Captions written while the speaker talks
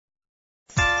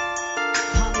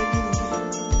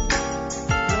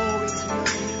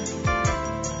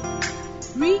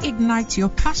reignite your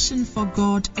passion for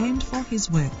God and for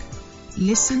His work.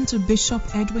 Listen to Bishop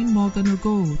Edwin Morgan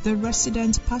Ogo, the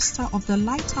resident pastor of the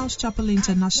Lighthouse Chapel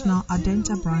International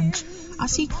Adenta branch,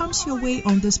 as he comes your way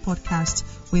on this podcast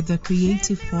with the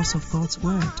creative force of God's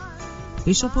Word.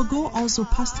 Bishop Ogo also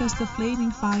pastors the Flaming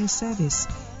Fire Service,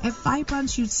 a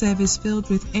vibrant youth service filled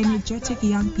with energetic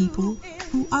young people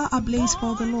who are ablaze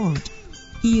for the Lord.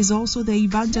 He is also the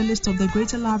evangelist of the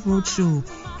Greater Love Roadshow,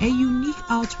 a unique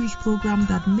outreach program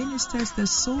that ministers the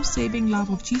soul-saving love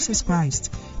of Jesus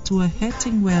Christ to a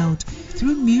hurting world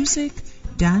through music,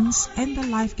 dance, and the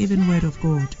life-giving Word of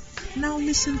God. Now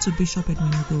listen to Bishop Edwin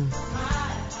Ogo.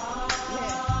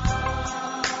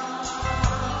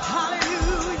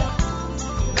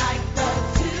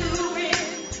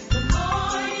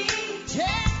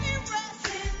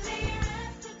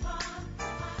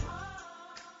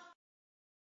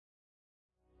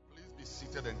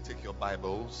 And take your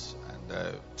Bibles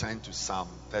and turn to Psalm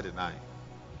 39.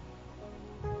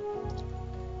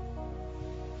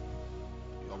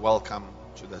 You're welcome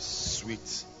to the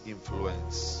sweet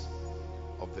influence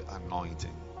of the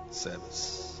anointing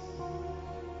service.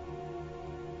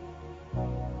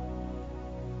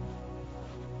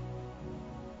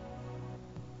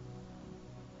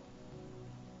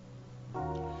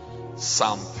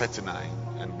 Psalm 39,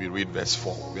 and we read verse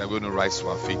 4. We are going to rise to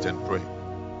our feet and pray.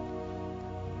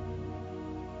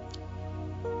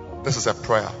 This is a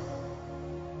prayer.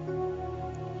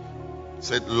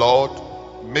 Said, Lord,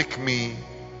 make me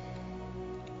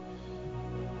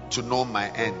to know my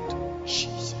end,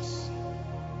 Jesus,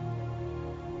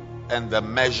 and the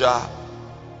measure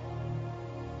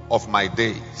of my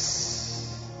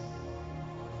days,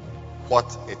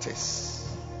 what it is,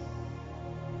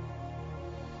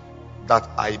 that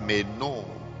I may know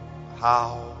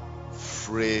how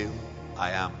frail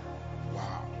I am.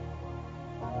 Wow.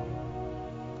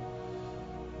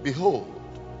 Behold,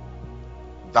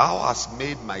 thou hast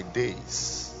made my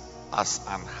days as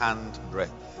an handbreadth,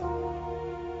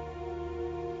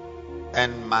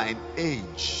 and mine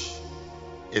age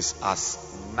is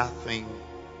as nothing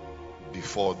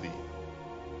before thee.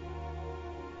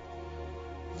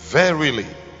 Verily,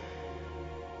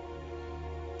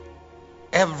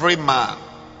 every man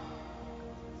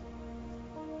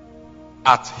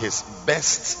at his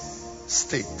best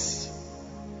state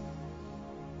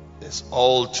is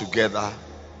altogether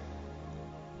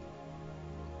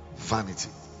vanity.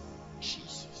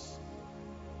 Jesus.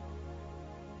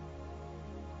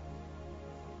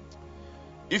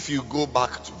 If you go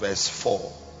back to verse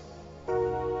 4,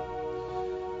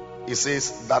 it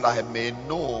says that I may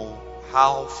know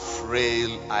how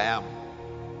frail I am.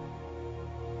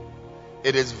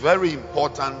 It is very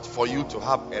important for you to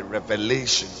have a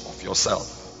revelation of yourself.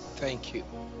 Thank you.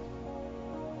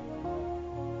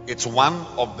 It's one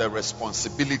of the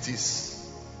responsibilities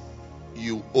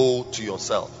you owe to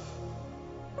yourself.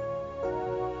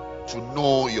 To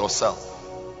know yourself.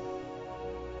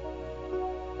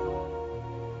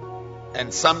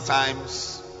 And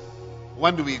sometimes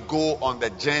when we go on the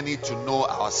journey to know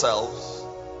ourselves,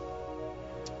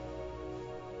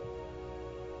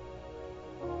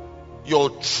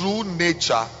 your true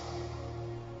nature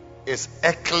is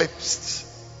eclipsed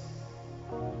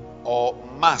or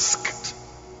masked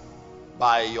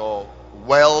by your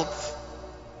wealth,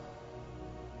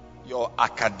 your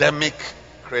academic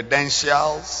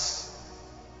credentials,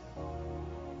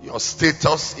 your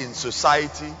status in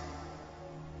society,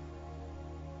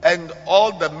 and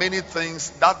all the many things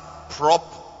that prop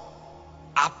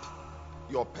up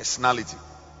your personality.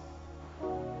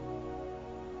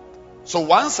 So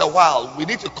once a while, we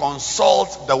need to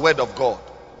consult the Word of God,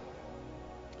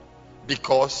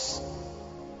 because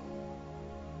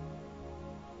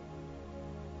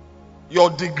your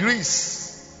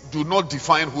degrees do not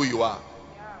define who you are.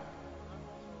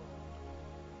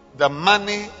 The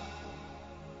money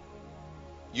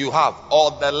you have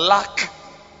or the lack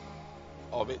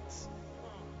of it,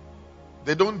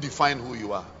 they don't define who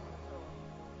you are.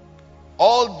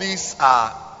 All these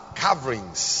are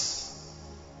coverings.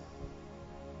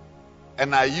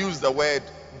 And I use the word,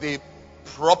 they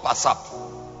prop us up.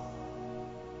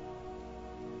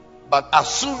 But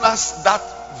as soon as that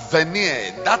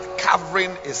veneer, that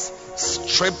covering is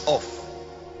stripped off,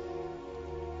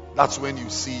 that's when you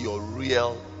see your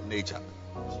real nature.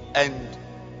 And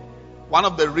one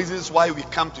of the reasons why we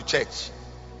come to church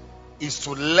is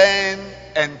to learn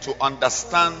and to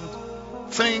understand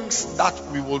things that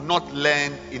we will not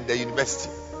learn in the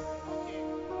university.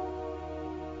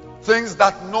 Things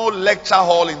that no lecture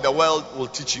hall in the world will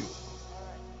teach you.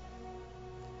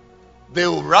 They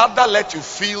will rather let you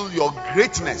feel your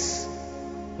greatness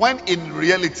when in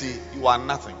reality you are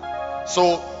nothing.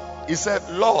 So he said,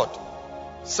 Lord,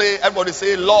 everybody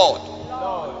say, Lord,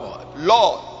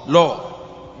 Lord,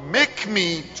 make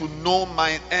me to know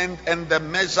my end and the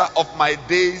measure of my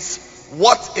days,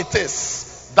 what it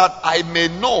is, that I may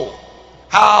know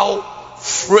how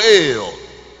frail.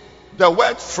 The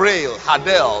word frail,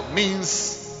 hadel,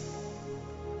 means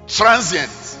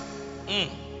transient.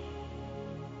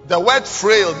 The word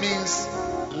frail means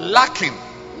lacking.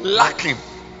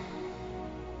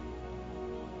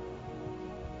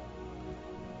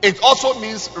 It also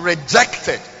means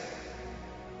rejected.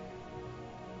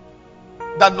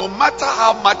 That no matter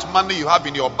how much money you have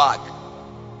in your bag,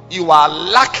 you are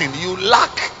lacking. You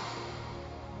lack.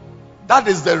 That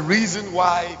is the reason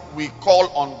why we call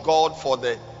on God for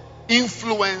the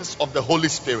influence of the Holy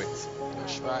Spirit.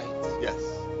 That's right. Yes.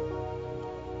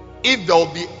 If there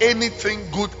will be anything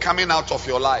good coming out of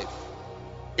your life,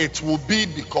 it will be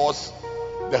because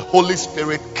the Holy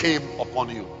Spirit came upon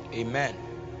you. Amen.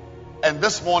 And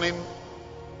this morning,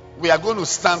 we are going to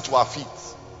stand to our feet.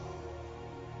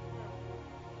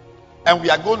 And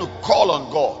we are going to call on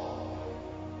God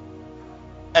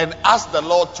and ask the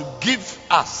Lord to give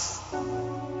us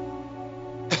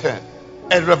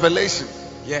a revelation.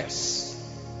 Yes.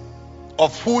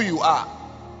 Of who you are,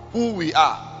 who we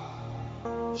are.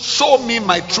 Show me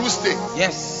my true state.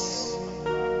 Yes.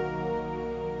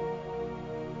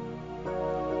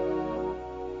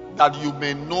 That you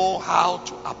may know how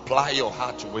to apply your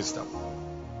heart to wisdom.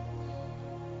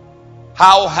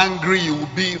 How hungry you will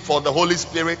be for the Holy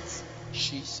Spirit.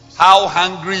 Jesus. How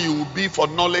hungry you will be for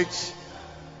knowledge.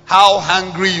 How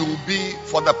hungry you will be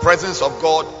for the presence of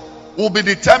God will be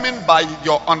determined by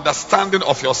your understanding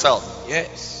of yourself.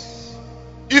 Yes.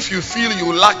 If you feel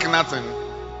you lack nothing,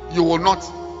 you will not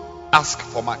ask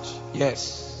for much.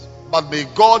 Yes. But may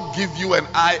God give you and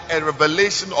I a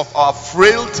revelation of our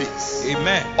frailties.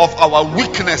 Amen. Of our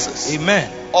weaknesses.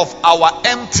 Amen. Of our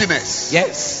emptiness.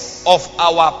 Yes. Of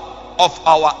our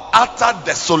utter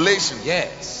desolation.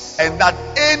 Yes. And that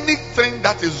anything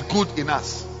that is good in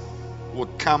us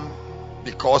would come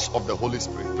because of the Holy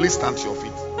Spirit. Please stand to your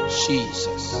feet.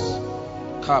 Jesus.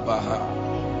 Kabaha.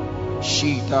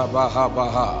 Shita baha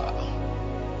baha.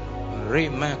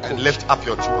 And lift up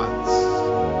your two hands.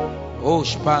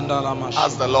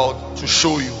 Ask the Lord to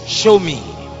show you. Show me.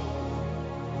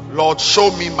 Lord, show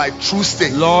me my true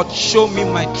state. Lord, show me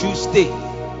my true state.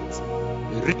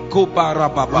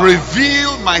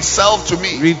 Reveal myself to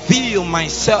me. Reveal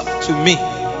myself to me.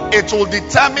 It will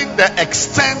determine the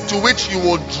extent to which you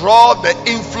will draw the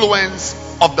influence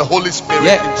of the Holy Spirit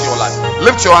into your life.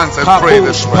 Lift your hands and pray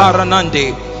this prayer.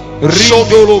 Show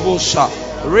me.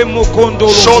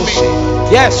 Show me.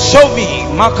 Yes, show me.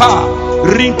 Maka. Show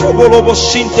me,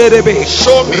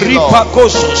 Lord.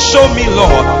 Show me,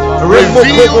 Lord.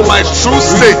 Reveal my true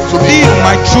state to me. Reveal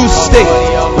my true state.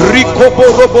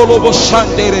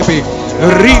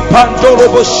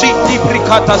 Ripandolo City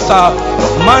Bricatasa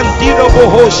Mandino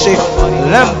Bohoshe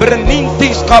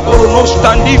Lambrenintis Cabrono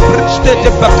Standi Pristete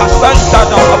Bacasanta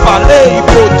da Vale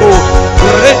Poto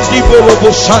Rendi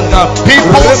Bolobo Sanda.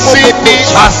 People see me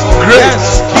as great.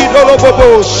 Kidolo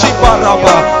Bobo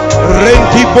Sibaraba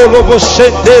Rendi Bolobo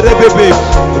Sendere Bebe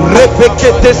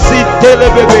Repekete Sitele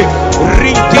Bebe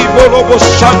Rindi Bolobo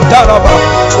Santaraba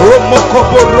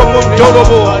Romokobo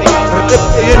Romondolobo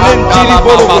Elentiri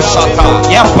Bolobo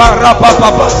Yapara Papa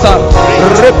Basa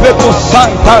Repepo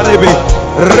Santa Rebe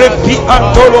Repi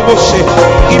Antolobose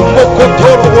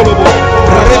Imokotoro Bolobo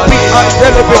Repi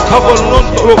Andelebe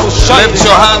Kabolontolobo. Lift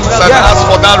your hands and ask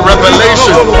for that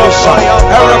revelation.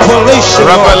 A revelation.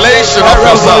 Revelation of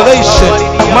yourself.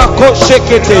 Mako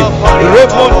Shekete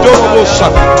Remondolobosa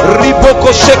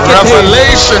Riboko Shekete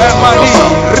Revelation of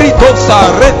yourself. Ritosa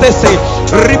Retese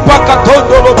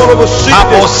Ripakatondolo Bolobosi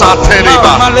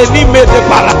Abosateriba Malenime de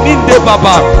Balaninde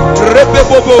Baba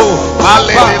Rebebobo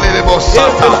Alelele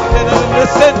Bosata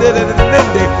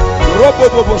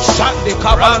Robobo Sande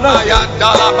Kabana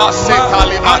Yandala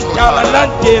Basetali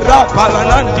Antalante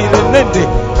Rapalanandi Renende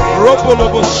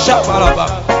Robolobo Shabalaba.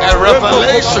 A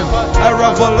revelation. A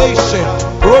revelation.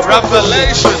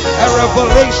 Revelation. A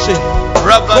revelation.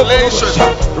 Revelation.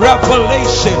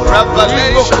 Revelation.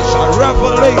 Revelation.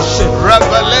 Revelation.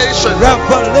 Revelation.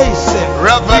 Revelation.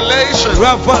 Revelation.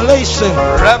 Revelation.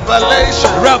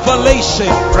 Revelation. Revelation.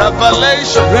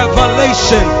 Revelation.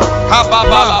 Revelation.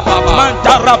 Hababa.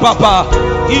 Mantarababa.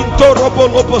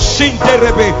 Intorobolobo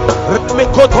Sinderebe,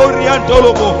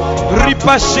 Remekotoriandolobo,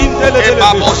 Ripasindelebe,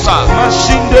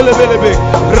 Masindelebe,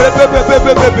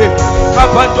 Rebebebebebe,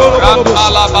 Kapandolobo,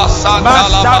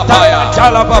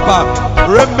 Masatalababa,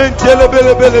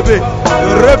 Rementelebelebelebe,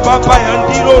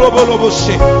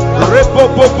 Repapayandirolobolobosi,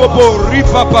 Repopopo,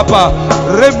 Ripapapa,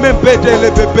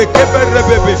 Remembedelebebe,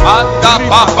 Keberebebe,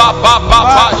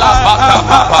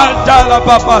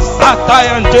 Andalababa,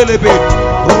 Satayandelebe,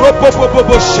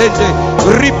 Ropopopo Shende,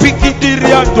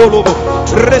 Ripikidiriandolobo,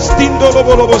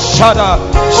 Restindolobo Shada.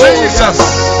 Jesus,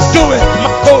 do it.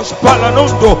 Makos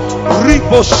Palanondo,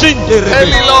 Ripo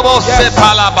Sinderebe,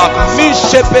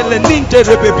 Misepelende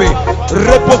Rebebe,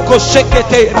 Repoko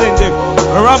Sekete Rende,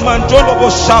 Ramandolobo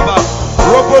Saba,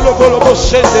 Robolobo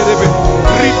Senderebe,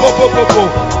 Ripopopo,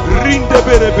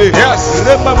 Rindeberebe,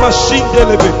 Rema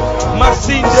Masindelebe,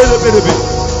 Masindelebe.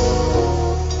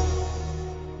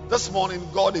 This morning,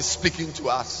 God is speaking to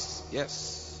us.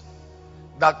 Yes.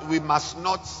 That we must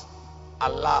not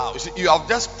allow. You see, you have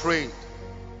just prayed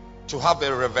to have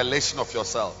a revelation of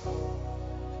yourself.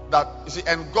 That you see,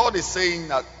 and God is saying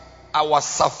that our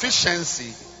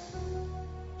sufficiency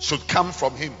should come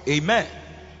from Him. Amen.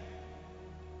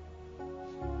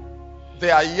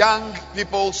 There are young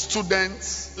people,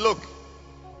 students. Look,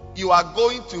 you are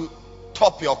going to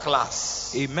top your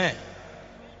class. Amen.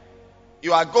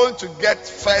 You are going to get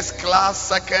first class,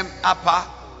 second, upper.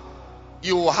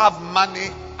 You will have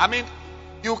money. I mean,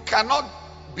 you cannot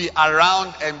be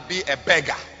around and be a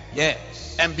beggar.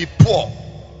 Yes. And be poor.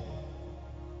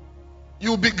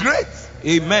 You'll be great.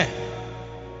 Amen.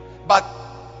 But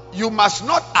you must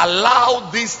not allow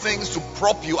these things to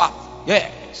prop you up.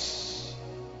 Yes.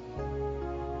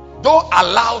 Don't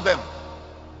allow them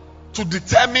to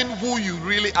determine who you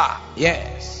really are.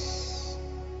 Yes.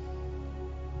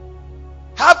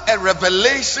 Have a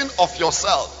revelation of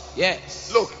yourself.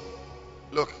 Yes. Look.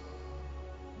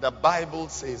 The Bible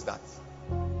says that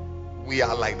we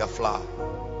are like the flower.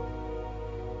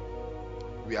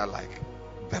 We are like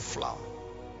the flower.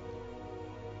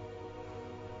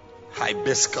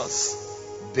 Hibiscus,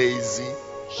 daisy,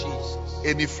 Jesus.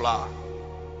 any flower,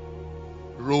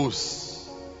 rose.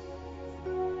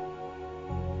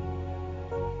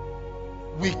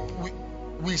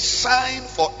 We shine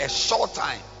for a short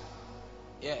time.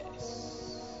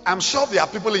 Yes. I'm sure there are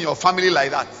people in your family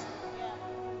like that.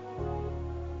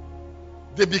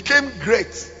 They became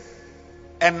great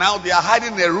and now they are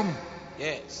hiding in a room.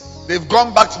 Yes. They've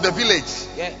gone back to the village.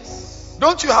 Yes.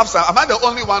 Don't you have some? Am I the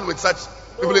only one with such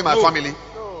people in my family?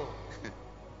 No.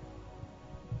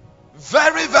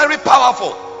 Very, very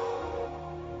powerful.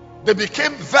 They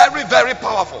became very, very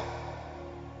powerful.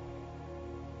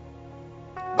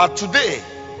 But today,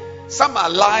 some are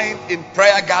lying in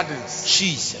prayer gardens.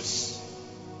 Jesus.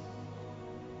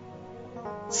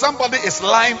 Somebody is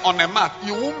lying on a mat.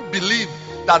 You won't believe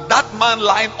that that man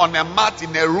lying on a mat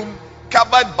in a room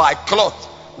covered by cloth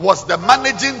was the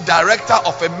managing director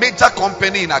of a major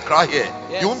company in Accra here.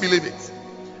 Yes. You won't believe it.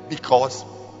 Because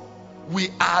we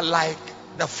are like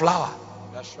the flower.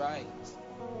 That's right.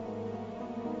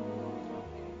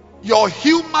 Your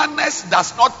humanness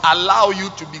does not allow you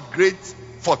to be great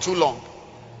for too long.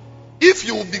 If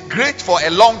you will be great for a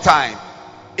long time,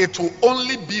 it will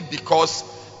only be because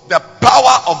the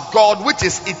power of God, which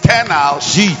is eternal,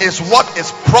 is what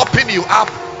is propping you up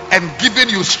and giving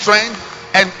you strength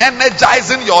and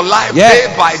energizing your life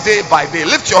day by day by day.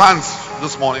 Lift your hands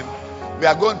this morning. We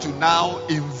are going to now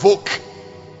invoke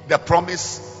the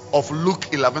promise of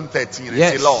Luke 11:13.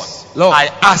 Yes. Say, Lord, I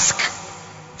ask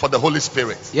for the Holy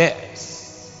Spirit.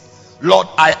 Yes. Lord,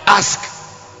 I ask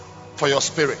for your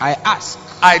Spirit. I ask.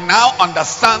 I now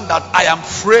understand that I am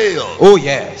frail. Oh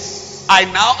yes. I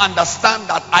now understand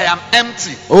that I am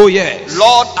empty. Oh yes.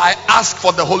 Lord, I ask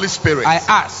for the Holy Spirit. I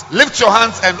ask. Lift your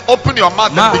hands and open your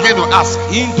mouth and begin to ask for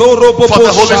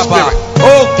the Holy Spirit.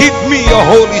 Oh, give me your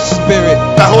Holy Spirit.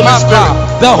 The Holy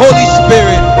Spirit. The Holy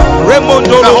Spirit.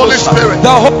 The Holy Spirit.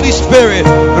 The Holy Spirit.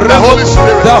 The Holy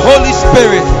Spirit. The Holy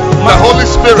Spirit. The Holy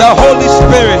Spirit. The Holy Spirit. The Holy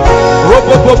Spirit.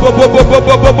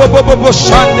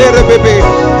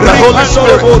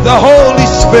 The Holy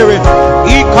Spirit.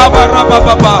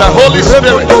 The Holy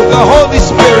Spirit. The Holy Spirit. The Holy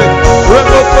Spirit.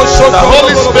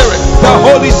 The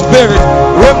Holy Spirit. The Holy Spirit. The Holy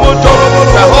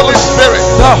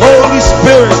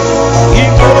Spirit.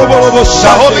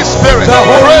 The Holy Spirit. The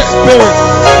Holy Spirit.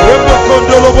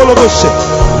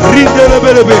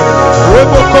 Rindelebelebe,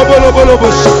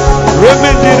 Remokobolobos,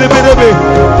 Remendilebelebe,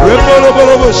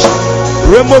 Remolobos,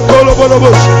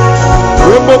 Remokolobos,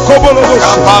 Remokobolobos,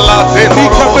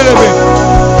 Rikabelebe,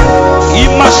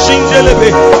 Imashindelebe,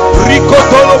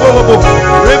 Rikotolobo,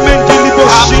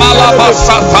 Remendilibos,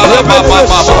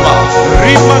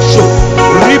 Rimasho,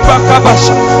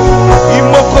 Ribakabasha,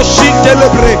 Imoko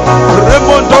Shintelebre,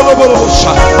 Remondolo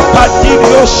Bolosha,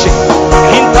 Patirioshi,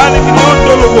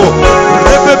 Intalimindolobo,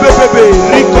 Rebebebe,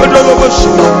 Ricodoloboshi,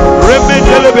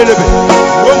 Remendelebe,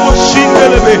 Romo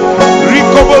Shindelebe,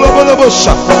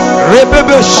 Ricobolobosha,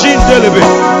 Rebebe Shindelebe,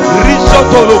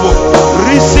 Risotolobo,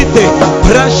 Risite,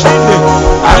 Brashinde,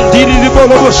 Andiri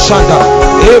Boloboshanda,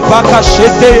 Ebaka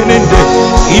Shete Nende,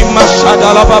 Imashada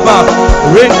la Baba,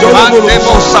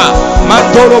 Rendolobosa,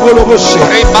 Mantolo Boloboshe,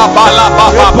 Rebabala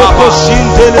Baba,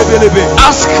 Shindelebe,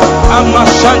 ask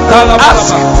Amashanta la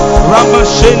Baba,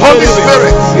 Ramashende, Holy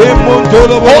Spirit,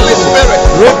 Holy Spirit,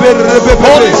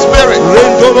 Holy Spirit,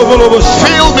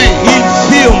 fill me,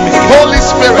 fill me, Holy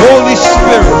Spirit, Holy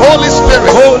Spirit, Holy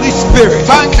Spirit, Holy Spirit.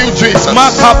 Thank you, Jesus.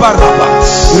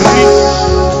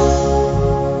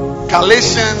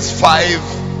 Galatians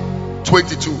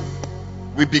 5:22.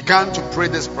 We began to pray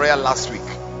this prayer last week.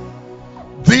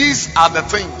 These are the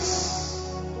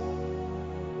things,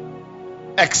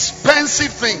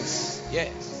 expensive things.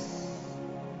 Yes.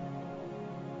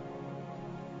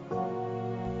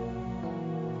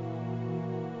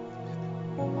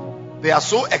 They are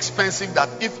so expensive that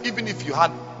even if you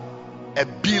had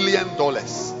 $1 billion,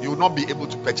 you would not be able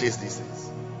to purchase these things.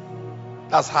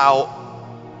 That's how.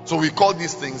 So we call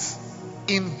these things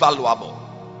invaluable.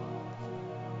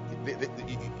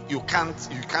 You can't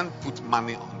put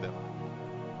money on them.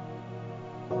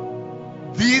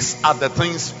 These are the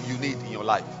things you need in your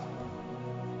life.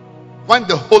 When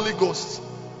the Holy Ghost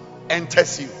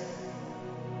enters you,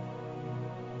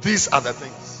 these are the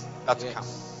things that come.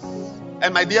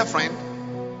 And my dear friend,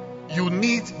 you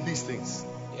need these things.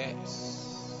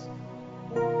 Yes.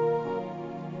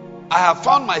 I have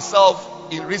found myself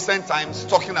in recent times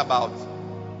talking about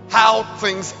how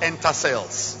things enter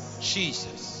cells.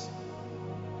 Jesus.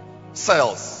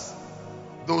 Cells.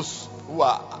 Those who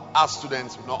are our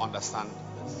students will not understand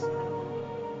this.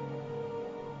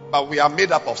 But we are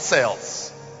made up of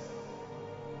cells.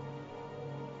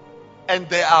 And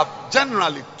there are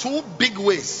generally two big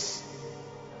ways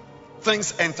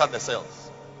things enter the cells.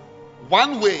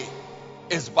 One way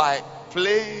is by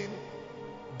plain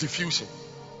diffusion,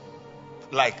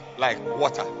 like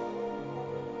water.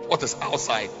 What is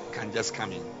outside can just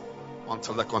come in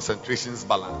until the concentrations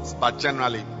balance. But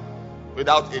generally,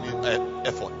 without any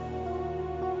effort,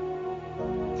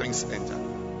 things enter.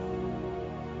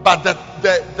 But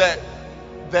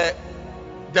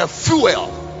the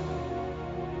fuel,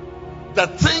 the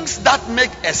things that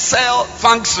make a cell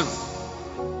function,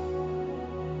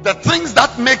 the things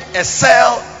that make a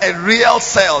cell a real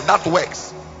cell that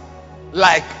works,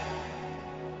 like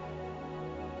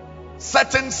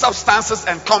certain substances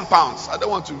and compounds. I don't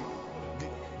want to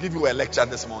give you a lecture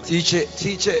this morning. Teach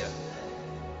it.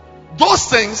 Those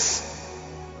things,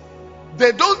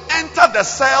 they don't enter the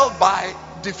cell by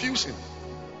diffusion.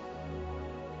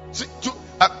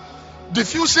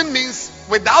 Diffusion means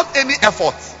without any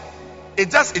effort, it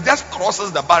just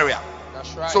crosses the barrier.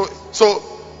 That's right. So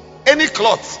any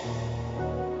cloth,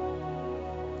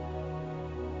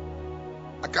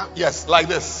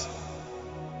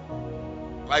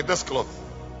 like this cloth.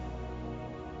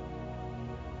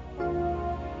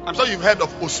 I'm sure you've heard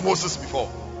of osmosis before.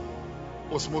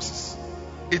 Osmosis.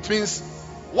 It means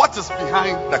what is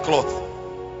behind the cloth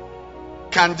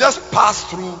can just pass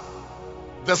through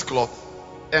this cloth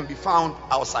and be found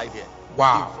outside here.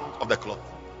 Wow. In front of the cloth.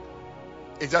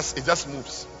 It just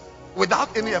moves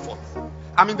without any effort.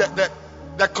 I mean,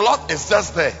 the cloth is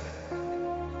just there,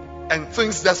 and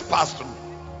things just pass through,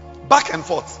 back and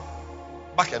forth.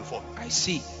 I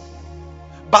see.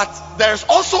 But there's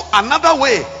also another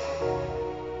way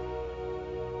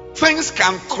things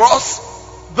can cross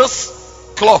this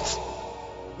cloth,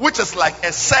 which is like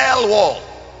a cell wall,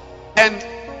 and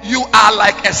you are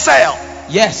like a cell.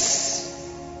 Yes,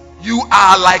 you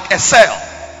are like a cell.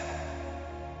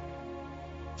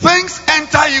 Things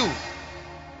enter you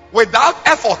without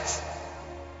effort.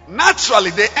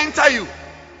 Naturally, they enter you.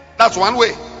 That's one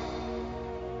way.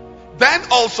 Then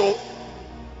also,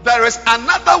 there is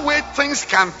another way things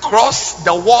can cross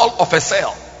the wall of a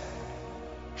cell,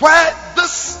 where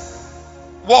this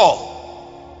wall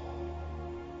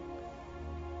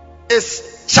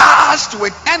is charged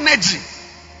with energy.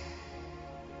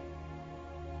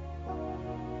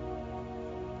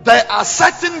 There are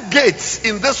certain gates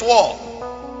in this wall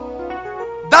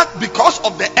that, because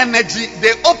of the energy,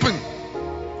 they open.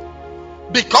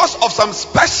 Because of some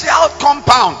special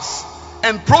compounds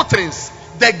and proteins,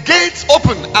 the gates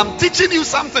open. I'm teaching you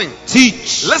something.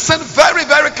 Teach. Listen very,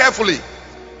 very carefully.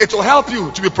 It will help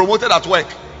you to be promoted at work.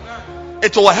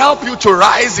 It will help you to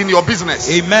rise in your business.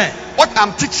 Amen. What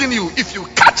I'm teaching you, if you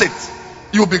catch it,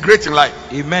 you'll be great in life.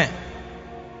 Amen.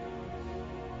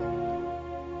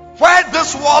 Where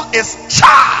this world is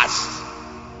charged,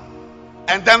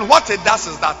 and then what it does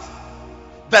is that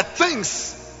the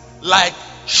things like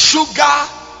sugar,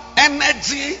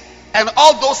 energy, and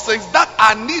all those things that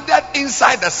are needed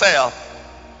inside the cell,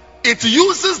 it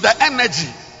uses the energy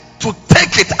to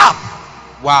take it up.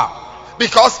 Wow.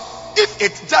 Because if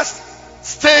it just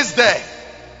stays there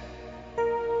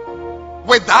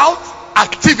without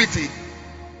activity,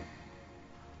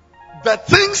 the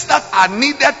things that are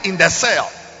needed in the cell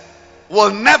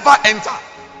will never enter.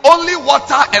 Only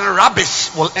water and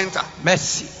rubbish will enter.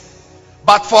 Mercy.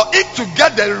 But for it to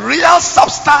get the real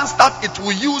substance that it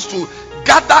will use to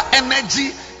gather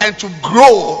energy and to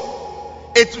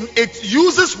grow, it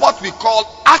uses what we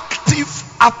call active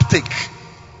uptake.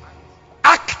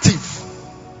 Active.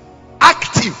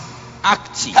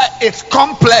 It's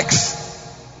complex.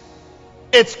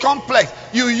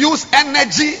 You use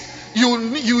energy.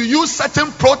 You use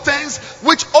certain proteins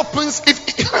which opens.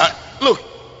 Look,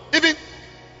 even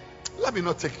let me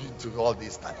not take you into all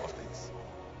these type of things.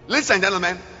 Ladies and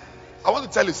gentlemen, I want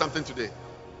to tell you something today.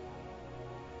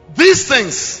 These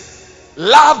things,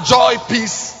 love, joy,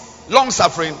 peace, long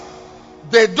suffering,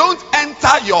 they don't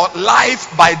enter your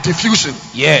life by diffusion.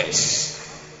 Yes.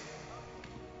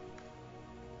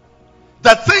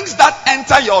 The things that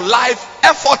enter your life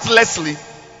effortlessly,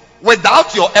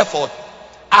 without your effort,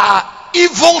 are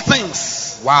evil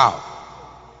things. Wow.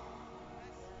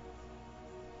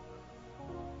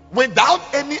 Without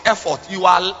any effort, you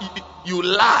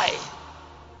lie.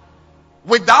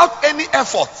 Without any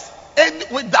effort,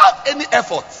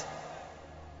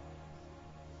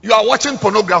 you are watching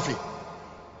pornography.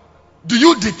 Do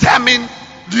you determine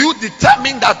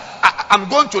that I'm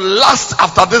going to lust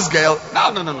after this girl?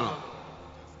 No.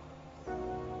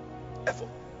 Effort.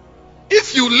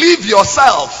 If you leave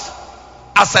yourself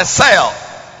as a cell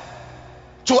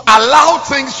to allow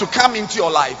things to come into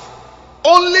your life,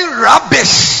 only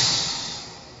rubbish,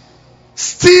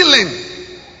 stealing.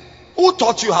 Who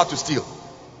taught you how to steal?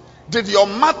 Did your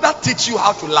mother teach you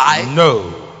how to lie?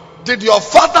 No. Did your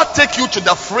father take you to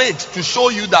the fridge to show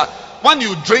you that when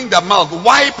you drink the milk,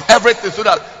 wipe everything so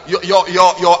that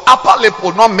your upper lip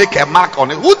will not make a mark on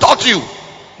it? Who taught you?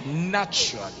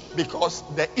 Naturally. Because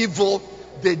the evil,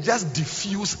 they just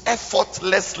diffuse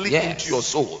effortlessly Yes. into your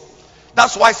soul.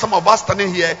 That's why some of us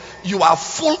standing here, you are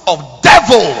full of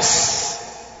devils.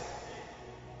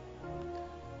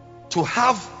 To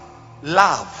have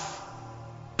love,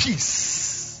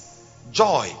 peace,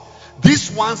 joy,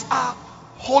 these ones are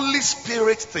Holy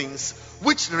Spirit things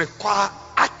which require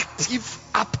active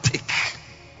uptake.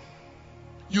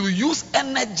 You use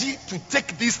energy to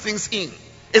take these things in.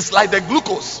 It's like the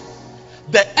glucose.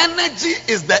 The energy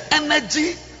is the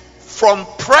energy from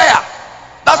prayer.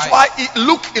 That's Right. why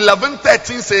Luke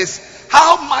 11:13 says,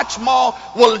 how much more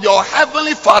will your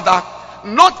heavenly Father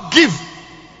not give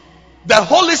the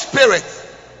Holy Spirit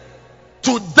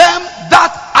to them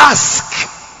that ask,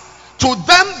 to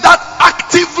them that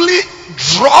actively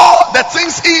draw the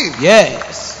things in?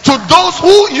 Yes. To those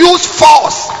who use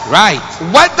force, Right.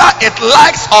 whether it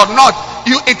likes or not,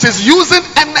 it is using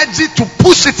energy to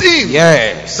push it in.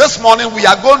 Yes. This morning we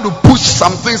are going to push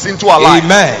some things into our life.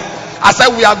 Amen. I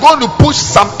said we are going to push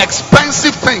some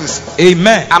expensive things.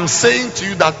 Amen. I'm saying to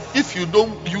you that if you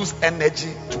don't use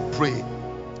energy to pray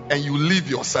and you leave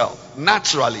yourself,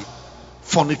 naturally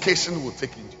fornication will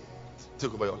take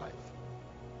over your life.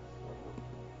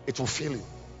 It will fill you.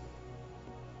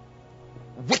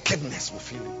 Wickedness will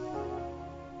fill you.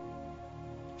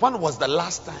 When was the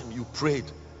last time you prayed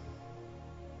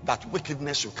that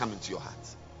wickedness should come into your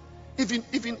heart?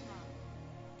 Even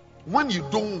when you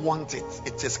don't want it,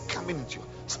 it is coming into you.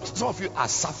 Some of you are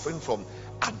suffering from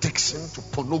addiction to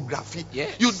pornography.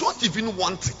 Yes. You don't even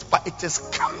want it, but it is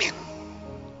coming.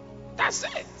 That's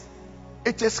it.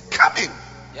 It is coming.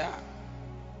 Yeah.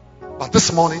 But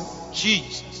this morning,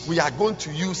 Jesus. we are going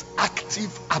to use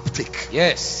active uptake.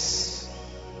 Yes.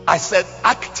 I said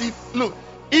active. Look,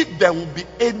 if there will be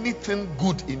anything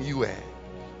good in you,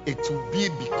 it will be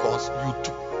because you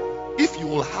took. If you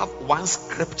will have one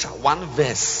scripture, one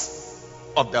verse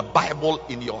of the Bible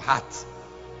in your heart,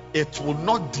 it will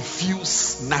not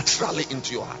diffuse naturally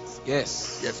into your heart.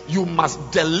 Yes. Yes, you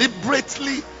must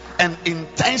deliberately and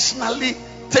intentionally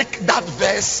take that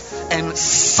verse and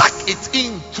suck it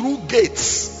in through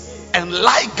gates and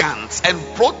ligands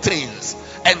and proteins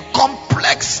and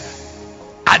complex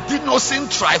adenosine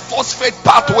triphosphate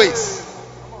pathways.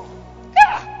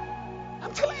 Yeah,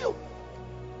 I'm telling you.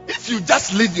 If you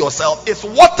just leave yourself, it's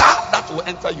water that will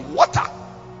enter you. Water.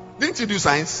 Didn't you do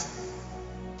science?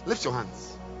 Lift your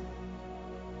hands.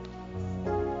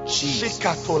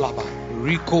 Shikatolaba.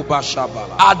 Rico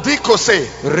Bashabala. Adikose.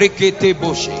 Rekete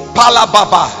Boshe.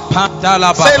 Palababa.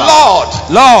 Pantalababa. Say, Lord.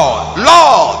 Lord.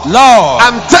 Lord. Lord.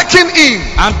 I'm taking in.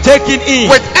 I'm taking in.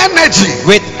 With energy.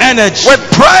 With energy. With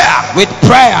prayer. With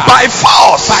prayer. By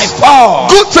force. By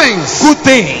force. Good things. Good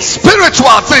things.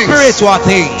 Spiritual things. Spiritual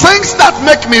things. Things that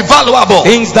make me valuable.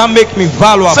 Things that make me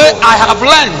valuable. Say, I have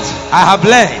learned. I have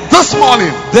learned this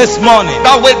morning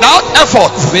that without effort,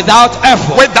 without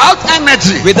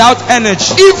energy,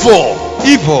 evil,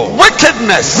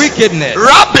 wickedness,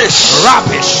 rubbish,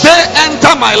 they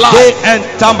enter my life.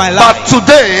 But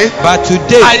today,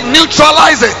 I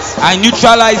neutralize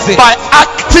it. By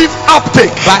active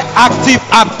uptake.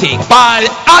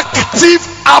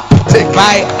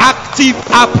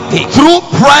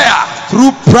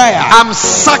 Through prayer. I'm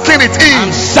sucking it in.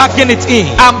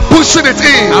 I'm pushing it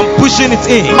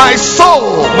in. My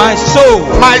soul, my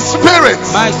spirit,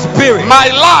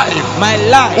 my life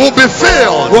will be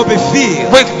filled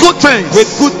with good things.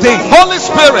 Holy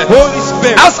Spirit,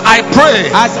 as I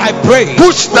pray,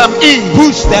 push them in.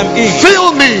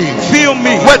 Fill me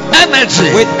with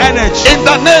energy.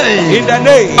 In the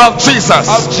name of Jesus.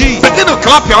 Begin to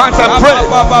clap your hands and pray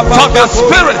for the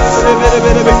Spirit.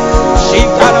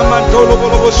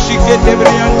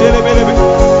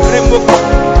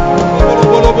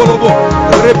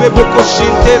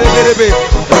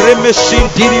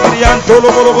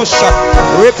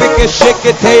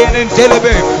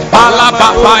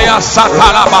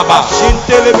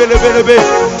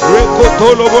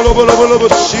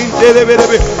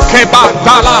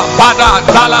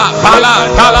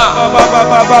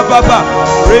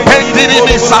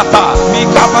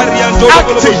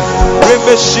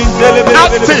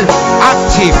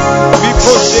 Active.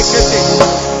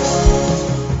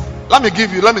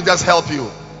 Let me just help you.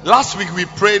 Last week we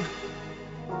prayed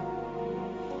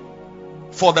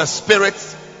for the spirit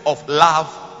of love,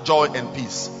 joy, and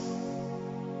peace.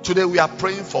 Today we are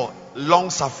praying for long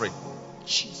suffering.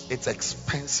 It's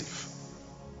expensive.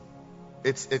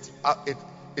 It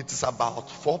is about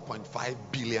 $4.5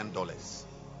 billion.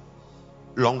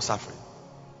 Long suffering.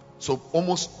 So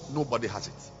almost nobody has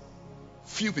it.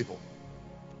 Few people.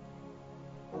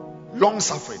 Long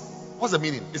suffering. What's the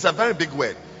meaning? It's a very big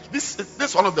word. This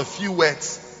is one of the few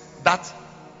words that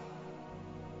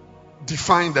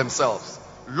define themselves.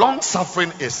 Long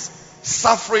suffering is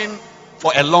suffering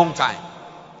for a long time.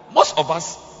 Most of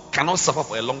us cannot suffer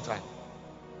for a long time.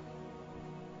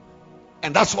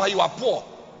 And that's why you are poor.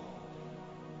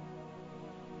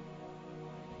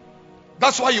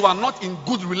 That's why you are not in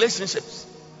good relationships.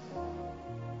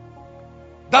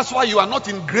 That's why you are not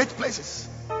in great places.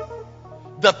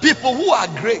 The people who are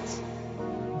great,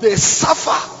 they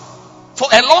suffer for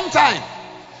a long time.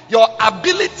 Your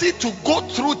ability to go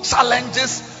through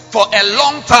challenges for a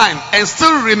long time and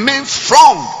still remain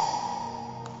strong,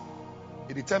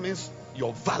 it determines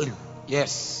your value.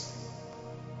 Yes.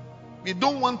 We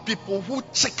don't want people who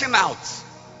chicken out.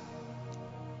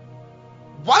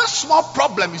 One small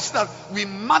problem is that we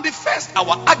manifest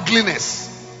our ugliness.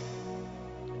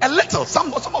 A little,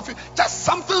 some of you, just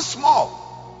something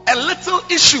small, a little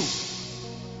issue,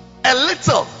 a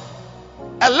little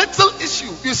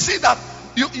issue. You see that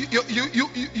you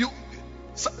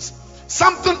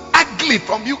something ugly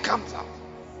from you comes out.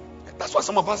 That's why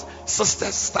some of us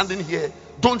sisters standing here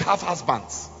don't have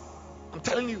husbands. I'm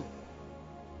telling you,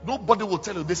 nobody will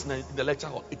tell you this in the lecture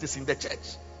hall. It is in the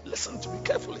church. Listen to me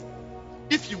carefully.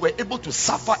 If you were able to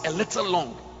suffer a little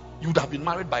long, you would have been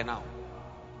married by now.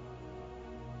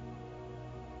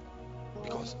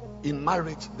 Because in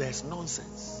marriage there's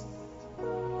nonsense.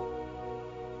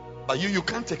 But you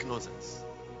can't take nonsense.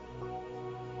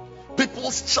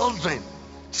 People's children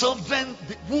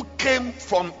who came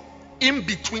from in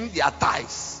between their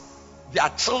thighs, their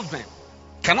children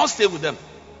cannot stay with them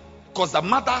because the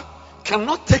mother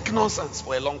cannot take nonsense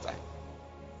for a long time.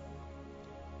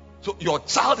 So your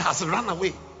child has run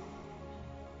away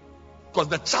because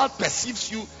the child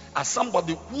perceives you as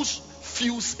somebody whose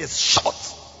fuse is short.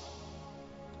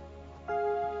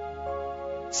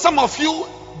 Some of you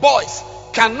boys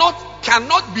cannot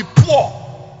be poor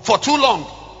for too long.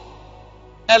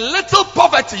 A little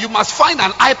poverty, you must find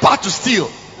an iPad to steal.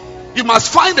 You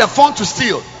must find a phone to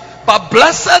steal. But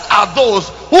blessed are those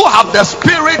who have the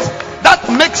spirit that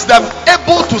makes them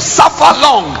able to suffer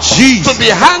long. Jesus. To be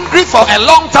hungry for a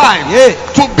long time. Yeah.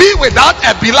 To be without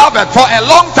a beloved for a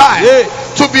long time. Yeah.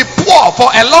 To be poor for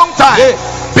a long time. Yeah.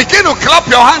 Begin to clap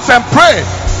your hands and pray.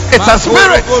 It's a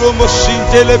spirit. This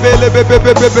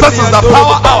is the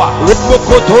power hour.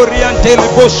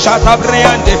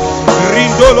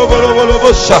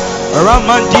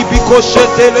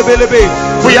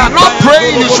 We are not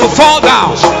praying you should fall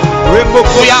down. We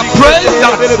are praying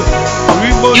that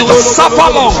you will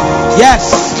suffer long.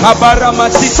 Yes.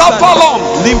 Suffer long.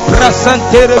 Be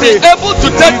able to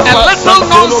take a little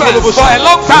nonsense for a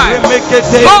long time.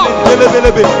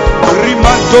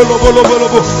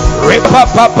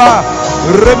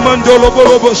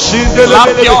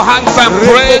 Clap your hands and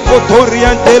pray.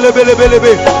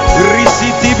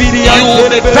 You will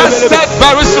be tested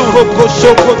very soon.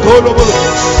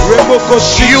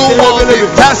 You will be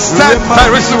tested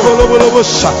very soon.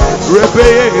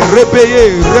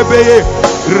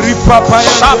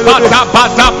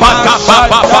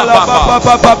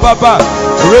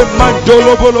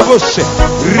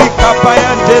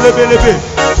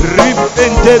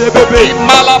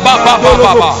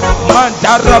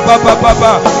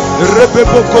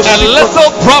 A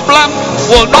little problem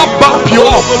will not bump you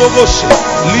off.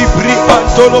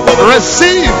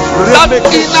 Receive that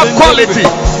inner quality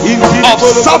of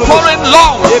suffering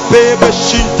long.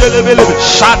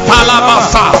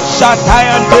 Shatalabasa.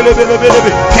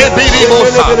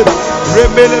 Kebiribosa.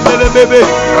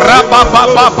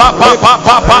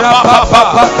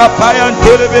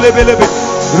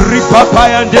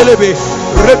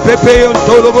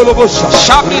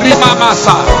 Shabiri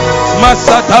mamasa.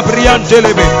 Masata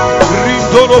Briantelebe,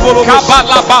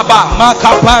 Kabala Baba,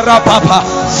 Makapara Baba.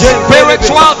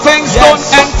 Spiritual things don't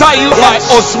enter you by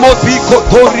osmosis.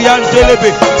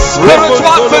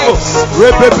 Spiritual things,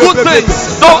 good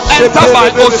things don't enter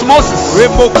by osmosis.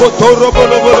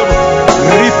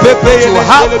 To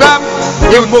have them,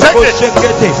 you take it.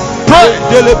 Pray.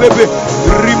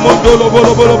 Rimondolo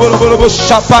bolo bolo bolo bolo bolo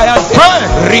shapaya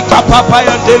rika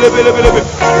papaya delebele bele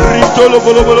ritolo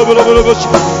bolo bolo bolo bolo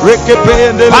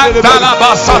rekepe delebele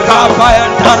basata papaya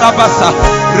darabasa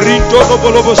ritolo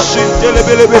bolo bolo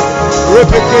delebele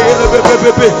repeke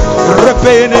delebele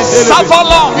repene suffer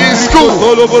long in school,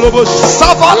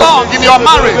 suffer long in your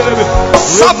marriage,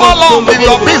 suffer long in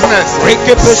your business,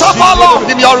 suffer long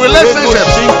in your relationship,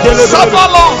 suffer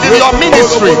long in your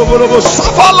ministry,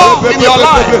 suffer long in your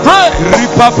life. Pray.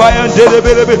 Ripapaya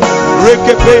delebele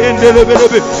rekepe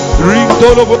delebele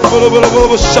ritolo bolo bolo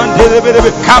bolo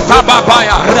shandelebele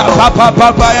Katababaya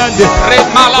rapapapaya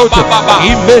remala baba. I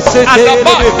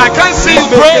can't see you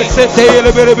pray.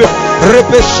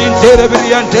 Repeshin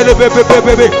delebele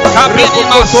delebele Kabini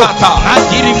masata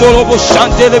Andiri bolo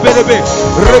shandelebele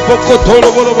repokotolo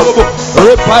bolo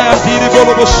repaya diri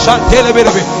bolo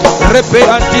shandelebele repe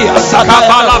andi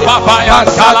asala babaya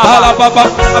sala baba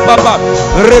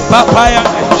repapaya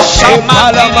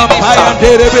shamala mapaya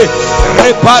derebe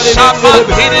repale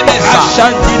derebe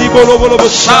ashandiri bolo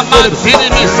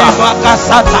shandelebele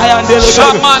makasata ya derebe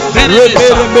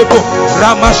mebo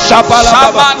rama shabala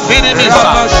baba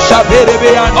rama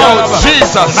shaberebe anda oh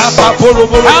Jesus, help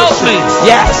me.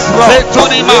 Yes,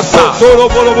 Setuni masa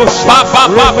papa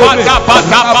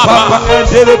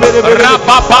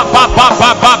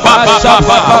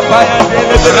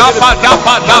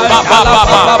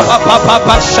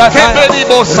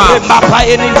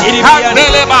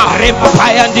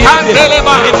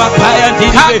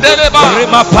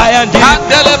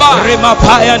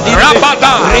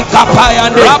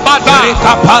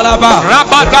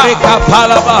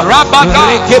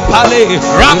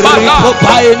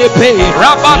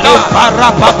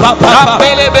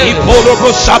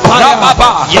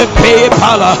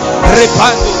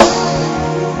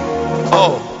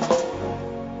Oh,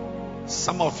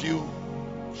 some of you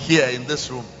here in this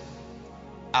room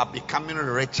are becoming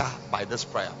richer by this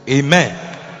prayer. Amen.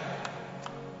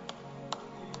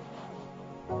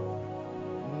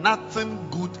 Nothing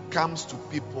good comes to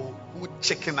people who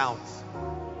chicken out.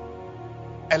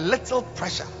 A little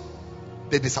pressure,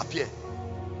 they disappear.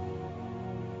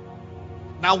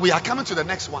 Now we are coming to the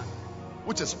next one,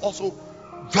 which is also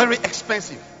very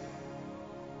expensive.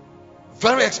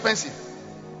 Very expensive.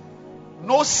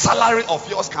 No salary of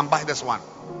yours can buy this one.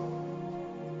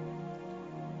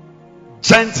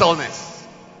 Gentleness.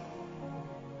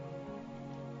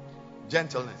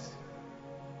 Gentleness.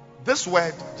 This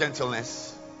word,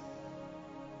 gentleness,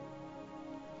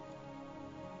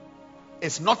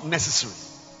 is not necessary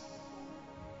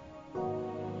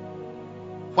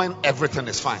when everything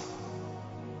is fine.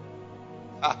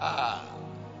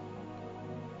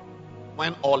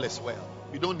 When all is well,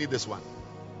 you don't need this one.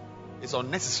 It's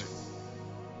unnecessary.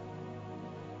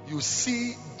 You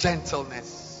see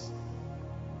gentleness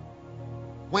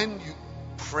when you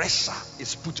pressure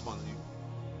is put on you.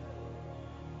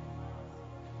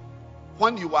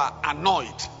 when you are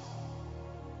annoyed,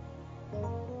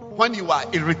 when you are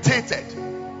irritated,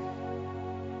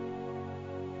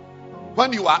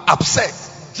 when you are upset,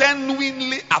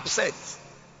 genuinely upset.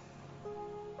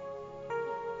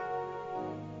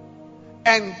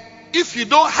 And if you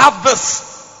don't have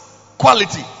this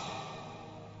quality,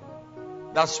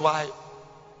 that's why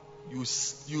you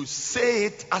say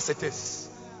it as it is.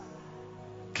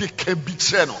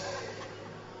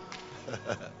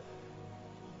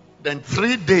 Then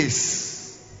 3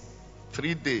 days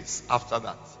after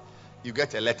that, you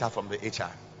get a letter from the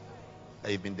HR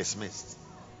that you've been dismissed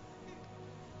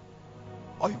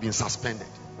or you've been suspended.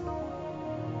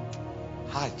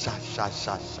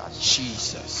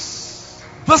 Jesus.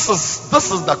 This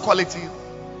is the quality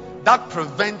that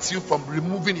prevents you from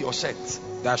removing your shirt.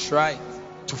 That's right.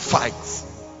 To fight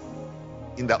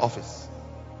in the office.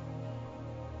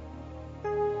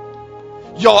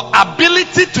 Your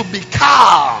ability to be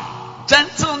calm.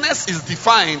 Gentleness is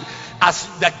defined as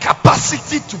the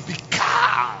capacity to be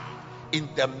calm in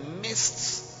the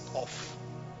midst of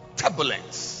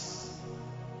turbulence.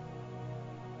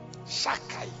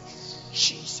 Shakai.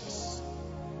 Jesus.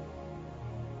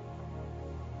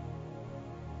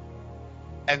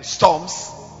 And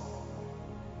storms.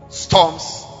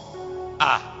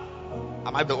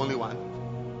 Am I the only one?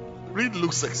 Read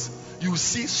Luke 6. You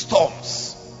see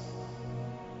storms.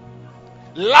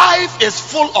 Life is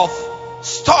full of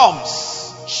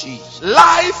storms. Jesus.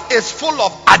 Life is full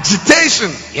of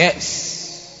agitation.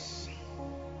 Yes.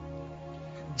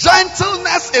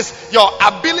 Gentleness is your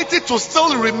ability to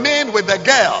still remain with the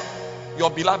girl, your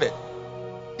beloved,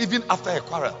 even after a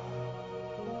quarrel,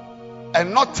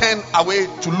 and not turn away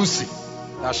to Lucy.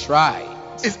 That's right.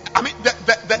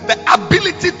 The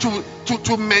ability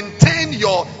to maintain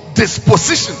your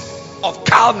disposition of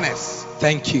calmness.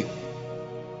 Thank you.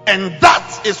 And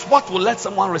that is what will let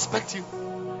someone respect you.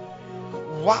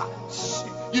 Wow.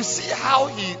 You see how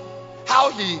he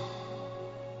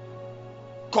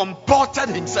comported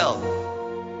himself.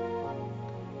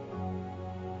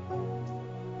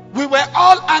 We were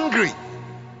all angry,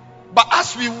 but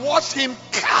as we watched him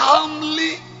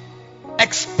calmly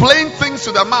explain things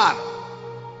to the man,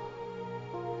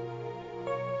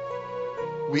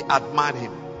 we admired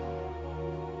him.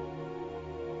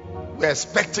 We're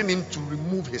expecting him to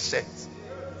remove his shirt.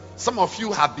 Some of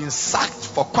you have been sacked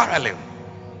for quarreling.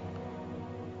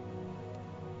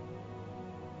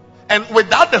 And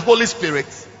without the Holy Spirit,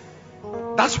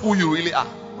 that's who you really are.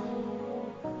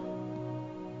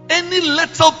 Any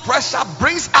little pressure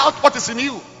brings out what is in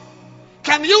you.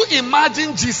 Can you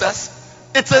imagine Jesus?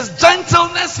 It is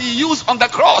gentleness he used on the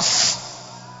cross.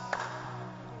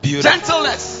 Beautiful.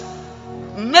 Gentleness.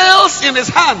 Nails in his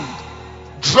hand.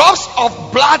 Drops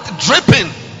of blood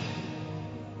dripping.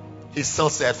 He still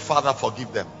said, Father,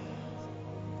 forgive them.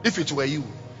 If it were you,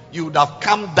 you would have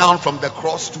come down from the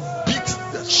cross to beat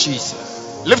the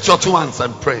Jesus. Lift your two hands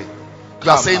and pray. You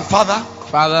are saying,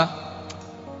 Father,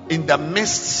 in the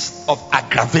midst of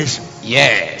aggravation,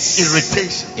 yes,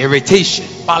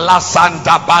 irritation,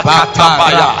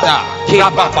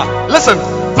 listen,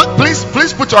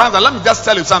 please put your hands on. Let me just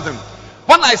tell you something.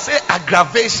 When I say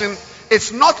aggravation,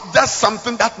 it's not just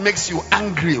something that makes you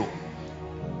angry.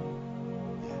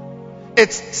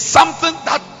 It's something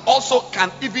that also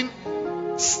can even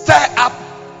stir up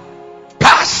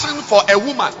passion for a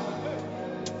woman.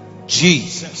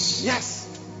 Jesus. Yes.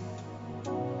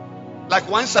 Like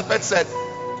one shepherd said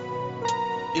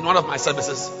in one of my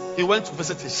services, he went to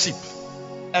visit his sheep,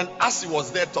 and as he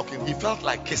was there talking, he felt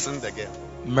like kissing the girl.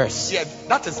 Mercy. Yeah,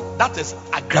 that is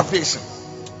aggravation.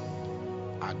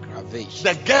 Aggravation.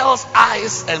 The girl's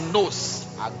eyes and nose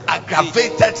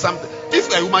aggravated something. If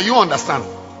a woman, you understand.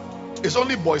 It's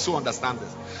only boys who understand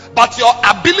this. But your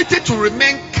ability to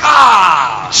remain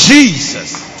calm.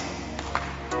 Jesus.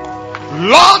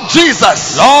 Lord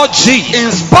Jesus.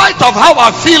 In spite of how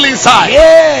I feel inside,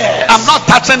 yes, I'm not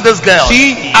touching this girl.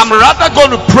 Jesus. I'm rather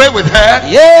going to pray with her.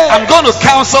 Yes. I'm going to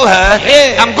counsel her.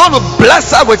 Yes. I'm going to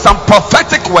bless her with some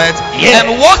prophetic words. Yes.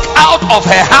 And walk out of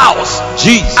her house,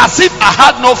 Jesus, as if I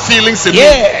had no feelings in me.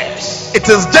 Yes. It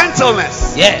is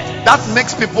gentleness, yes, that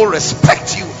makes people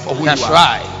respect you for who that's you are.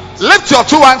 Right. Lift your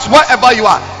two hands wherever you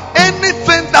are.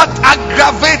 Anything that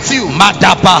aggravates you will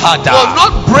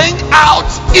not bring out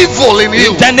evil in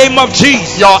you. In the name of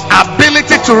Jesus. Your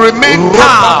ability to remain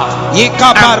calm.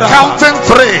 I'm counting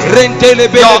 3.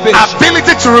 Your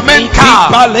ability to remain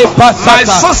calm. My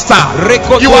sister,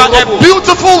 you are a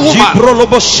beautiful woman.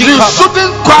 You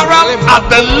shouldn't quarrel at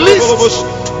the least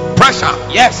pressure.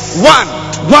 Yes.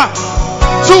 1,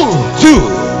 2, 3,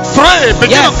 Pray.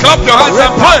 Begin to clap your hands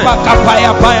and pray.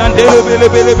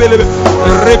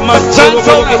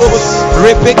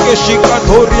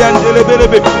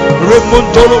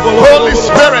 Holy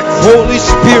Spirit. Holy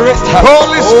Spirit.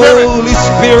 Holy Spirit. Holy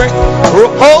Spirit.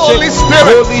 Holy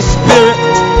Spirit.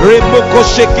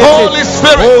 Holy Spirit. Holy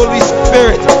Spirit. Holy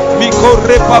Spirit.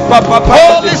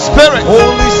 Holy Spirit.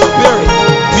 Holy Spirit.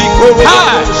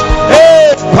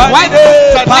 When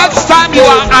the next time you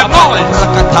are annoyed,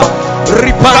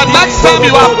 the next time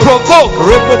you are provoked,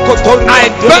 I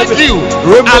beg you,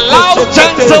 allow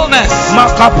gentleness.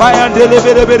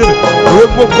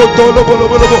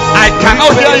 I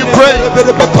cannot hear you pray.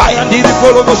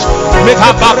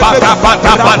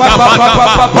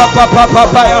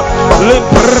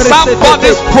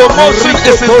 Somebody's promotion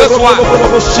is in this one.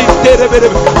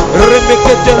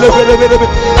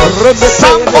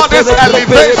 Somebody's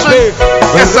elevation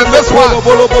is in this one.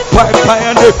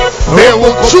 They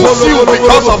will choose you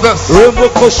because of this.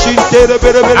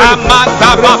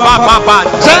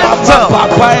 Gentle.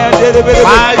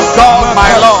 My God,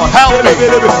 my Lord, help me.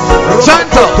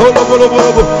 Gentle.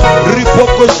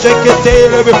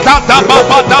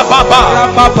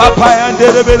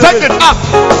 Take it up.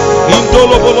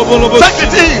 Take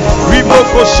it in.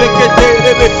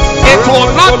 It will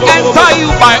not enter you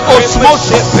by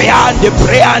osmosis.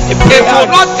 It will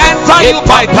not enter you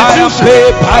by diffusion.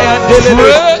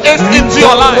 Pray it into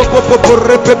your life.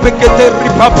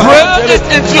 Pray it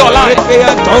into your life.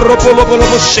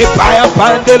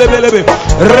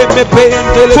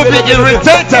 To be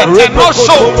irritated and not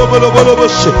show.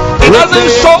 It doesn't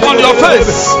show on your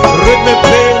face.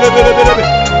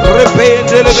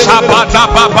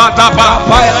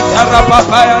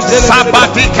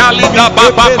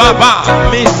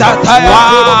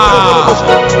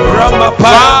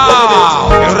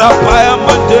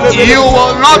 You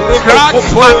will not crack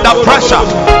under pressure.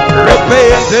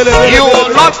 You will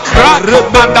not crack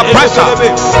under pressure.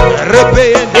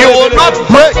 You will not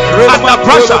break under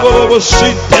pressure.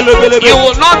 You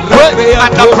will not break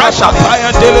under pressure.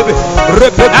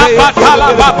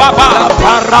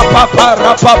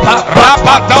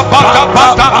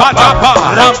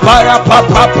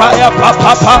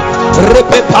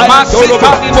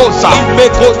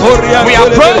 We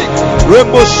are praying.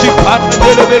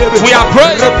 We are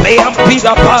praying.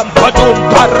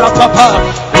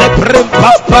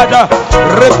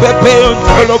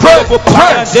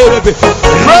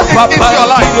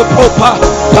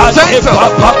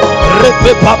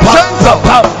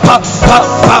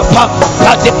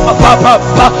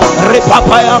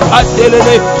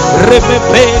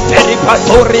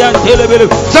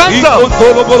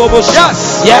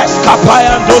 Yes.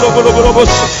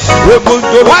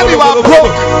 When you are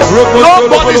broke,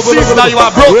 nobody sees that you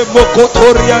are broke.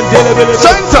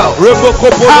 Gentle.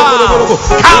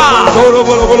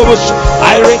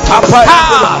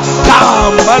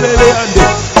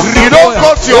 You don't go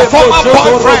to your former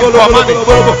boyfriend for money.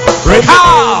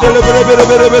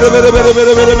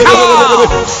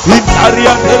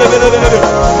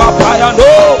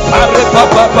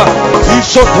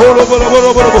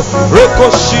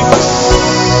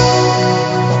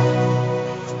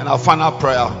 And our final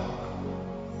prayer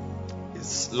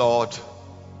is, Lord,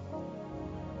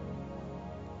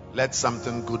 let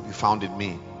something good be found in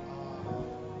me.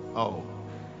 Oh,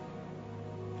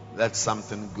 let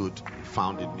something good be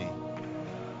found in me.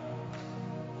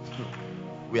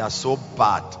 We are so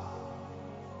bad.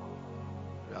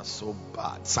 We are so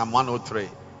bad. Psalm 103.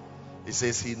 It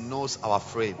says he knows our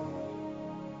frame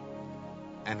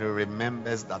and he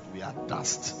remembers that we are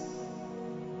dust.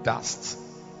 Dust.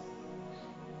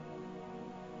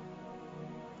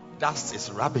 Dust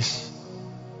is rubbish.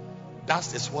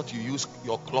 Dust is what you use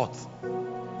your cloth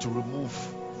to remove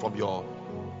from your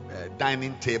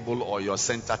dining table or your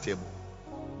center table.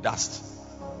 Dust.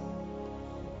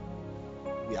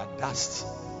 We are dust.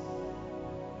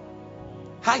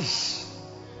 Hi.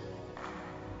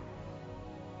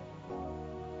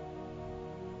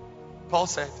 Paul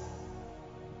said,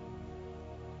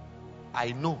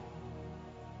 I know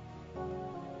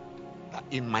that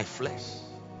in my flesh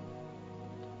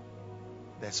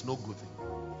there's no good thing.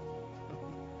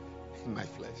 In my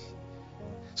flesh.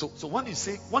 So when you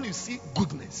see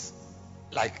goodness,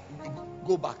 like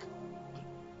go back.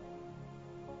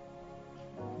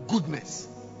 Goodness.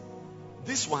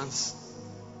 These ones,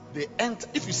 they enter.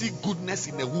 If you see goodness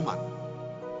in a woman,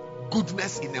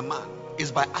 goodness in a man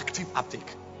is by active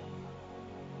uptake.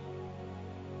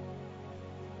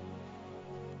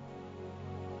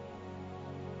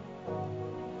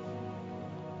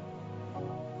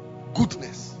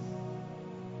 Goodness.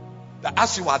 That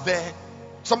as you are there,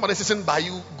 somebody sitting by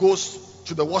you goes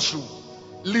to the washroom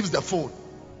leaves the phone,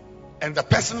 and the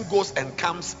person goes and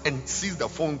comes and sees the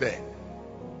phone there.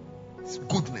 It's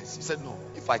goodness. He said, no,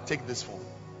 if I take this phone,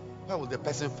 where will the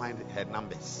person find her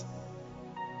numbers?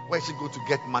 Where is she going to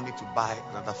get money to buy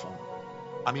another phone?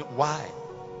 I mean, why?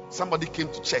 Somebody came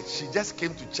to church. She just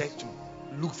came to church to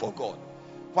look for God.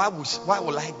 Why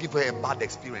will I give her a bad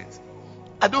experience?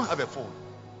 I don't have a phone.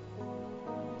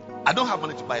 I don't have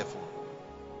money to buy a phone.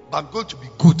 But I'm going to be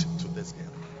good to this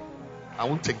girl. I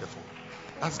won't take the phone.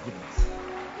 That's goodness.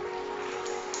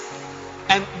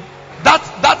 And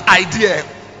that idea,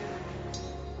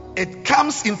 it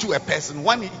comes into a person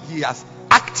when he has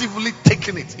actively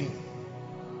taken it in.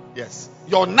 Yes.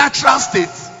 Your natural state,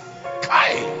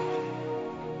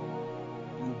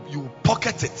 you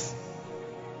pocket it.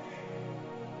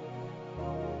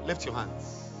 Lift your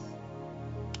hands.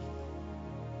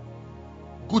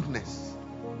 Goodness.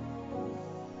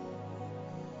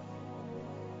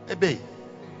 Hey, babe,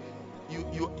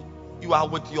 you are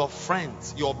with your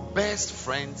friends, your best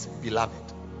friends,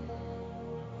 beloved.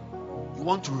 You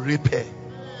want to rape her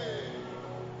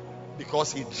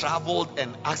because he traveled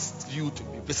and asked you to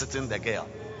be visiting the girl.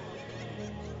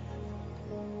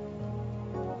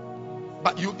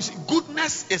 But you see,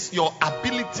 goodness is your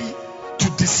ability to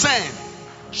discern,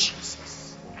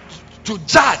 Jesus, to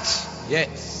judge,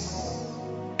 Yes.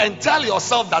 and tell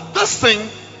yourself that this thing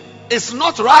is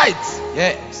not right.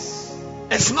 Yes.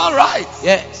 It's not right.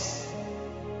 Yes.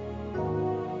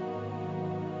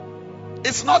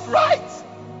 It's not right.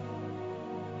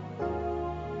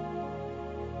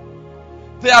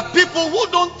 There are people who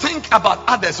don't think about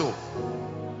others. So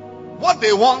what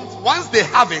they want, once they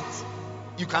have it,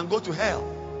 you can go to hell.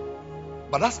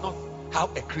 But that's not how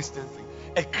a Christian thinks.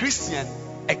 A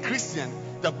Christian,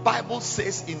 the Bible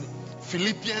says in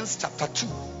Philippians chapter 2,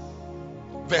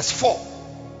 verse 4,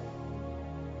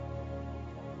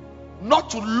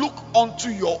 not to look unto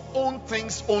your own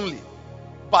things only,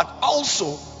 but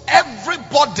also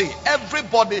everybody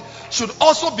should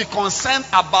also be concerned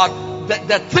about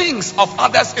the things of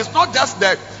others. It's not just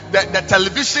the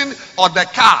television or the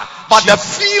car, but the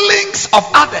feelings of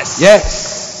others.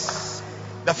 Yes.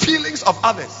 The feelings of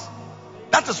others.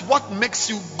 That is what makes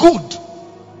you good.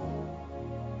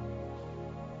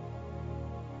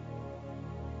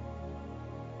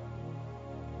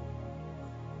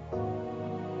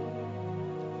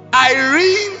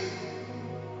 Irene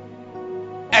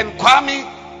and Kwame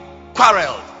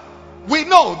quarreled. We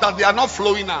know that they are not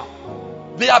flowing now.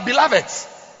 They are beloveds.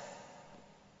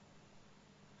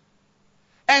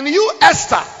 And you,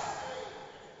 Esther,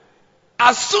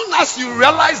 as soon as you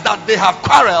realize that they have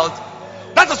quarreled,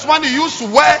 that is when you used to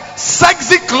wear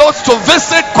sexy clothes to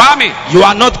visit Kwame. You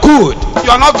are not good.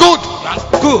 You are not good. You are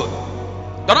not good.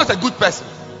 You are not a good person.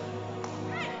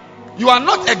 You are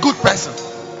not a good person.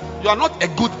 You are not a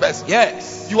good person.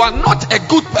 Yes. You are not a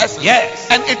good person. Yes.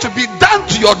 And it will be done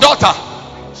to your daughter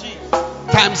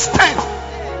times 10.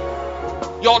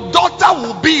 Your daughter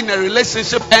will be in a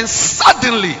relationship and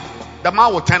suddenly the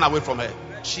man will turn away from her.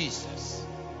 Jesus.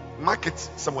 Mark it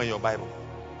somewhere in your Bible.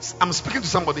 I'm speaking to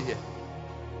somebody here.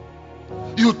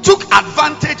 You took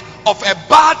advantage of a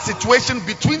bad situation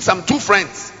between some two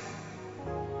friends.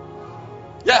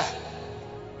 Yeah.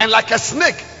 And like a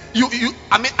snake,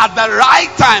 at the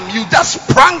right time, you just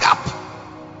sprang up.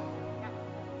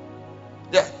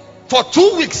 Yeah. For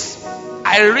 2 weeks,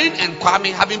 Irene and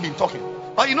Kwame haven't been talking.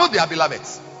 But you know they are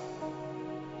beloveds.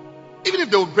 Even if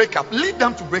they will break up, leave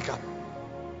them to break up.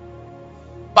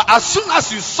 But as soon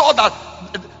as you saw that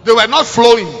they were not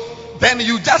flowing, then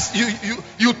you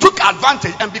took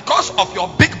advantage, and because of your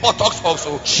big buttocks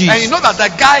also, Jesus. and you know that the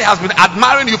guy has been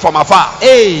admiring you from afar.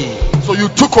 Hey. So you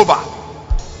took over.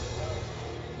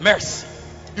 Mercy.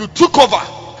 You took over.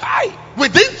 Hi.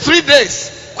 Within 3 days,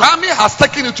 Kwame has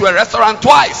taken you to a restaurant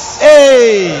twice.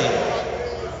 Hey.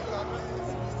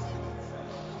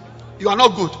 You are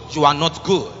not good. You are not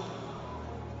good.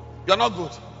 You are not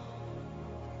good.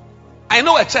 I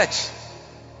know a church.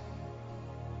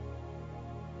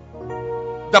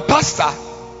 The pastor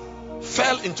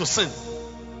fell into sin.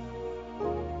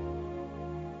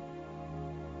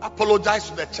 Apologized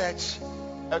to the church,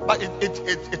 but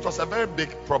it was a very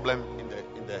big problem in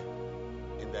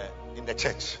the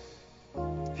church.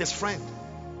 His friend,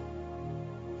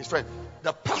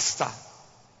 the pastor,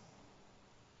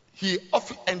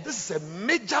 and this is a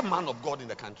major man of God in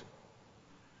the country.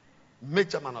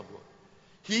 Major man of God.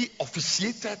 He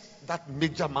officiated that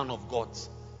major man of God's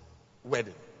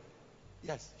wedding.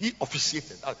 Yes, he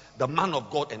officiated. The man of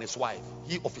God and his wife,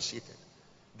 he officiated.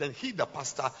 Then he, the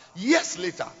pastor, years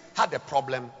later had a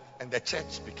problem, and the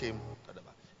church became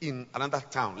in another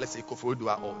town, let's say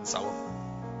Koforidua or in Sawa.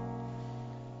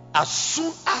 As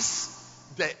soon as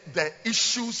the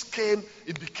issues came,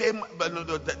 it became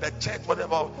the church,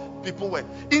 whatever people were.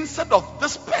 Instead of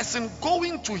this person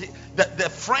going to the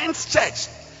friend's church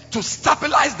to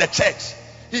stabilize the church,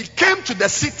 he came to the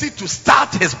city to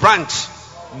start his branch.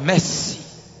 Mercy.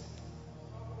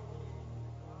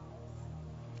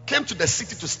 Came to the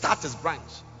city to start his branch.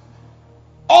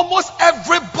 Almost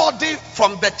everybody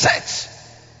from the church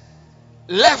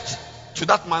left to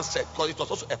that man's church because it was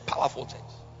also a powerful church.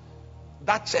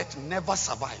 That church never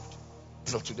survived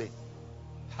till today.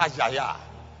 Hajaya.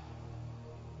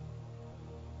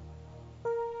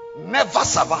 Never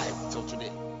survived till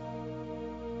today.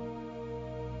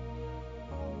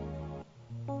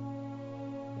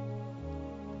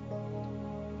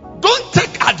 Don't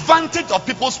take advantage of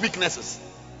people's weaknesses.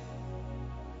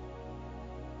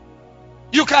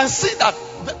 You can see that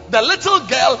the little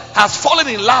girl has fallen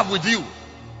in love with you.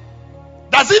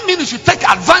 Does it mean you should take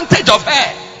advantage of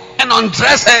her and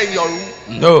undress her in your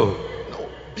room? No. No.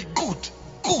 Be good.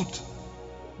 Good.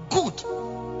 Good.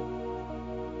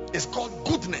 It's called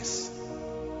goodness.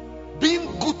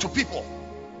 Being good to people.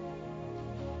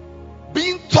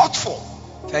 Being thoughtful.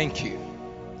 Thank you.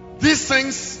 These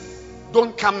things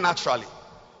don't come naturally.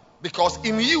 Because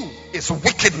in you is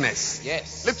wickedness.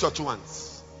 Yes. Lift your two hands.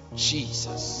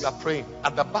 Jesus. We are praying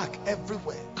at the back,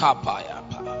 everywhere.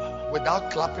 Kapayapa. Without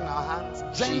clapping our hands,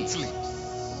 gently.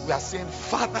 We are saying,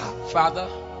 Father,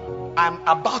 I'm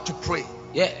about to pray.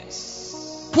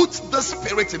 Yes. Put the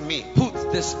spirit in me. Put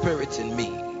the spirit in me.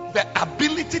 The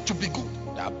ability to be good.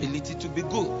 The ability to be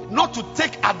good. Not to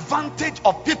take advantage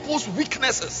of people's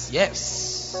weaknesses.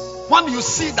 Yes. When you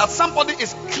see that somebody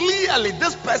is clearly,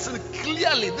 this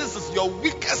is your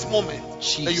weakest moment,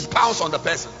 then you pounce on the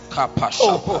person.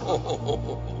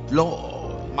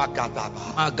 Lord.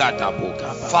 Magadaba.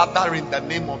 Father, in the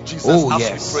name of Jesus,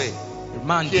 as we pray,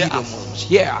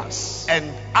 hear us.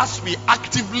 And as we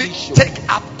actively take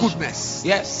up goodness,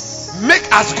 yes, make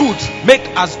us good.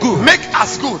 Make us good. Make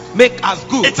us good. Make us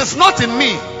good. It is not in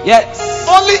me. Yes.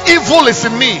 Only evil is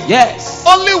in me. Yes.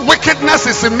 Only wickedness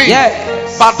is in me.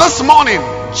 Yes. But this morning,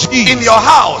 in your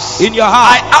house,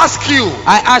 I ask you,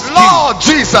 Lord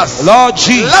Jesus, let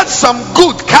some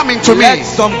good come into me. Let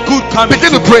some good come.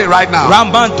 Begin to pray right now.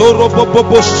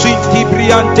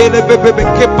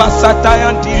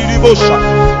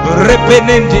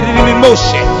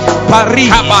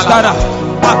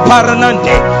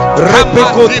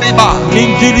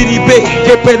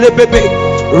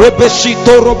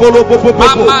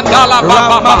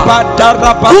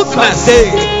 Goodness.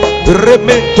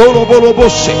 Rementolo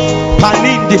boloboshe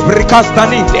panindi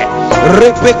brikastaninde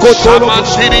repekotolo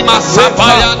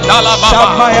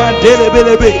shamaya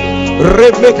delebelebe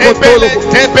remekotolo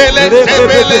tebele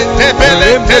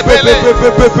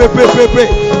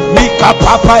mika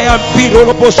papaya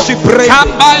piro boshi bre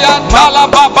kambaya tala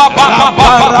baba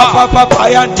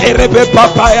papaya terebe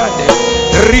papaya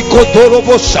rikotolo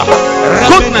bosha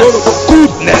goodness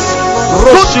goodness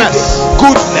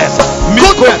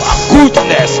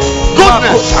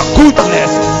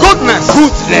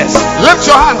Lift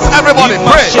your hands, everybody,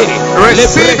 pray.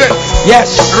 Receive it.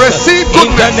 Yes. Receive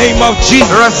goodness. In the name of Jesus.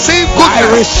 Receive goodness. I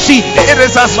receive it. It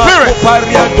is a spirit.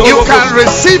 You can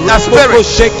receive a spirit.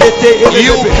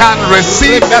 You can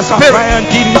receive a spirit.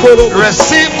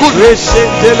 Receive goodness.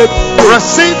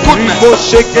 Receive goodness.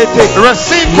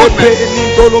 Receive goodness.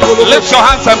 Lift your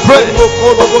hands and pray.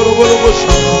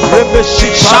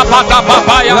 Shabada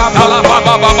babaya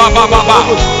baba.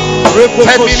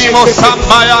 Teminimo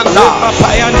sambayanda.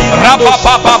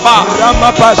 Rabababa.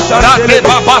 Rade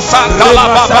baba sandala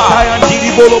baba.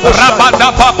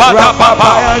 Rabada baba baba.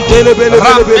 Rambele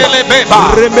beba.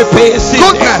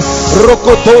 Goodness.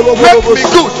 Make me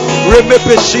good.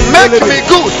 Make me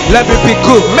good. Let me be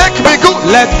good. Make me good.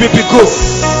 Let me be good.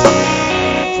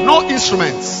 No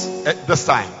instruments at this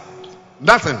time.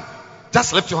 Nothing.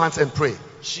 Just lift your hands and pray.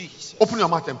 Jesus. Open your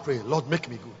mouth and pray. Lord, make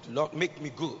me good. Lord, make me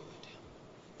good.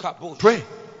 Pray.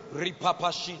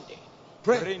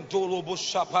 Pray. The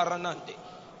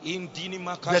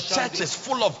church is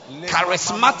full of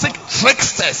charismatic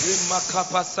tricksters.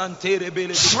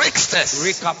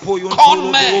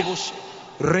 Con men.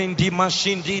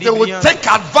 They will take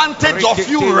advantage of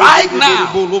you right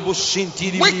now.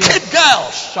 Wicked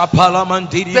girls.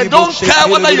 They don't care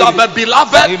whether you are a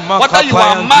beloved, whether you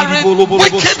are married.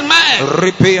 Wicked men.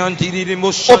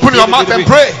 Open your mouth and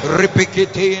pray.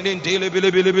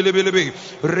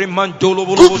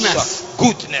 Goodness.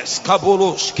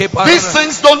 These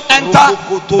things don't enter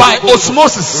by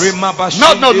osmosis.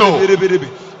 No.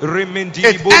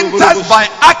 It enters by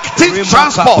active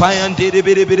transport.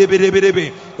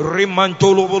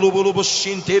 Rimantolo bolobo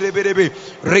shintere berebe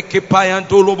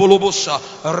rekepayantolo bolobosa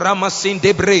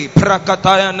ramasinde bre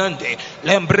prakatayanande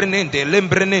lembrenende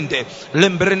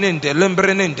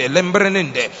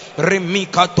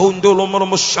remika tondolo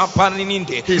mono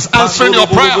shapanininde. He's answering your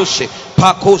prayer. You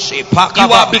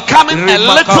are becoming a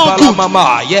little good.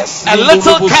 Yes, a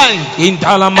little kind.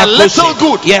 A little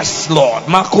good. Yes, Lord.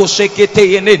 Makose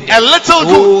keteyende. A little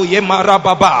good. Oh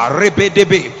yemarababa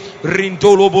rebedebe.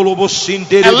 Rintolo bolobo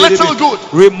sindere a little good.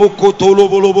 Remokotolo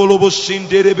bolobo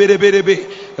sindere berebe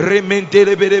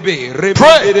rementere berebe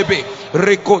rementere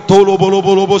rekotolo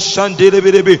bolobo sandere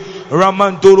berebe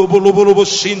ramantolo bolobo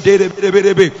sindere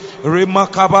berebe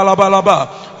remakabala balaba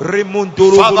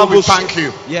remontolo. Father, we thank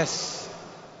you. Yes,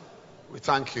 we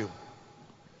thank you.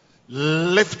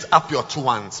 Lift up your two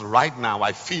hands right now.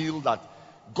 I feel that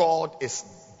God is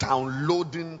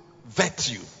downloading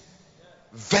virtue.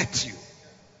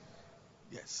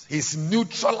 Yes, he's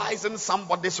neutralizing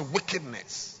somebody's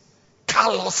wickedness,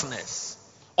 callousness,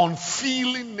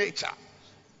 unfeeling nature,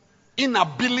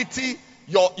 inability,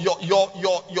 your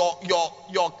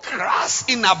crass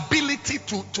inability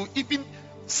to even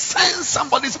sense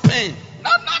somebody's pain.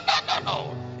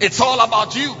 No. It's all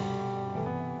about you.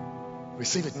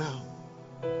 Receive it now.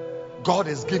 God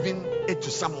is giving it to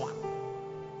someone.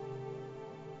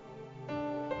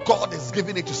 God is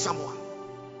giving it to someone.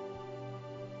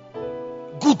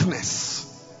 Goodness.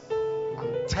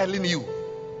 I'm telling you,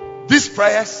 these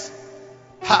prayers,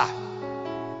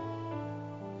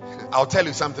 I'll tell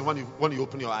you something when you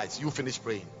open your eyes, you finish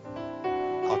praying.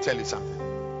 I'll tell you something.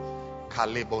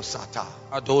 Kalebo Sata.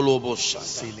 Adolobo Sata.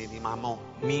 Silini Mamo.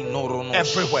 Minorono.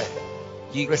 Everywhere.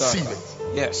 Receive it.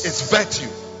 Yes. It's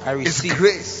virtue. I receive. It's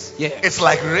grace. Yeah. It's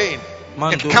like rain.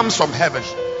 Mando. It comes from heaven.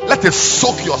 Let it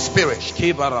soak your spirit.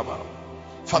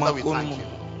 Father, we thank you.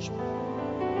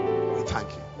 We thank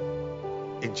you.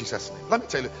 In Jesus' name. Let me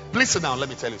tell you. Please sit down. Let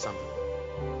me tell you something.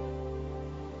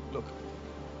 Look.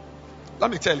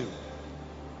 Let me tell you.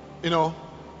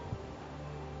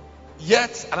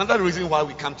 Yet another reason why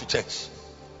we come to church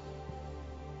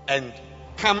and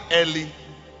come early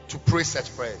to pray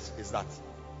such prayers is that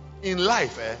in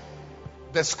life,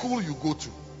 the school you go to,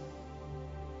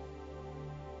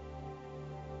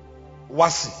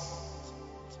 Wasi,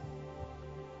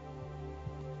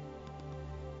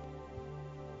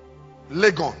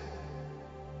 Legon,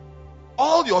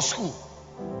 all your school,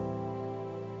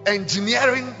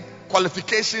 engineering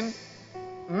qualification,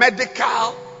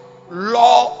 medical,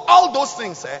 law, all those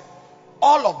things,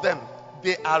 all of them,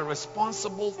 they are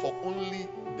responsible for only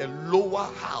the lower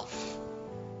half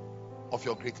of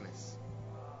your greatness.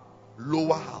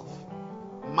 Lower half.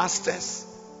 Masters,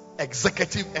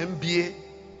 executive MBA,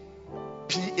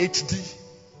 PhD,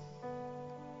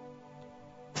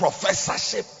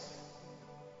 professorship.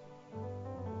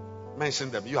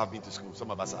 Mention them. You have been to school. Some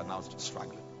of us are now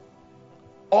struggling.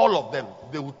 All of them,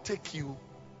 they will take you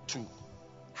to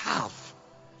half.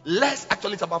 Less,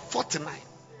 actually, it's about 49.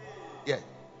 Yeah.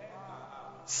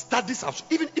 Studies have,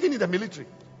 even in the military,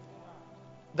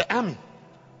 the army.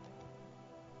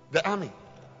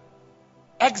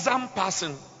 Exam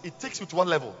passing, it takes you to what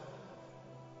level?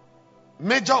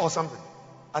 Major or something?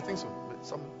 I think so.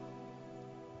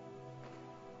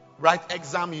 Write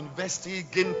exam, university,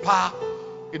 GINPA,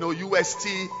 UST,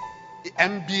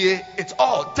 MBA. It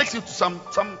all takes you to some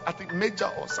I think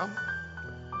major or some.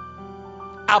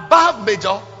 Above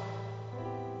major,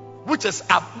 which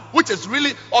is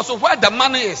really also where the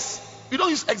money is. You don't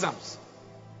use exams.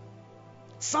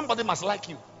 Somebody must like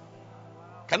you.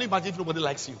 Can you imagine if nobody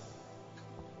likes you?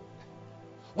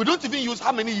 We don't even use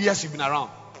how many years you've been around.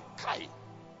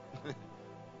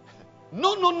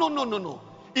 No.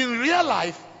 In real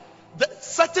life,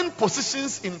 certain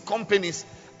positions in companies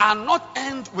are not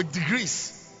earned with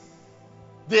degrees.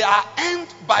 They are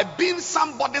earned by being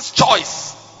somebody's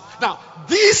choice. Now,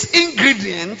 these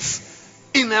ingredients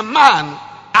in a man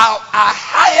are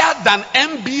higher than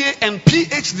MBA and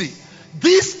PhD.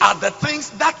 These are the things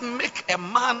that make a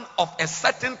man of a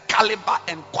certain caliber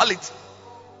and quality.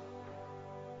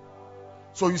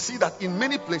 So you see that in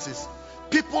many places,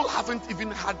 people haven't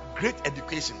even had great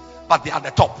education, but they are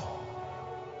the top.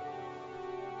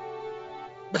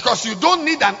 Because you don't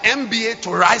need an MBA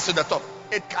to rise to the top.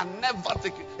 It can never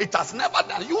take you. It has never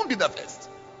done. You won't be the first.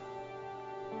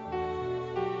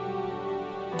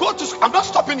 Go to school. I'm not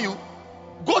stopping you.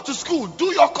 Go to school.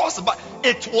 Do your course. But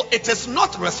it is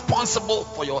not responsible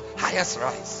for your highest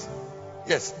rise.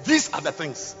 Yes, these are the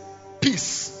things.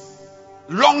 Peace,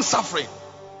 long suffering,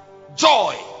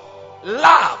 joy,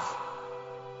 love,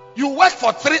 You work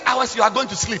for 3 hours, you are going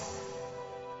to sleep.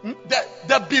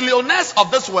 The billionaires of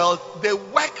this world, they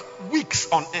work weeks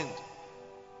on end.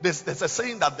 There's a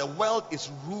saying that the world is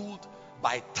ruled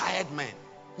by tired men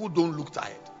who don't look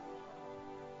tired.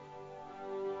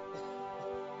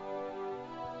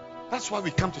 That's why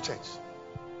we come to church.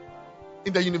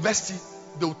 In the university,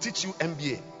 they will teach you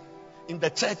MBA. In the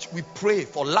church, we pray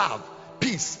for love,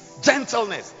 peace,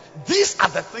 gentleness. These are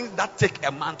the things that take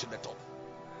a man to the top.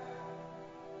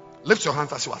 Lift your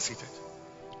hands as you are seated.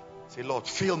 Say, Lord,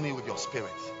 fill me with your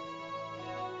spirit.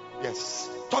 Yes.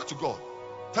 Talk to God.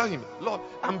 Tell him, Lord,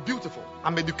 I'm beautiful.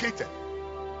 I'm educated.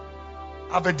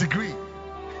 I have a degree.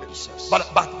 Jesus.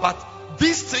 But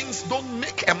these things don't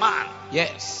make a man.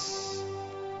 Yes.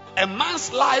 A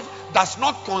man's life does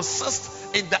not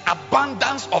consist in the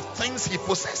abundance of things he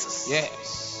possesses.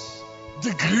 Yes.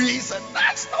 Degrees, and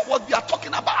that's not what we are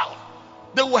talking about.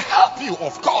 They will help you,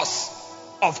 of course.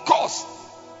 Of course.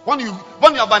 When you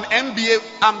have an MBA,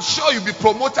 I'm sure you'll be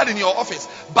promoted in your office.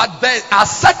 But there are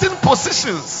certain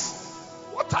positions.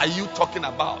 What are you talking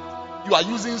about? You are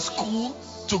using school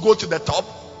to go to the top.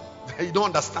 You don't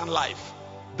understand life.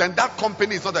 Then that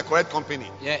company is not the correct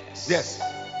company. Yes. Yes.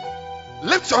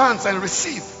 Lift your hands and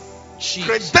receive Jesus.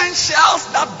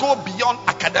 credentials that go beyond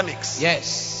academics.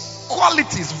 Yes.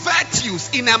 Qualities, virtues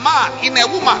in a man, in a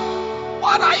woman.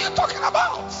 What are you talking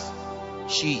about?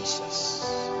 Jesus.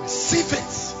 Receive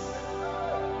it.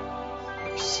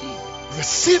 Receive.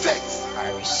 Receive it.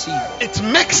 I receive it. It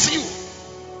makes you.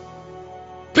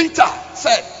 Peter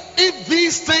said, if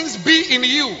these things be in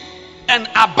you and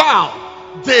abound,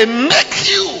 they make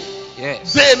you.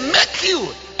 Yes. They make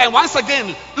you. And once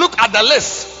again, look at the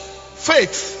list.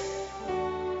 Faith,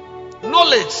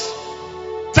 knowledge,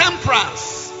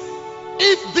 temperance.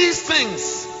 If these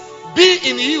things be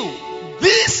in you,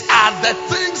 these are the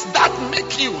things that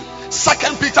make you.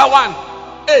 2 Peter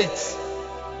 1:8.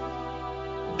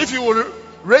 If you will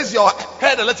raise your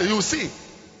head a little, you will see.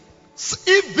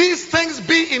 If these things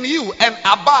be in you and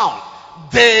abound,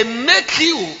 they make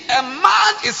you. A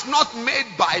man is not made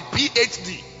by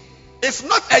PhD. It's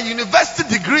not a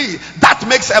university degree that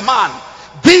makes a man.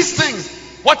 These things,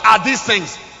 what are these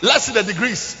things? Let's see the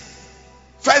degrees.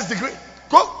 First degree.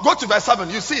 Go to verse 7.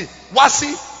 You see,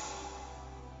 WASI.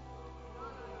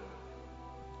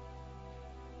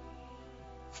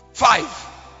 Five.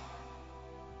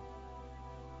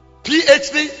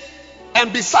 PhD.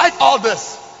 And beside all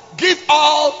this, give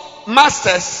all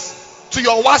masters to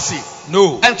your WASI.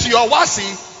 No. And to your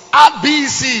WASI, add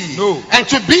BEC. No. And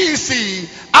to BEC,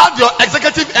 add your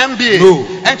executive MBA. No.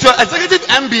 And to your executive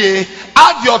MBA,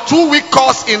 add your 2-week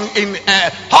course in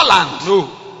Holland.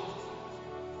 No.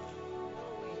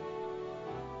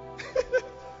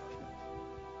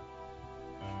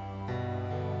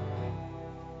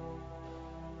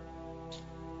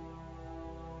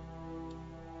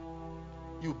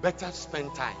 You better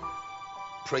spend time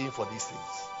praying for these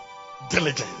things.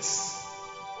 Diligence,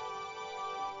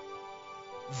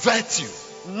 virtue,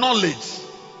 knowledge,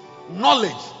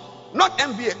 not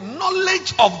MBA,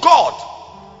 knowledge of God.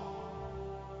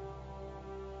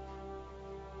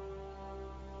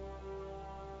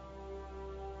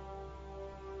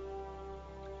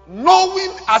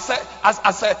 Knowing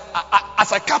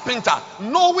as a carpenter,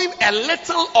 knowing a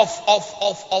little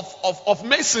of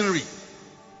masonry,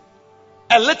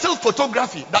 a little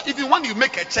photography, that even when you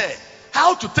make a chair,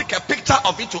 how to take a picture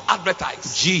of it to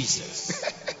advertise. Jesus.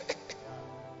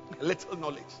 A little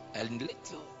knowledge. A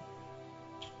little.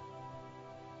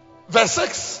 Verse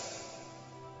 6.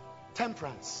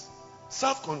 Temperance.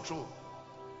 Self-control.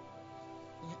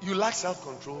 You lack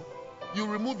self-control. You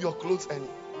remove your clothes and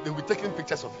they'll be taking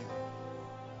pictures of you.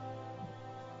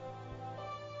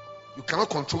 You cannot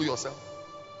control yourself.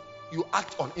 You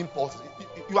act on impulse.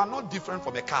 You are not different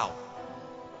from a cow.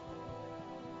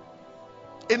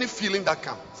 Any feeling that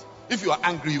comes. If you are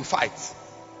angry, you fight.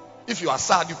 If you are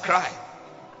sad, you cry.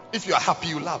 If you are happy,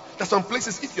 you laugh. There's some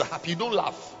places, if you're happy, you don't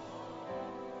laugh.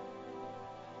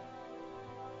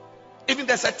 Even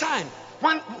there's a time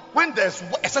when there's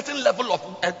a certain level of,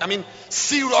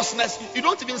 seriousness, you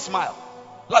don't even smile.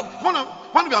 Like when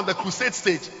we're on the crusade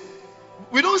stage,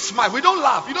 we don't smile, we don't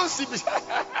laugh, you don't see this.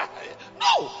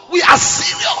 No, we are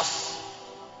serious.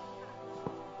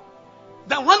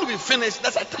 Then when we finish,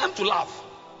 there's a time to laugh.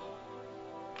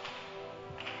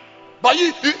 But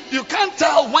you can't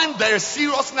tell when there's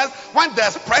seriousness, when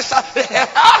there's pressure.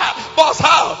 Boss,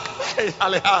 how?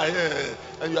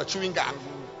 And you are chewing gum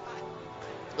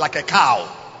like a cow.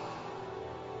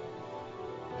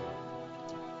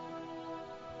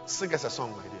 Sing us a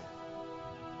song, my dear.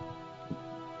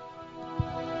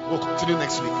 We'll continue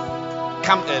next week.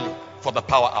 Come early for the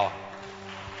power hour.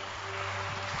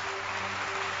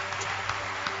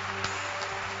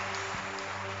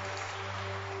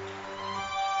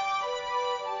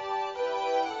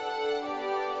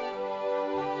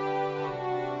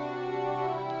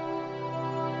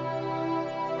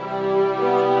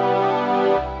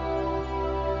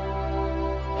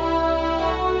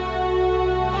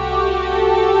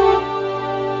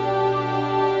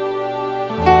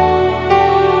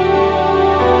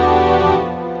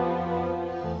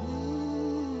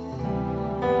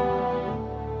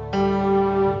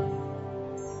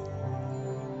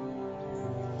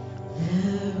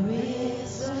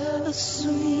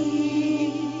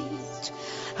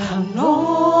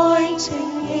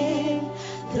 anointing in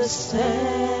the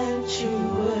sanctuary.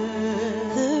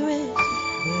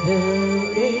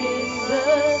 There is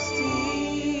a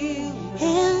steam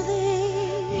in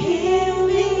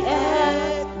the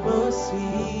atmosphere.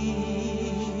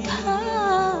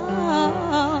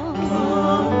 Come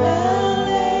and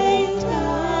lay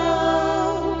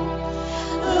down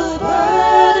the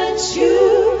burdens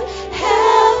you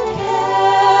have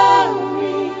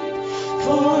carried,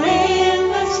 for in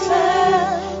the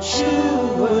sanctuary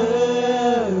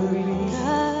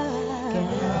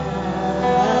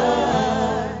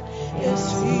God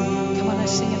is here. Come on,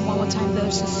 let's sing it one more time.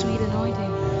 There's a sweet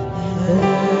anointing.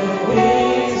 There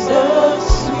is a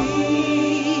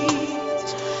sweet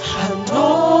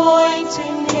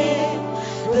anointing in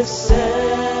the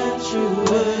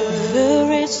sanctuary.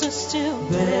 There is a still.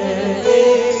 There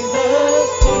is a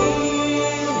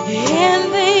peace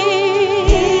In the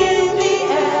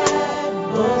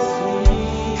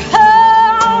atmosphere.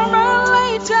 come and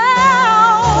lay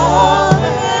down Come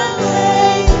and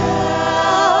lay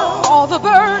down all the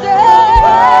burdens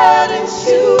burdens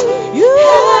you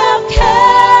have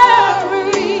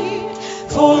carried,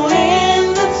 for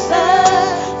in the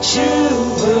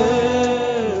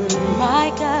sanctuary my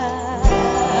God.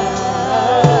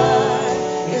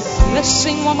 is Let's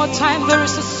sing one more time. There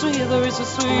is a sweet, there is a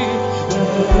sweet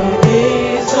There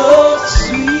is a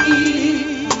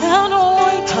sweet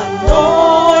anointing.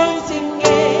 anointing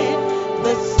in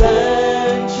the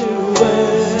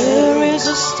sanctuary. There is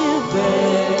a still.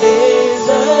 There is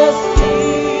a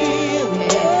still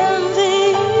In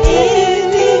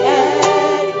in the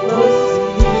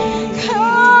atmosphere.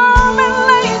 come and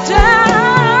lay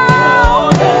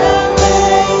down Come and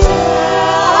lay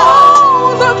down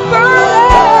all the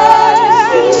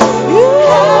burdens you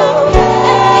have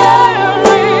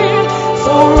carried,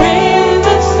 for in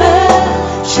the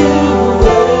sanctuary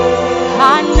I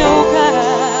know God.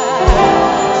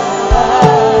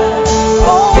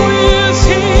 oh, is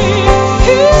here.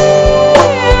 He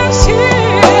is here.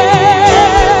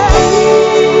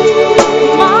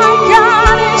 My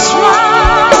God is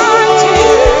right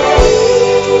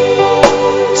here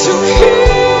to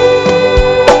heal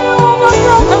the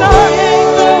broken heart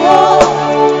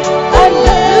and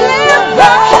lift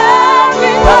the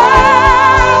heavy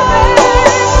burden.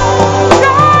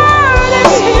 God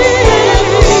is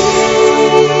here.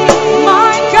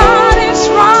 My God is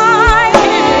right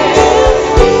here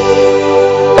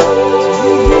to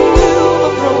heal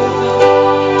the broken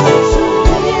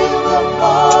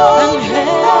and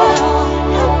help.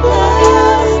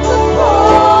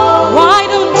 Why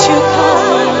don't you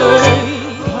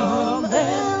come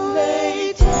and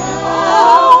lay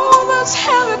all those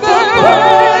heavy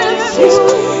burdens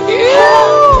you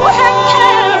have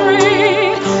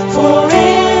carried, For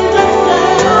in the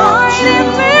right in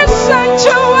this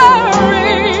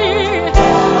sanctuary.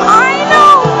 I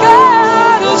know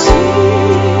God is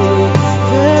here.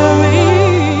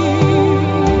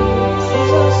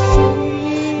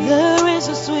 There is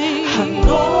a sweet.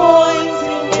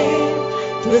 anointing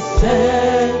in the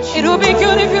sanctuary. It will be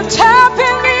good if you tap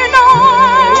in the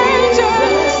anointing.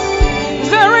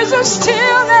 There is a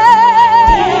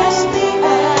stillness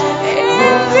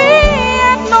in the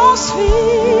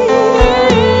atmosphere.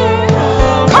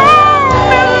 Come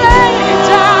and lay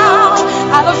down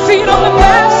at the feet of the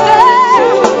Master.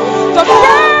 The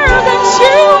burdens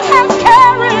you have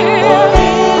carried,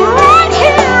 right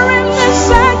here in this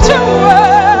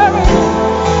sanctuary.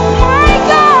 My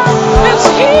God is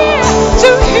here to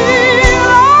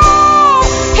heal.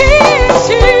 He is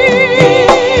here.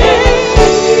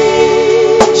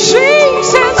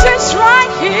 Jesus is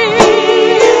right here.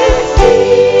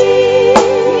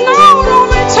 No, no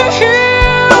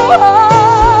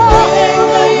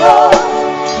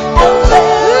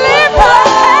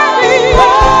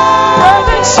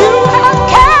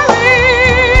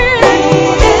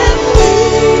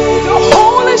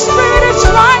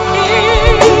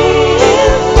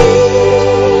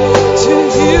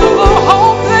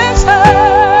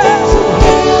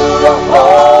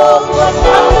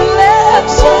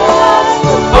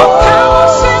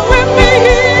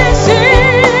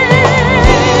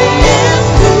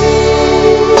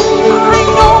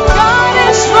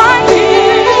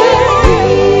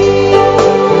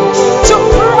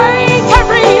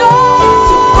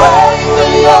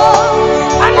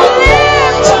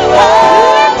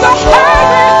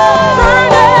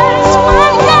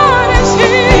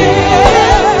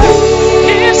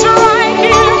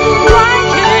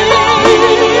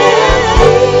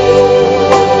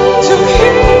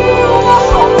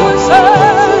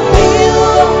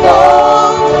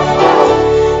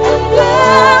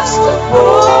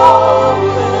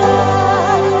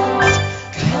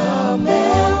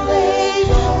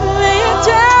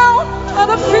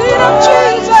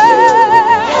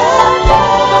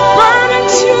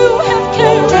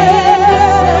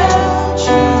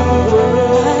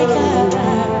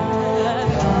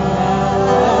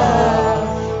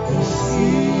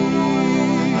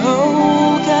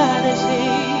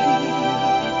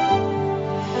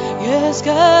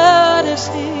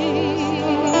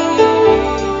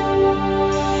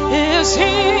is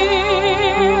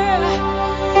here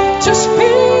to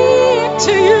speak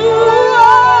to you.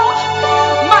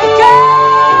 My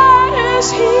God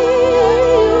is here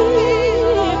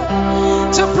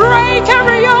to break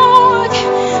every yoke,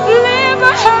 lift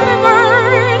the heavy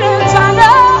burdens. I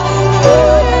know He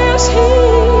is here.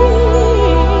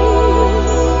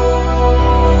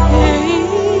 He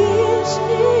is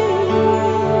here.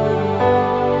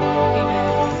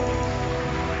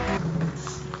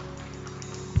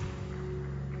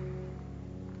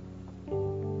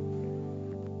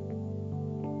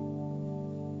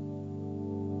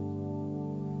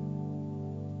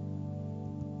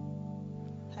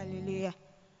 Hallelujah.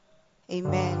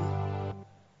 Amen.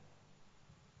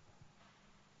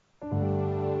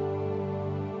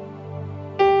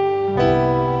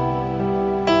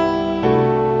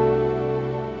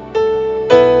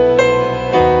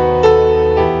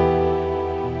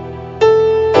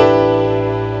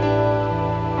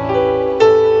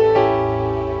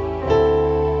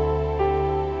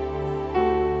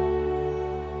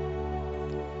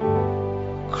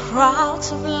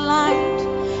 Crowds of light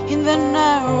in the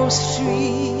narrow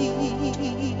street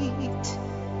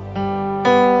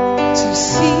to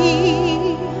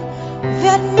see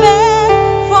that man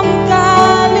from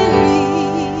Galilee.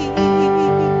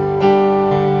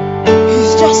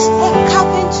 He's just a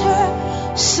carpenter,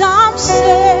 some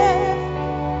say,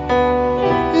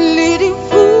 leading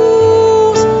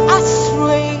fools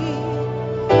astray,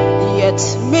 yet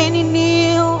many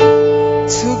kneel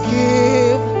to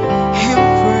give Him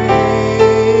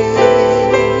praise.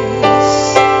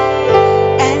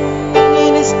 And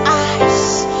in His eyes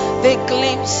they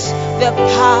glimpse the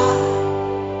power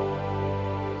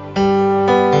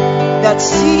that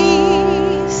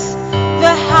sees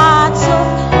the hearts of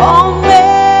all men,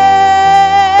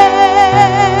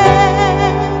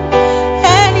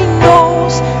 and He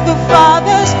knows the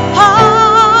Father's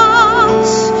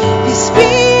hearts. He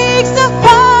speaks the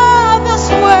Father's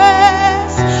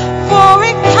words, for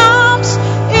it comes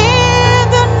in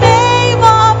the name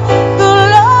of the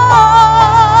Lord.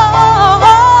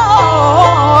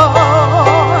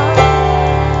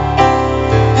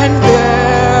 And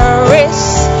there is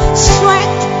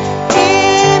strength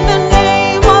in the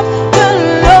name of the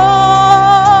Lord.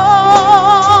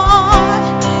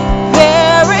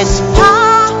 There is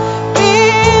power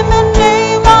in the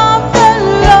name of the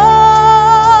Lord.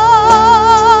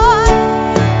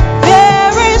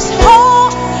 There is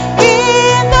hope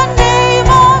in the name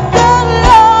of the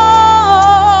Lord.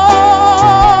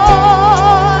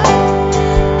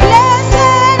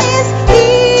 Blessed is he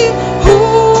who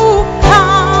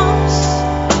comes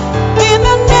in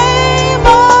the name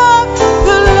of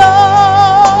the Lord.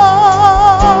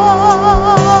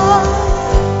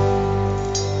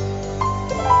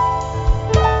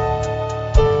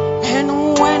 And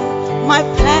when my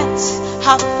plans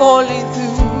have fallen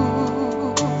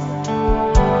through,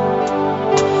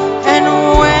 and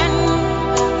when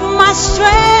my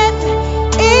strength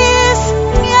is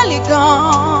nearly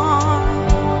gone,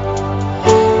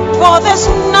 for there's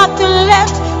nothing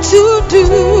left to do,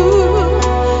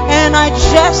 and I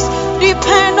just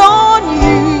depend on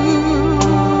you.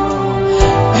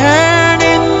 And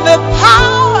in the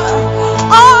power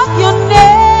of your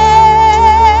name,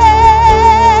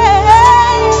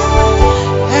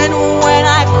 and when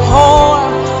I call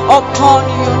upon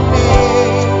your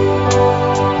name,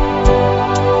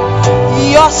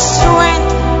 your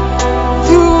strength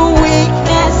through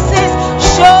weakness is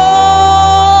shown.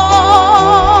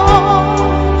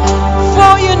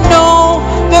 For you know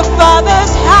the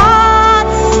Father's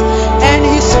hearts, and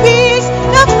He speaks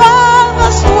the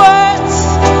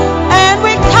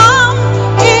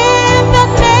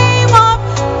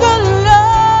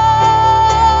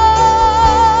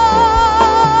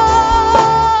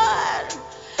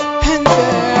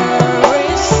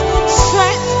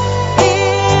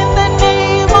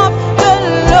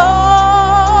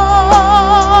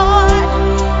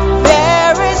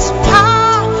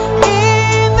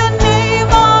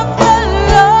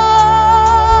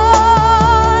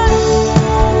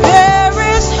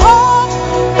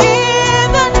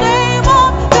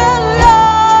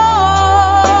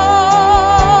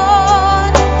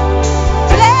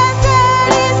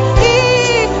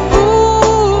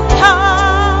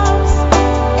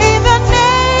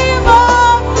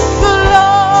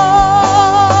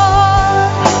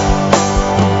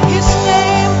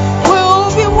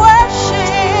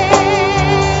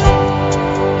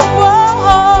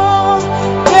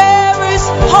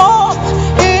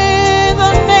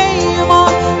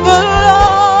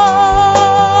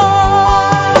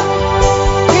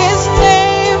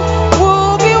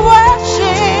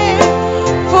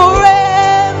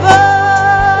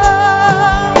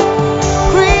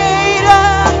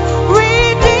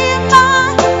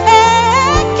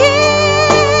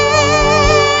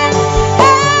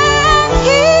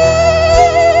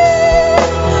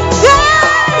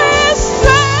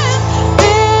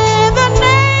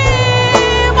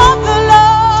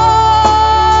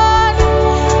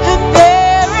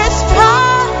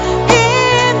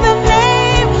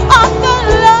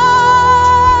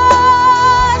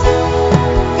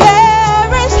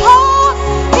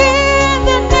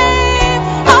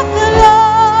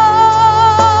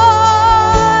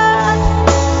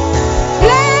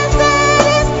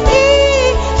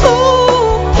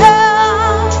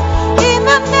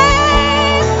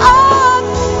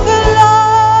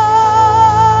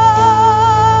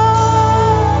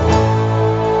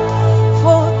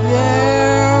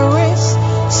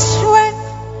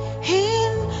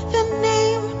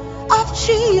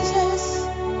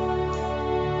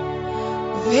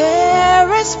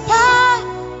There is power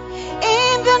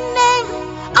in the name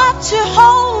of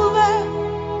Jehovah.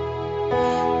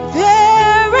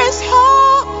 There is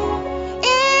hope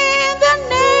in the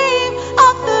name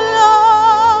of the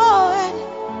Lord.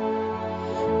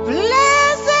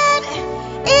 Blessed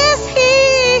is he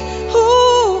who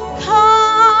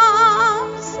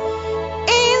comes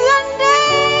in the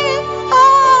name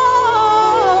of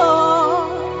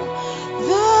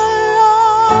the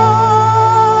Lord.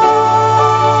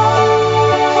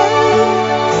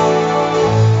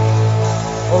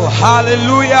 Oh,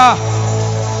 hallelujah.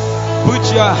 Put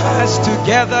your hands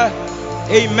together.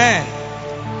 Amen.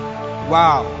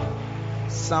 Wow.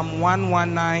 Psalm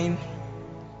 119,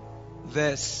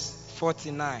 verse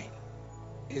 49.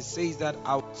 It says that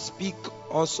I will speak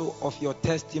also of your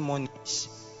testimonies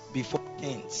before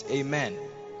kings. Amen.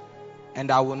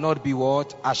 And I will not be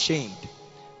what? Ashamed.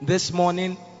 This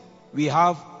morning we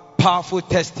have powerful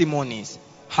testimonies.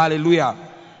 Hallelujah.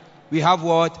 We have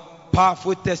what?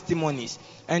 Powerful testimonies.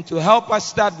 And to help us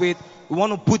start with, we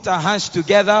want to put our hands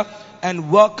together and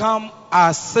welcome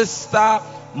our sister,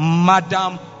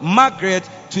 Madam Margaret,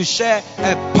 to share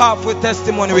a powerful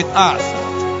testimony with us.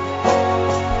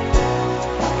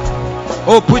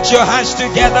 Oh, put your hands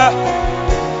together.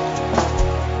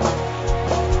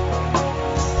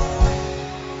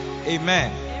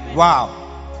 Amen. Wow.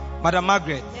 Madam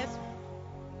Margaret, Yes.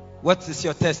 what is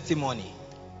your testimony?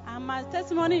 My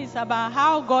testimony is about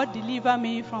how God delivered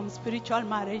me from spiritual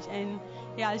marriage, and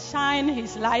He has shined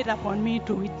His light upon me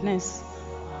to witness.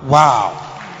 Wow.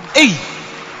 Hey.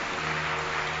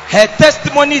 Her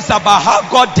testimony is about how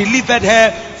God delivered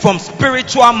her from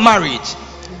spiritual marriage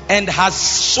and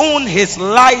has shown His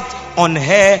light on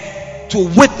her to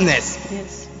witness.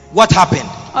 Yes. What happened?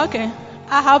 Okay.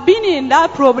 I have been in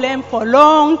that problem for a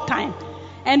long time,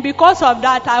 and because of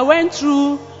that, I went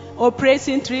through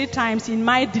operation 3 times in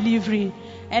my delivery,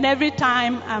 and every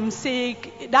time I'm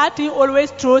sick, that thing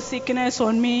always throws sickness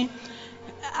on me.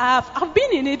 I've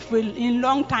been in it for a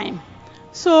long time.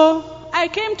 So I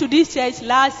came to this church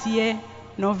last year,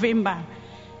 November.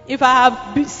 If I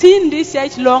have seen this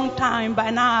church long time,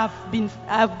 by now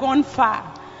I've gone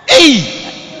far. Hey!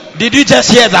 Did you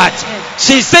just hear that? Yes.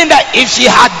 She's saying that if she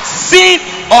had seen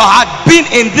or had been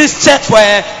in this church for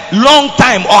a long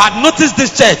time or had noticed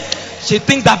this church, she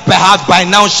thinks that perhaps by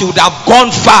now she would have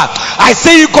gone far. I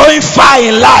see you going far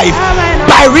in life. Amen.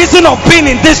 By reason of being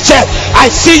in this church, I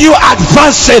see you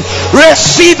advancing.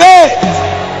 Receive it.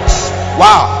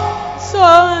 Wow. So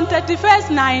on 31st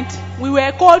night, we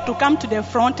were called to come to the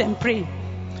front and pray.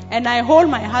 And I hold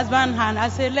my husband's hand. I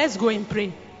said, let's go and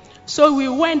pray. So we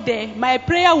went there. My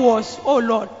prayer was, oh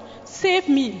Lord, save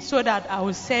me so that I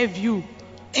will serve you.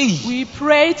 Hey. We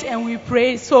prayed and we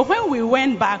prayed. So when we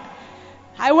went back,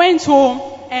 I went home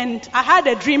and I had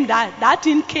a dream that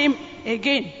thing came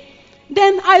again.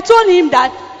 Then I told him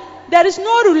that there is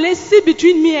no relationship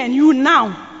between me and you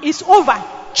now. It's over.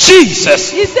 Jesus.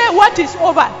 He said, what is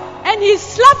over? And he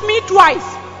slapped me twice.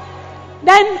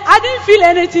 Then I didn't feel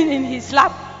anything in his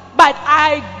slap, but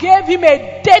I gave him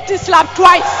a dirty slap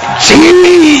twice.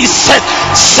 Jesus.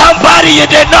 Somebody, you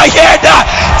did not hear that.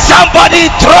 Somebody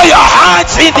throw your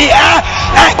hands in the air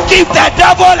and give the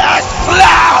devil a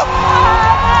slap.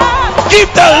 Give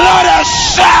the Lord a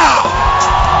shout.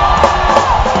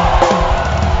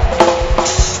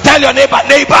 Tell your neighbor,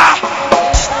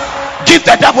 give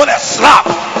the devil a slap.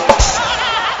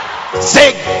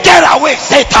 Say, get away,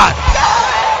 Satan.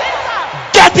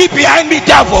 Get thee behind me,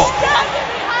 devil.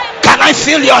 Can I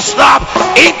feel your slap?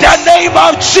 In the name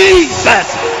of Jesus.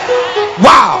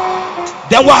 Wow.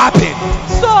 Then what happened?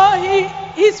 So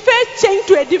his face changed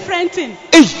to a different thing.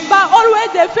 But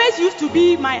always the face used to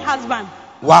be my husband.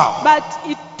 Wow. But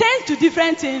it turned to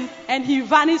different thing and he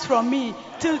vanished from me.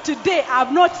 Till today,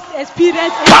 I've not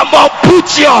experienced anything. Come on,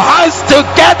 put your hands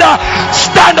together.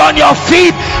 Stand on your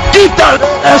feet. Give the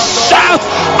a shout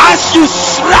as you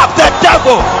slap the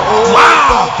devil.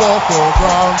 Wow.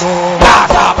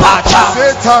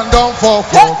 Satan don't fall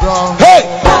for ground. Hey.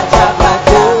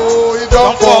 Oh, he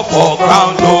Don't fall for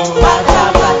ground. No.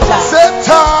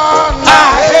 Satan,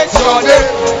 I hate your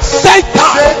name. Satan,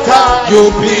 Satan,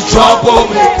 you be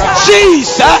troublemaker.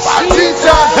 Jesus.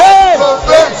 Jesus, Hey.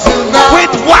 prevent you now.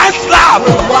 With one slap.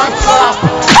 One slap,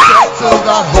 settle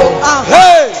that hole.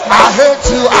 Hey. I hate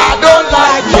you, I don't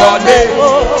like your name.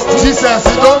 Jesus,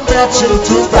 he don't beat you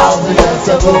 2,000 years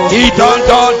ago. He done.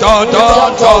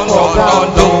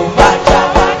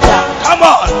 Come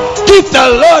on, give the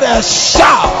Lord a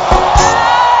shout.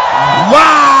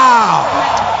 Wow.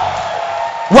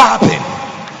 What happened?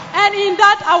 And in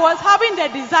that, I was having the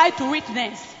desire to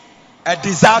witness. A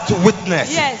desire to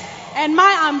witness. Yes. And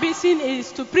my ambition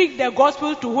is to preach the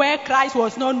gospel to where Christ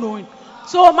was not known.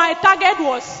 So my target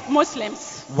was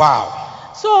Muslims.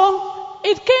 Wow. So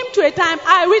it came to a time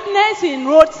I witnessed in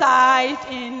roadside,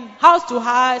 in house to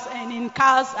house, and in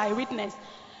cars I witnessed.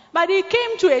 But it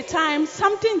came to a time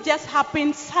something just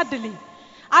happened suddenly.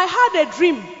 I had a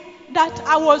dream that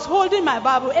I was holding my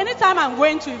Bible. Anytime I'm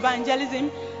going to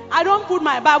evangelism, I don't put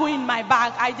my Bible in my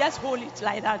bag. I just hold it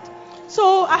like that.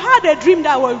 So I had a dream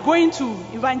that I was going to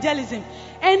evangelism.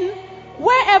 And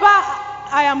wherever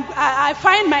I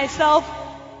find myself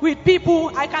with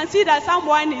people, I can see that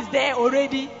someone is there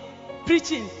already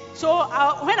preaching. So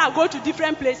when I go to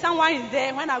different places, someone is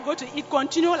there. When I go to eat,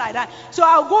 continue like that. So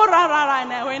I'll go round,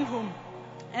 and I went home.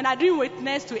 And I didn't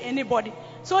witness to anybody.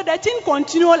 So the thing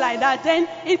continued like that. Then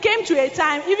it came to a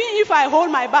time, even if I hold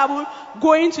my Bible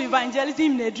going to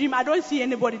evangelism in a dream, I don't see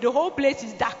anybody. The whole place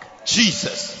is dark.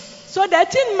 Jesus. So the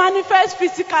thing manifests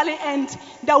physically, and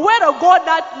the word of God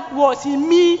that was in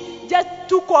me just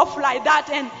took off like that.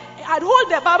 And I'd hold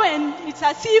the Bible, and it's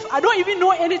as if I don't even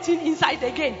know anything inside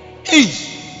again.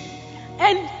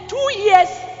 And 2 years,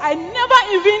 I never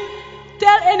even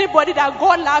tell anybody that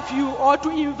God loves you, or to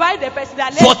invite the person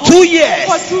that for 2 years.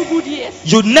 For 2 good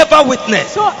years. You never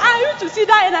witnessed. So I used to sit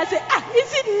there and I say,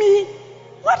 is it me?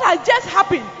 What has just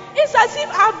happened? It's as if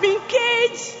I've been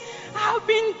caged. I've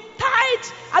been tied.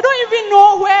 I don't even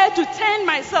know where to turn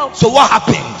myself. So what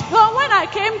happened? So when I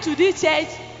came to this church,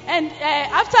 and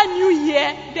after New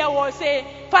Year, there was a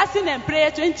fasting and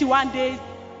prayer, 21 days.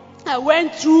 I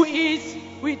went through it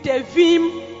with a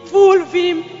vim, full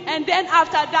vim, and then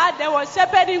after that, there was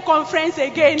shepherding conference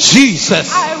again.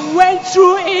 Jesus. I went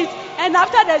through it, and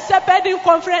after the shepherding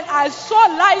conference, I saw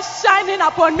light shining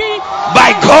upon me.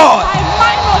 By God. My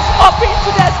mind was open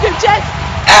to the scriptures.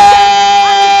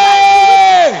 Hey!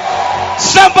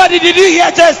 Somebody, did you hear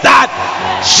just that?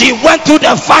 She went to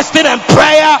the fasting and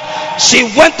prayer. She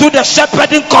went to the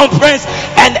shepherding conference,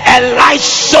 and a light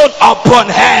shone upon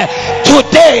her.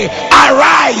 Today,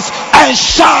 arise and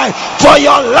shine, for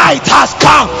your light has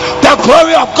come. The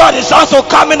glory of God is also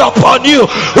coming upon you.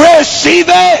 Receive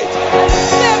it.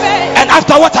 And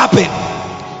after what happened?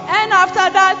 And after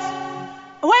that,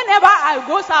 whenever I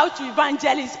go out to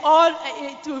evangelize or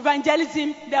to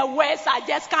evangelism, the words are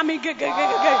just coming.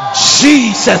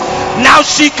 Jesus. Now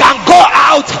she can go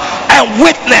out and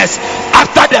witness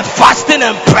after the fasting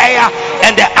and prayer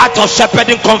and the Art of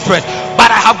Shepherding conference. But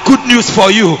I have good news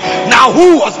for you. Now,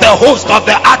 who was the host of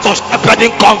the Art of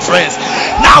Shepherding conference?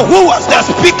 Now, who was the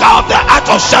speaker of the Art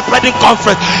of Shepherding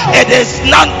conference? It is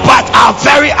none but our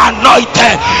very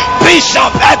anointed Bishop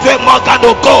Edwin Morgan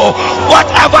Ogo.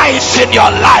 Whatever is in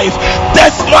your life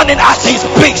this morning, as he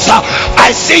speaks, I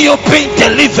see you being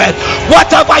delivered.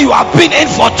 Whatever you have been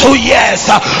in for 2 years,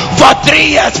 for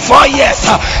 3 years, 4 years,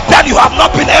 that you have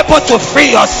not been able to free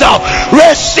yourself,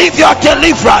 receive your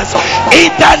deliverance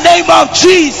in the name of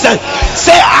Jesus.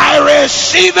 Say, I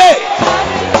receive it.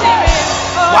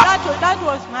 That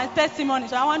was my testimony.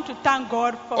 So I want to thank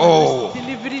God for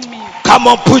delivering me. Come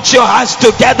on, put your hands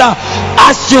together.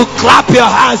 As you clap your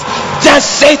hands,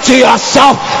 just say to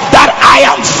yourself that I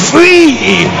am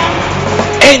free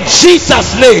in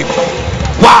Jesus' name.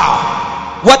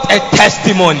 Wow, what a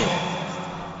testimony.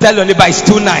 Tell your neighbor, it's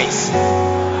too nice.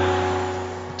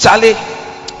 Charlie,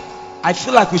 I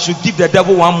feel like we should give the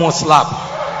devil one more slap.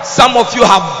 Some of you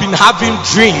have been having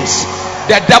dreams.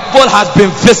 The devil has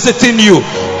been visiting you.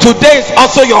 Today is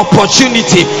also your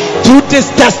opportunity through this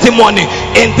testimony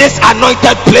in this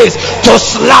anointed place to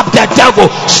slap the devil.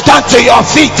 Stand to your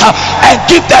feet and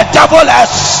give the devil a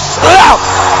slap.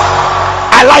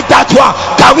 I like that one.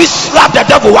 Can we slap the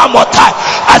devil one more time?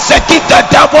 I said give the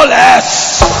devil a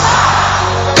slap.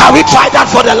 Can we try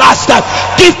that for the last time?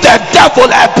 Give the devil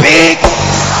a big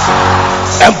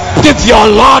and give your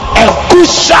Lord a good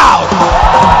shout.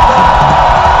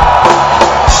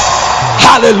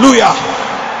 Hallelujah.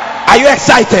 Are you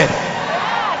excited?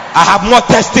 I have more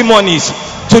testimonies.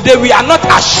 Today we are not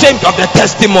ashamed of the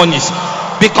testimonies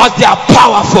because they are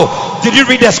powerful. Did you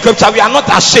read the scripture? We are not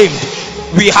ashamed.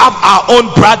 We have our own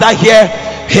brother here.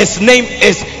 His name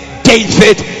is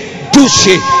David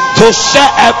Dushi to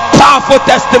share a powerful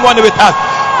testimony with us.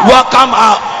 Welcome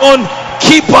our own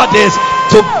keyboardist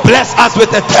to bless us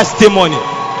with a testimony.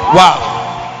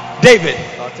 Wow. David.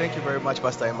 Thank you very much,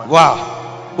 Pastor Emma. Wow.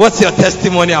 What's your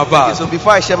testimony about? Okay, so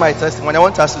before I share my testimony, I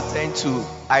want us to turn to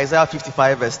Isaiah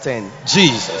 55 verse 10.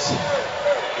 Jesus.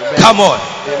 Amen. Come on.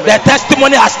 Amen. The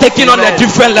testimony has taken on a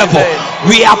different level. Amen.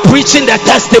 We are preaching the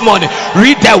testimony.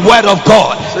 Read the word of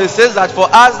God. So it says that for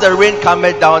as the rain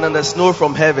cometh down and the snow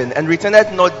from heaven, and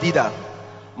returneth not thither,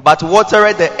 but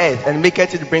watereth the earth and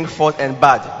maketh it bring forth and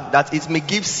bud, that it may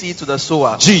give seed to the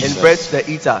sower Jesus. and bread to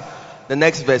the eater. The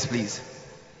next verse, please.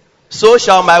 So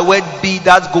shall my word be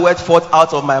that goeth forth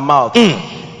out of my mouth.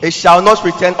 It shall not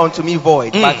return unto me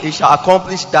void, but it shall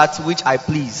accomplish that which I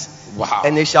please. Wow.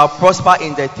 And it shall prosper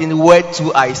in the thing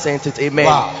whereto I sent it. Amen.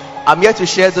 Wow. I'm here to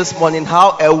share this morning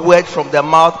how a word from the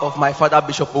mouth of my father,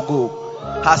 Bishop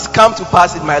Ogo, has come to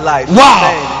pass in my life. Wow.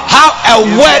 Amen. How a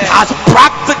Amen. word has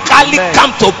practically Amen.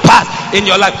 come to pass in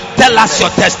your life. Tell us your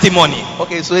testimony.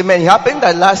 Okay, so amen. It happened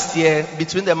that last year,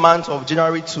 between the month of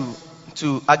January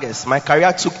to August, my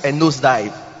career took a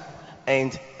nosedive.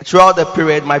 And throughout the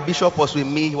period, my bishop was with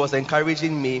me. He was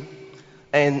encouraging me.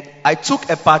 And I took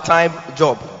a part-time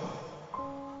job.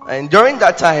 And during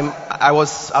that time, I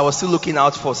was still looking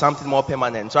out for something more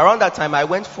permanent. So around that time, I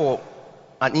went for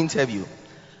an interview.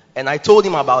 And I told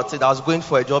him about it. I was going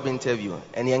for a job interview.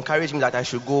 And he encouraged me that I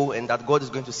should go and that God is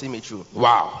going to see me through.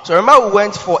 Wow. So remember, we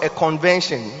went for a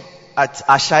convention at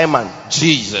Ashaiman.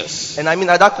 Jesus. And I mean,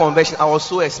 at that convention, I was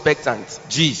so expectant.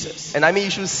 Jesus. And I mean, you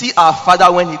should see our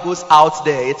father when he goes out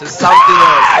there. It is something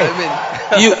else.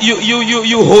 I mean,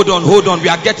 You hold on. We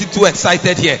are getting too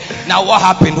excited here. Now what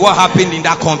happened? What happened in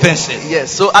that convention?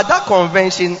 yes. So at that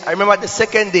convention, I remember the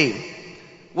second day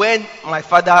when my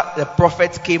father, the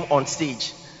prophet, came on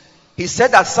stage. He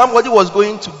said that somebody was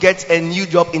going to get a new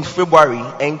job in February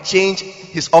and change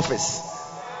his office.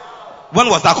 When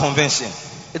was that convention?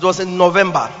 It was in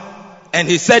November. And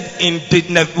he said in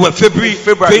February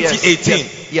 2018.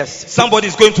 Yes. Somebody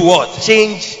is going to what?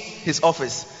 Change his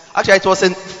office. Actually, it was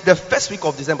in the first week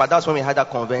of December. That's when we had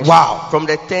that convention. Wow. From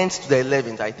the 10th to the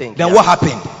 11th, I think. Then Yeah. what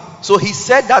happened? So he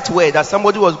said that way, that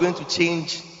somebody was going to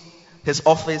change his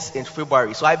office in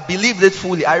February. So I believed it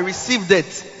fully. I received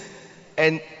it.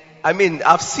 And I mean,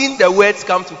 I've seen the words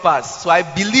come to pass. So I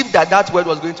believed that that word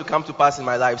was going to come to pass in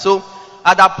my life. So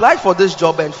I'd applied for this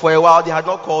job, and for a while they had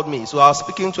not called me. So I was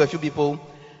speaking to a few people,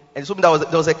 and so there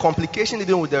was a complication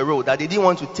even with the role, that they didn't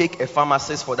want to take a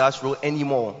pharmacist for that role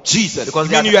anymore. Jesus. Because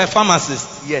you mean they you are a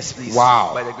pharmacist? Yes, please.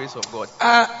 Wow. By the grace of God.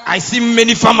 I see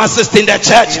many pharmacists in the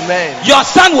church. Amen. Your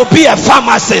son will be a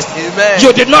pharmacist. Amen.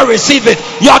 You did not receive it.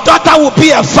 Your daughter will be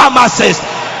a pharmacist.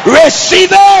 Receive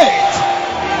it.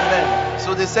 Amen.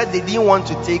 So they said they didn't want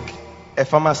to take a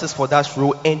pharmacist for that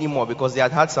role anymore because they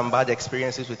had had some bad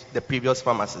experiences with the previous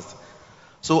pharmacist.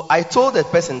 So I told the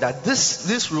person that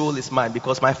this role is mine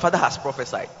because my father has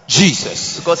prophesied.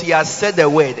 Jesus. Because he has said the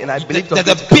word, and I believe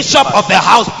The bishop of the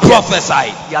house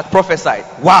prophesied. He had prophesied.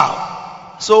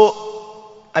 Wow.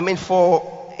 So I mean,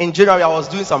 in January I was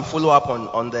doing some follow up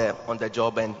on the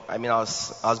job, and I mean I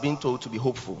was being told to be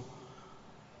hopeful.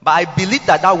 But I believe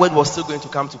that word was still going to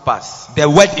come to pass. The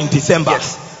word in December.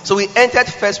 Yes. So we entered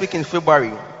first week in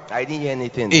February. I didn't hear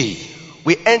anything.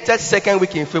 We entered second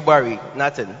week in February.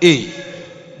 Nothing.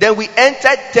 Then we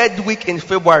entered third week in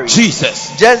February.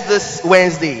 Jesus. Just this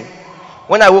Wednesday,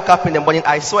 when I woke up in the morning,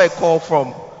 I saw a call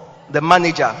from the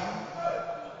manager.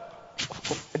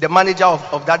 The manager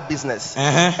of that business.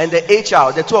 And the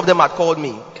HR, the two of them had called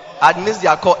me. I'd missed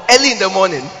their call early in the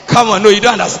morning. Come on, no, you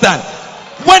don't understand.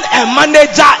 When a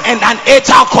manager and an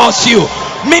HR calls you,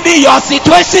 meaning your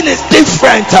situation is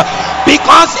different,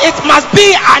 because it must be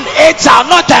an HR,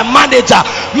 not a manager.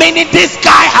 Meaning this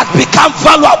guy has become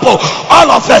valuable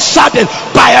all of a sudden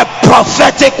by a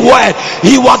prophetic word.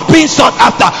 He was being sought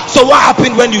after. So what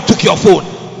happened when you took your phone?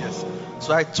 Yes.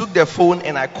 So I took the phone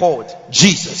and I called.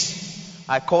 Jesus.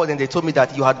 I called and they told me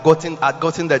that I'd gotten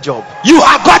the job. You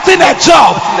have gotten a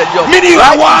job. Meaning you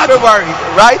right are what? In February.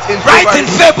 Right in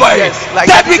February. Yes,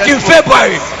 like that week in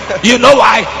February. You know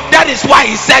why? That is why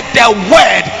he said the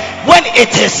word, when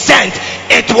it is sent,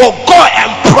 it will go and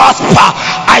prosper.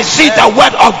 I see the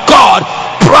word of God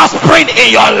prospering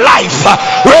in your life.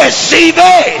 Receive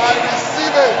it. I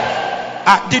receive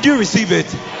it. Did you receive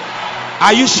it?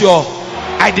 Are you sure?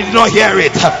 I did not hear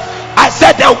it. I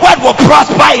said the word will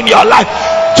prosper in your life.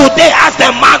 Today, as the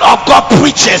man of God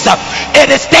preaches, it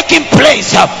is taking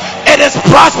place. It is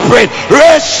prospering.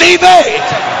 Receive it.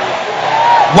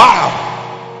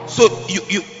 Wow. So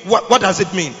what does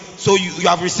it mean? So you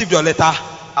have received your letter.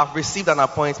 I've received an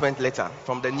appointment letter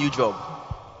from the new job.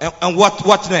 And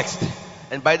what next?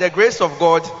 And by the grace of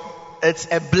God, it's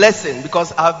a blessing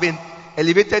because I've been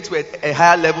elevated to a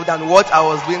higher level than what I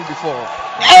was doing before.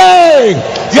 Hey,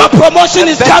 your promotion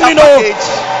is coming over.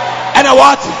 And a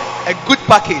what? A good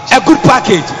package. A good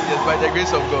package. Yes, by the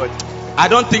grace of God. I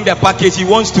don't think the package, he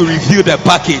wants to review the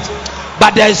package.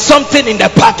 But there is something in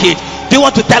the package. Do you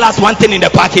want to tell us one thing in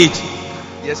the package?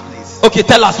 Yes, please. Okay,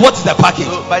 tell us, what is the package?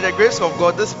 So, by the grace of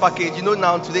God, this package,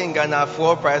 now today in Ghana,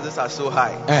 fuel prices are so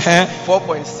high.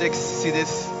 4.6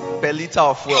 cedis per liter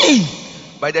of fuel.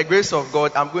 By the grace of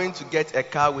God, I'm going to get a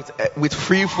car with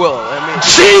free fuel.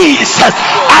 Jesus,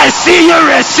 I see you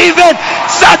receiving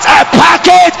such a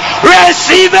package.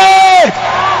 Receive it.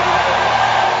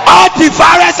 All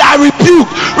devourers are rebuked.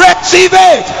 Receive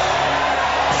it.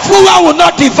 Fool will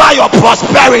not devour your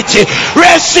prosperity.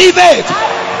 Receive it.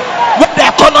 When the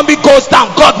economy goes down,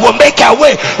 God will make a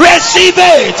way. Receive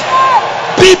it.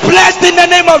 Be blessed in the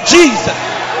name of Jesus.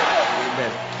 Amen.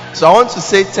 So I want to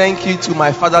say thank you to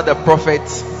my father, the prophet.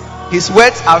 His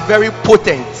words are very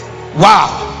potent.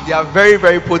 Wow. They are very,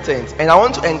 very potent. And I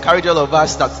want to encourage all of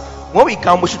us that when we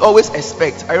come, we should always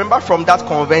expect. I remember from that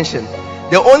convention,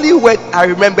 the only word I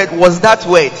remembered was that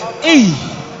word.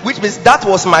 Which means that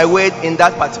was my word in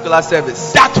that particular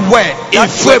service. That word in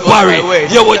February,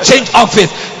 you will change office.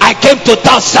 I came to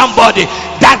tell somebody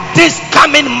that this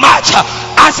coming March,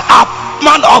 as a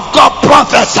man of God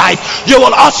prophesied, you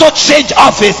will also change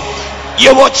office.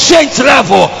 You will change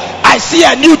level. I see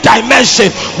a new dimension.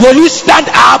 Will you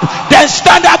stand up? Then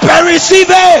stand up and receive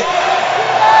it.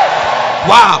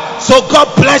 Wow. So God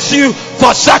bless you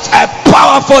for such a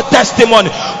powerful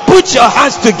testimony. Put your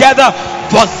hands together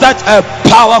for such a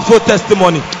powerful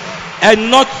testimony.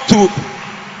 And not to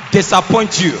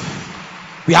disappoint you,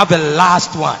 we have the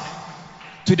last one.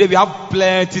 Today we have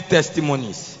plenty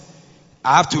testimonies.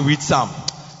 I have to read some,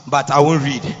 but I won't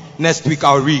read. Next week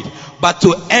I'll read. But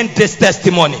to end this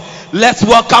testimony, let's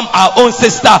welcome our own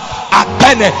sister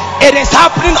Akene. It is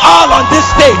happening all on this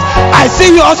stage. I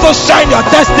see you also shine your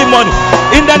testimony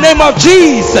in the name of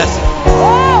Jesus.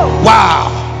 Wow.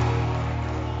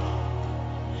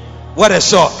 What a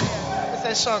shock. It's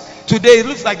a shock. Today it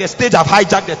looks like the stage have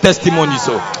hijacked the testimony.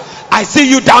 So I see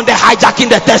you down there hijacking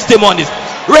the testimonies.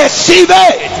 Receive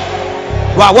it.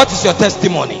 Wow, what is your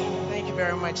testimony? Thank you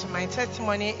very much. My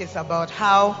testimony is about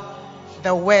how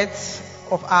the words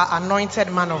of our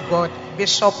anointed man of God,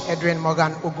 Bishop Edwin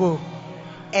Morgan Ogo,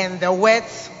 and the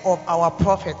words of our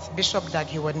prophet, Bishop Dag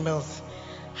Heward-Mills,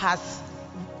 has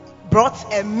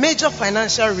brought a major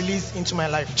financial release into my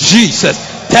life.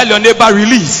 Jesus. Tell your neighbor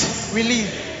release.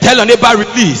 Release. Tell your neighbor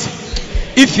release.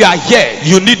 If you are here,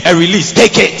 you need a release.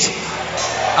 Take it.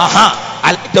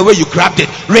 I like the way you grabbed it.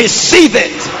 Receive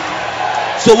it.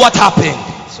 So what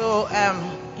happened? So,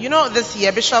 this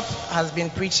year Bishop has been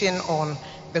preaching on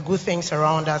the good things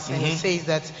around us, and he says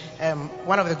that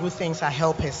one of the good things are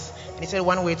helpers. And he said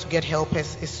one way to get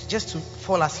helpers is just to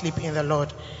fall asleep in the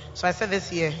Lord. So I said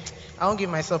this year, I won't give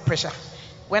myself pressure.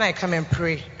 When I come and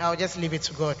pray, I'll just leave it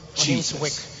to God for Him to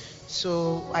work.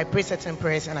 So I prayed certain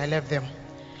prayers and I left them.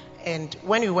 And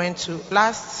when we went to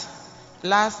last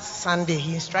Sunday,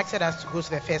 he instructed us to go to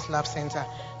the First Love Center.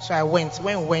 So I went.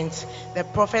 When we went, the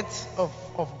prophet of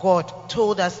God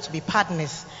told us to be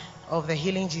partners of the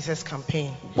Healing Jesus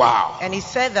campaign. Wow. And he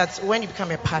said that when you become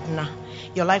a partner,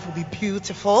 your life will be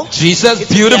beautiful. Jesus, it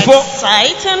will beautiful. Be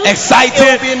exciting.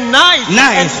 It will be nice.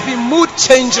 And it will be mood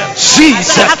changing.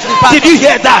 Jesus. Did you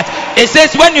hear that? It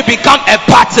says when you become a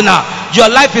partner, your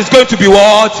life is going to be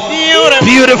what?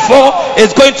 Beautiful.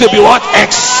 It's going to be what?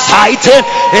 Exciting.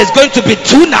 It's going to be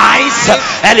too nice.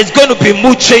 And it's going to be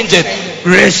mood changing.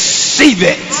 Receive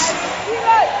it.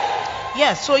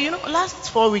 Yeah, so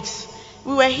last 4 weeks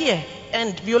we were here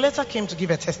and Violetta came to give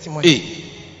a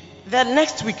testimony. The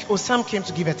next week Osam came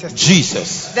to give a testimony.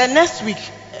 Jesus. The next week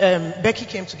Becky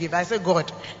came to give. I said,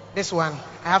 God, this one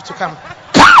I have to come.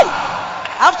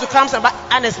 I have to come. But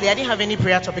honestly, I didn't have any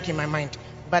prayer topic in my mind.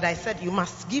 But I said, you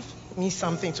must give me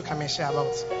something to come and share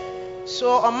about.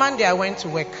 So on Monday I went to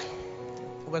work.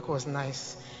 Work was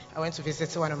nice. I went to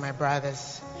visit one of my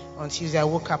brothers. On Tuesday I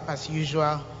woke up as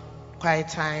usual, quiet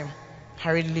time,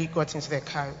 hurriedly got into the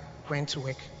car, went to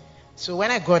work. So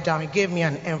when I got down, he gave me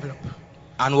an envelope.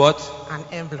 And what? An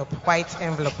envelope, white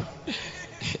envelope.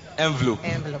 Envelope.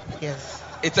 Envelope, yes.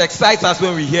 It excites us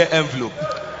when we hear envelope.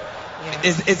 Yeah.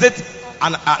 Is it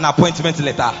an appointment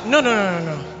letter? No.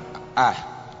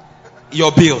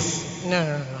 Your bills?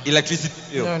 No.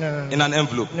 Electricity bill? No. In an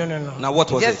envelope? No. Now what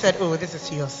was he it? just said, oh, this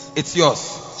is yours. It's yours.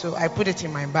 So I put it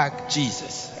in my bag.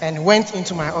 Jesus. And went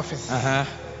into my office.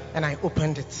 And I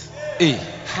opened it.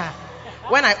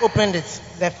 When I opened it,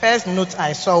 the first note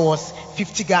I saw was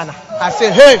 50 Ghana. I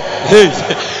said, hey.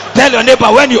 Tell your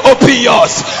neighbor when you open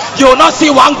yours, you will not see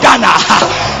 1 Ghana.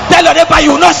 Tell your neighbor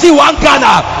you will not see 1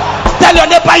 Ghana. Tell your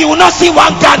neighbor you will not see 1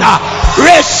 Ghana.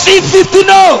 Receive 50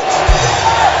 notes.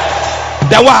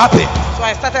 Then what happened? So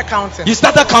I started counting. You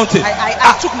started counting?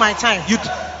 I took my time.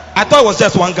 I thought it was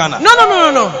just 1 Ghana.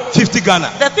 No. 50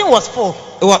 Ghana. The thing was full.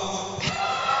 What?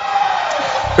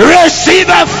 Receive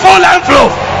a full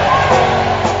envelope.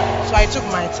 So I took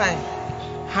my time.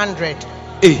 100.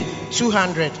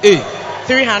 200.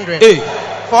 300.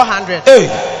 400.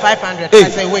 Hey. 500. Hey. I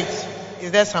say, wait.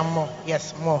 Is there some more?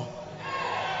 Yes, more.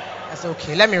 I said,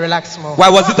 okay, let me relax more. Why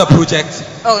was it a project?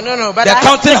 Oh, no. But The I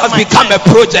accounting has have to take my become time. a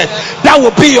project. That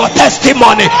will be your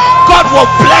testimony. God will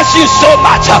bless you so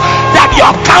much that your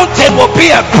accounting will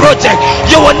be a project.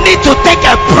 You will need to take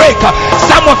a break.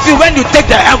 Some of you, when you take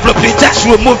the envelope, you just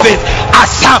remove it as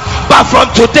some. But from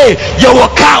today, you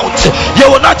will count. You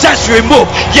will not just remove,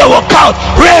 you will count.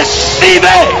 Receive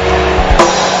it.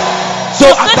 So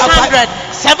after 600,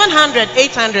 700,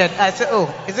 800. I said, oh,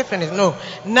 is it finished? No.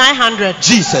 900.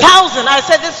 Jesus. 1,000. I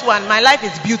said, this one, my life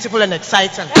is beautiful and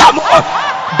exciting. Come on.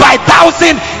 By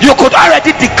 1,000, you could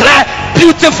already declare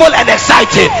beautiful and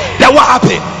exciting. Then what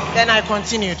happened? Then I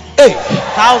continued. Hey.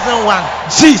 1,001.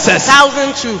 Jesus.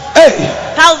 1,002. Hey.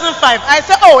 1,005. I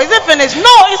said, oh, is it finished?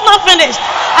 No, it's not finished.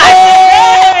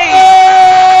 Hey.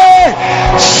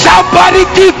 Somebody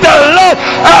give the Lord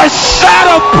a shout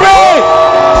of praise.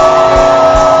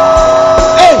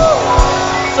 Hey.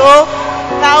 So,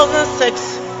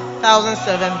 1,006,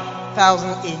 1,007,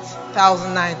 1,008,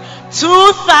 1,009,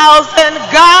 2,000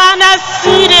 Ghana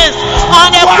cedis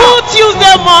on a cool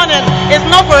Tuesday morning. It's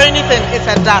not for anything. It's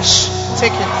a dash.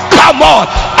 Take it. Come on.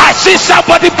 I see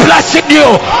somebody blessing you.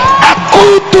 A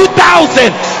cool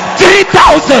 2,000,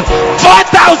 3,000,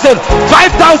 4,000,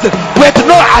 5,000 with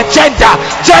no agenda.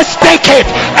 Just take it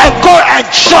and go and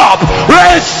shop.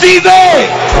 Receive it.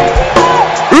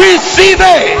 Receive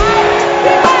it.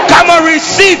 Come on,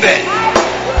 receive it.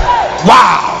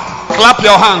 Wow. Clap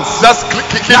your hands. Just keep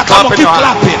Now come on, clapping keep your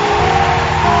hands. clapping.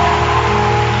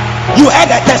 You heard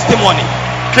a testimony.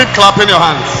 Keep clapping your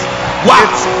hands. Wow.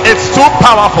 It's too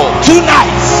powerful. Too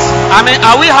nice. I mean,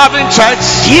 are we having church?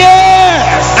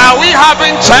 Yes. Are we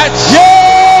having church?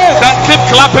 Yes. Then keep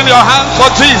clapping your hands for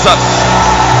Jesus.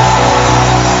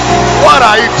 What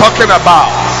are you talking about?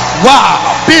 Wow.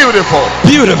 Beautiful.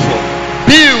 Beautiful.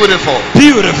 Beautiful.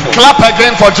 Beautiful. Clap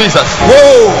again for Jesus.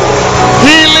 Whoa.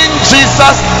 Healing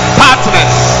Jesus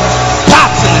Partners.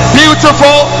 Partners.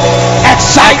 Beautiful,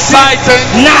 Exciting.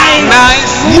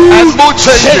 nice, and mood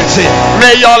changing. changing.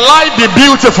 May your life be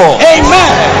beautiful.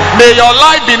 Amen. May your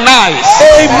life be nice.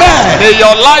 Amen. May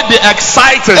your life be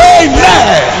exciting. Amen.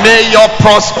 May your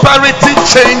prosperity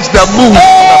change the mood of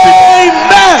the people.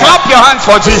 Amen. Clap your hands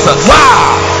for Jesus.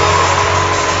 Wow.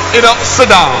 You know, sit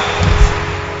down.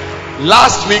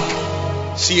 Last week,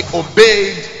 she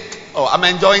obeyed. Oh, I'm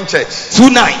enjoying church. Too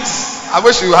nice. I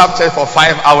wish you have church for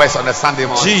 5 hours on a Sunday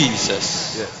morning.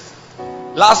 Jesus. Yes.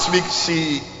 Last week,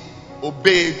 she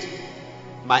obeyed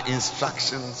my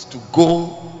instructions to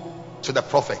go to the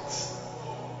prophet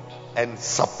and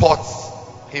support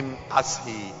him as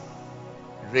he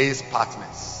raised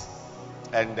partners.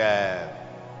 And that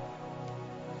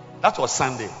was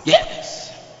Sunday.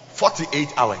 Yes.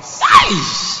 48 hours.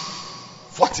 Nice.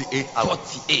 48 hours.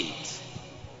 48.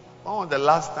 When was the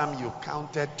last time you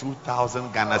counted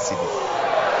 2,000 Ghana cedis?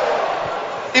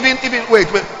 Even wait.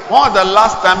 When was the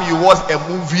last time you watched a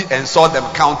movie and saw them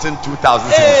counting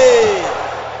 2,000 cedis?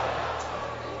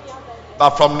 But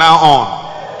from now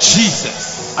on,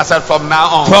 Jesus. I said from now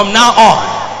on, From now on.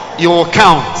 you will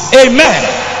count Amen.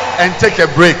 and take a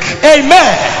break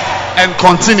Amen. and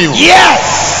continue.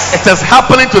 Yes. It is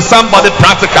happening to somebody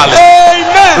practically.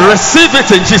 Amen. Receive it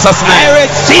in Jesus' I name.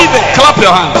 receive it. Clap your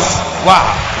hands. Wow.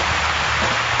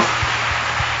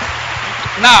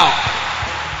 Now,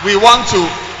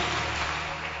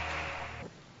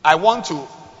 I want to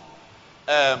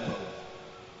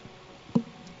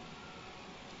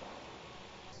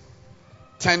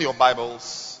turn your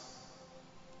Bibles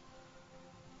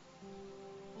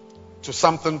to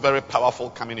something very powerful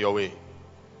coming your way.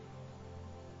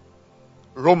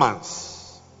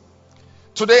 Romans.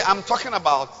 Today I'm talking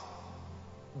about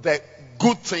the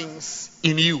good things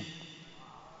in you.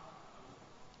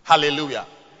 Hallelujah.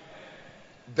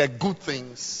 The good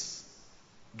things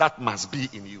that must be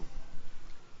in you.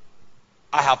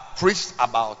 I have preached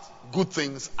about good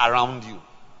things around you.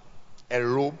 A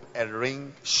robe, a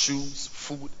ring, shoes,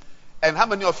 food. And how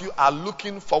many of you are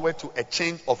looking forward to a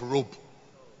change of robe?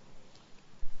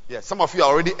 Yes, some of you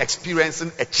are already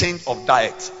experiencing a change of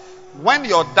diet. When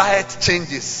your diet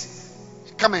changes,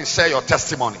 come and share your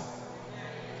testimony.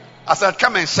 I said,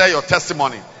 come and share your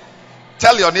testimony.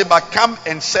 Tell your neighbor, come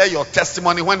and share your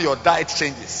testimony when your diet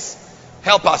changes.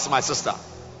 Help us, my sister.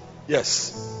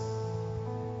 Yes.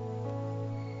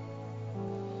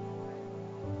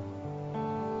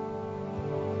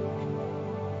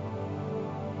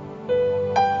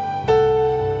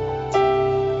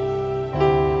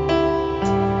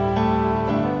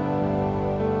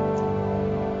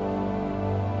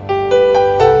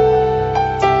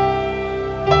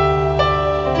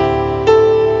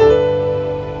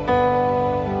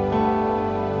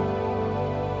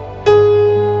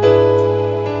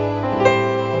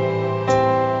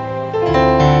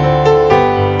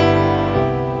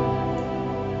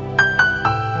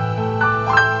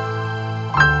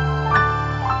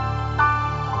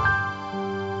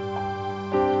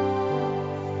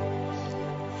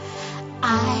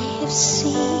 have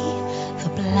seen the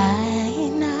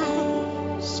blind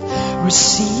eyes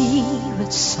receive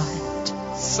its sight.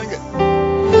 Sing it.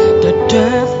 The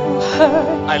deaf who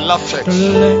heard, I love church. the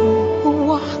lame who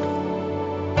walked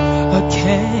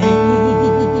again.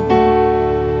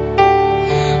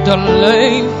 The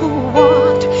lame who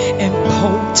walked,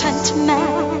 impotent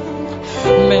man,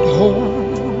 made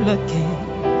whole again.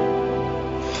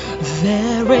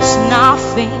 There is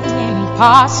nothing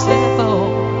impossible.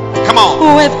 Come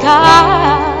on. With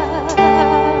God,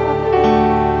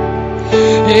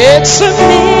 it's a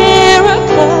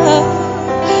miracle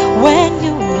when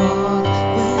you walk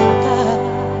with God.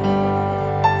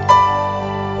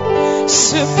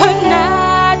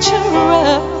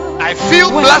 Supernatural. I feel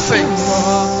when blessings. you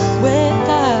walk with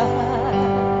God.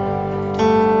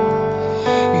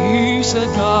 He's a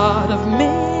God of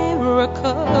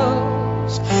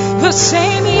miracles. The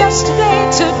same yesterday,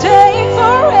 today,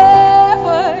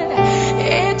 forever.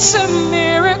 It's a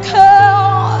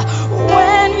miracle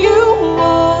when you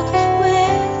walk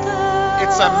with God.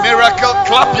 It's a miracle.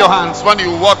 Clap your hands when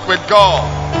you walk with God.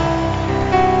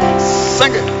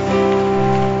 Sing it.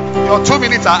 Your 2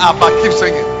 minutes are up, but keep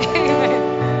singing. Amen.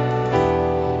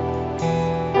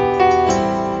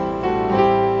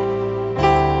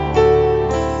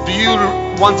 Do you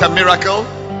want a miracle?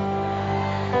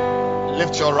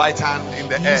 Lift your right hand in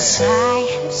the Yes, air. I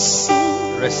have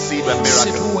seen Receive a miracle.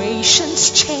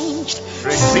 situations changed.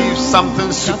 Receive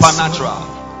something supernatural.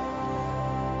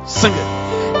 Sing it.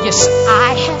 Yes,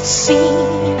 I have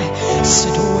seen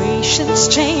situations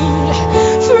change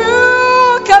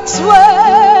through God's word.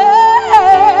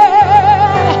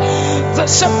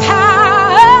 There's a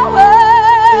power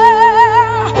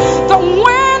that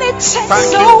when it takes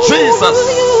Thank you, over Jesus.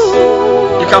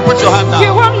 You can put your hand you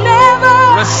down. will never,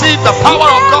 Receive the power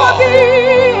of never God. be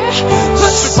the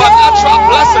Supernatural same.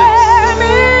 blessings.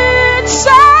 It's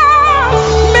a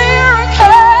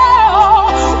miracle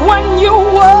when you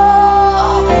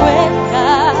walk with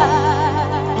God.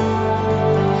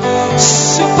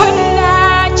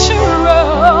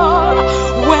 Supernatural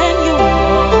when you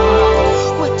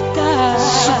walk with God.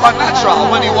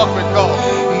 Supernatural when you walk with God.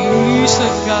 He's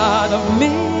the God of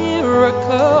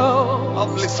miracles.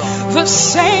 Lovely song. The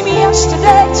same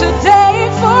yesterday, today,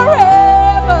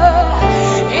 forever.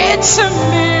 It's a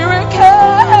miracle.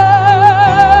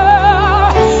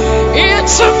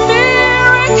 It's a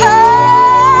miracle.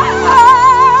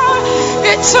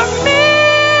 It's a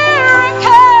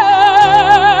miracle.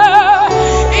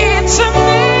 It's a miracle.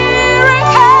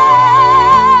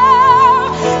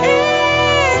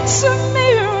 It's a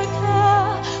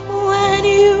miracle when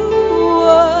you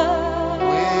walk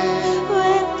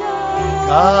with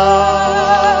God.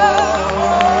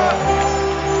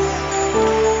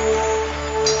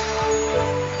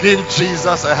 Give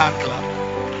Jesus a hand clap.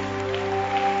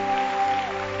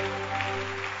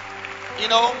 You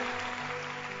know,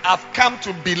 I've come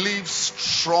to believe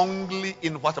strongly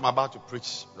in what I'm about to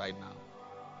preach right now.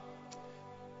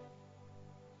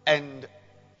 And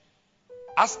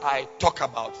as I talk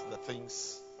about the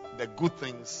things, the good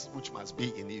things which must be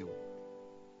in you,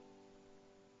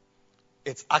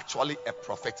 it's actually a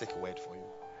prophetic word for you.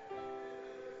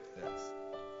 Yes.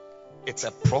 It's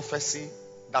a prophecy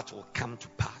that will come to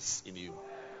pass in you.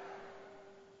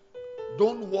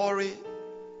 Don't worry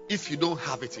if you don't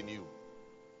have it in you.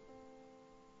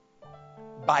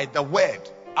 By the word,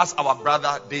 as our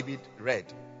brother David read,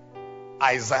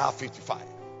 Isaiah 55,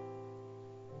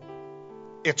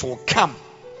 it will come.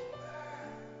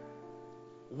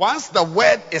 Once the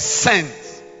word is sent,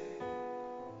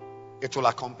 it will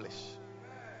accomplish.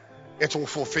 It will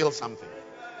fulfill something.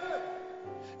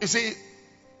 You see,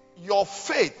 your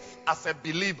faith as a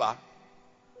believer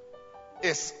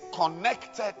is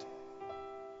connected.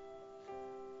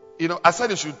 You know, I said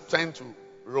you should turn to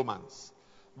Romans.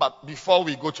 But before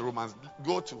we go to Romans,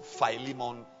 go to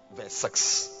Philemon verse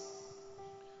 6.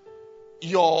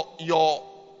 Your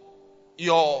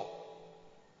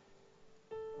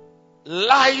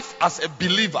life as a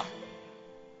believer,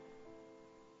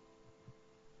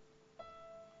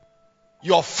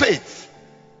 your faith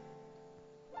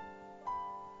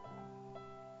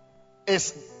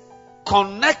is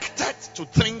connected to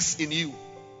things in you.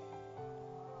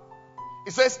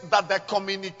 It says that the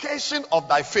communication of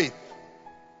thy faith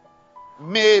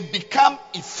may become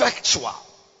effectual.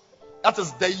 That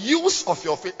is the use of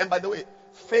your faith. And by the way,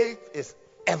 faith is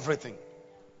everything.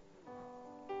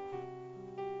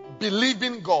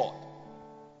 Believing God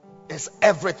is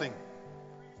everything.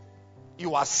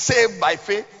 You are saved by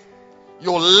faith.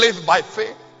 You live by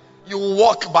faith. You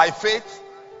walk by faith.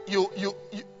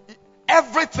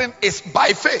 Everything is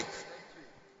by faith.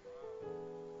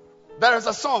 There is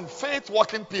a song, Faith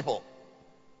Walking People.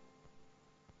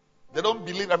 They don't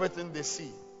believe everything they see.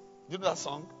 Do you know that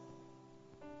song?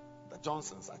 The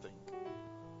Johnsons, I think.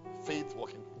 Faith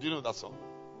Walking. Do you know that song?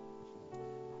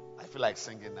 I feel like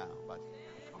singing now, but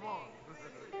come on.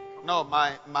 No,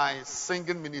 my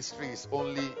singing ministry is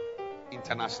only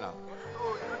international.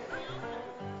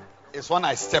 It's when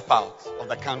I step out of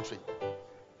the country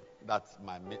that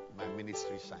my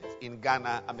ministry shines. In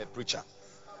Ghana, I'm a preacher.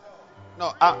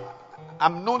 No,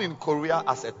 I'm known in Korea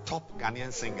as a top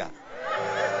Ghanaian singer.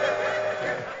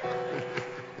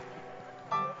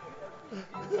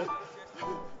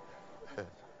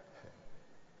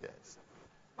 Yes.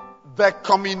 The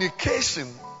communication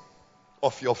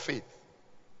of your faith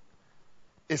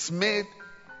is made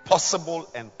possible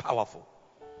and powerful.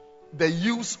 The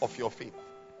use of your faith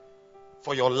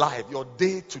for your life, your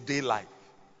day-to-day life,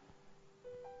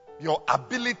 your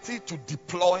ability to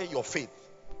deploy your faith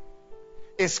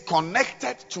is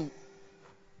connected to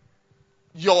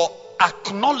your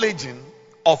acknowledging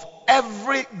of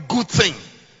every good thing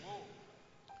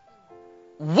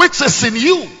which is in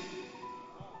you.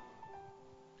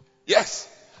 Yes.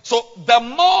 So the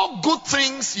more good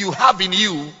things you have in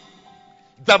you,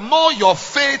 the more your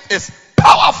faith is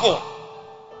powerful.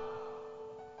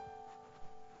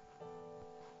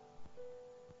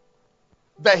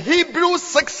 The Hebrews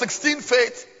 6:16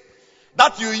 faith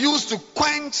that you use to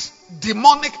quench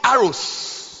demonic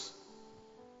arrows.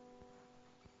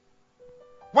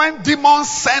 When demons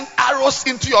send arrows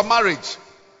into your marriage.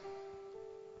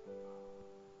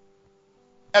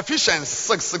 Ephesians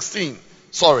 6:16.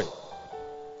 Sorry.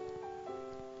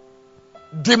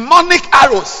 Demonic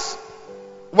arrows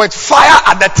with fire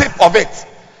at the tip of it.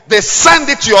 They send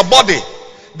it to your body.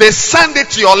 They send it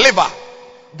to your liver.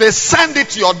 They send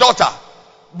it to your daughter.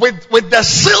 With the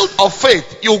shield of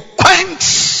faith, you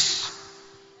quench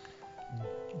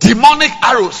demonic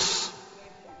arrows.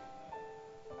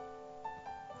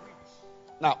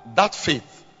 Now, that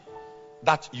faith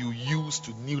that you use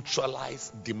to neutralize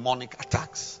demonic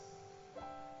attacks,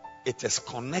 it is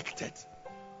connected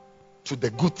to the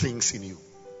good things in you.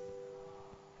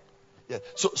 Yeah.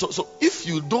 So if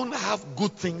you don't have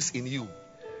good things in you,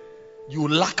 you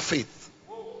lack faith.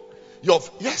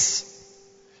 Yes.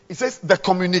 It says the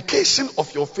communication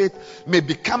of your faith may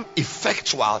become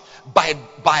effectual by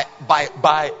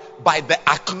the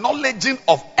acknowledging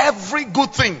of every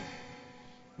good thing.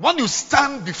 When you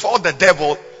stand before the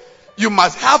devil, you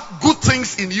must have good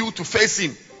things in you to face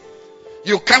him.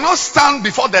 You cannot stand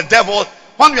before the devil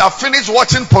when you are finished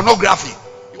watching pornography.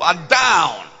 You are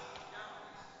down.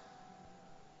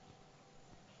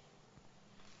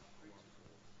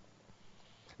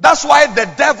 That's why the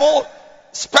devil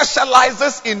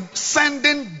specializes in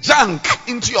sending junk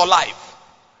into your life.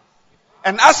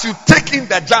 And as you take in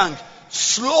the junk,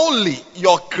 slowly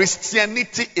your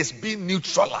Christianity is being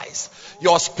neutralized.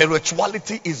 Your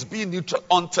spirituality is being neutral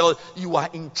until you are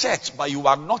in church, but you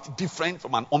are not different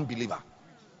from an unbeliever.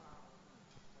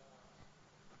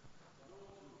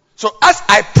 So as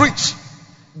I preach,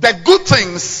 the good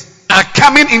things are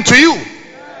coming into you.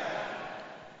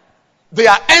 They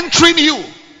are entering you.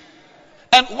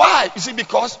 And why? You see,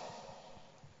 because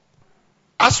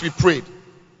as we prayed,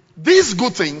 these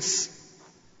good things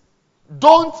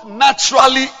don't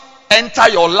naturally enter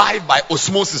your life by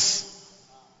osmosis.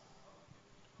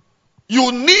 You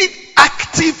need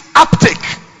active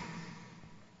uptake.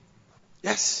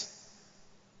 Yes.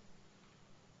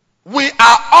 We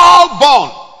are all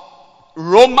born.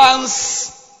 Romans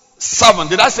 7.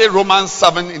 Did I say Romans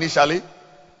 7 initially?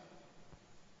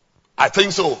 I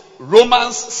think so.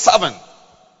 Romans 7.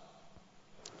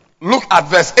 Look at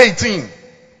verse 18.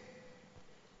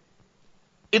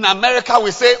 In America we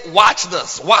say, watch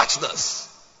this, watch this.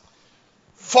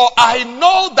 For I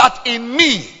know that in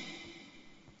me,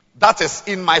 that is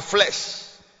in my flesh,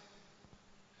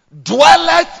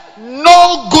 dwelleth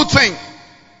no good thing.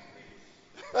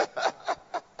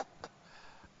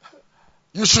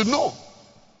 You should know.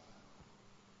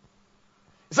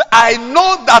 He said, I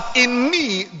know that in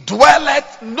me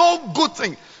dwelleth no good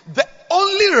thing. The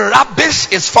only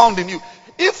rubbish is found in you.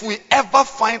 If we ever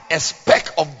find a speck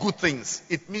of good things,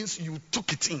 it means you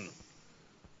took it in.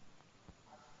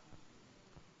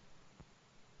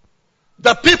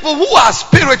 The people who are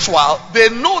spiritual, they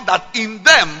know that in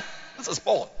them, this is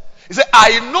Paul. He said,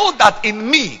 I know that in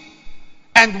me,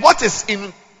 and what is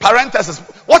in parentheses,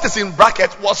 what is in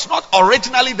bracket was not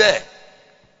originally there.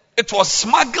 It was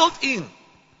smuggled in.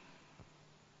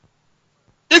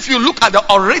 If you look at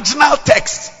the original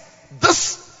text,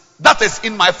 this that is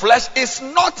in my flesh is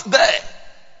not there.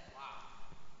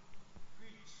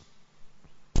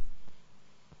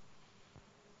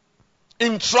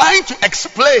 In trying to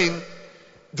explain,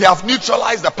 they have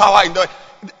neutralized the power in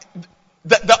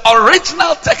the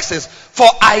original text is, for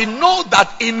I know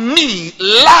that in me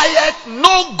lieth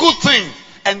no good thing.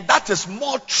 And that is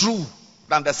more true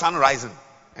than the sun rising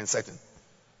and setting.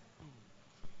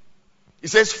 He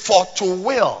says, for to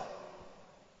will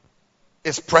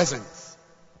is present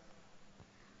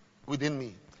within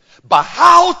me. But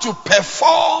how to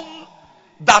perform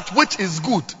that which is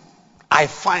good, I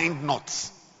find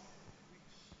not.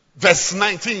 Verse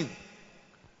 19.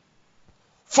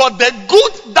 For the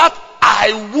good that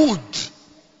I would,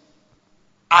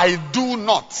 I do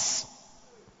not.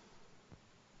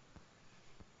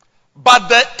 But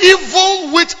the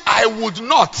evil which I would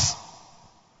not,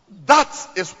 that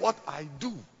is what I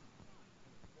do.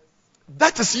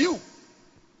 That is you.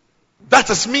 That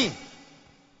is me.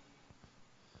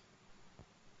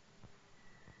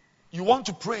 You want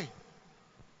to pray.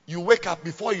 You wake up,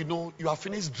 before you know, you have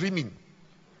finished dreaming.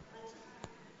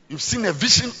 You've seen a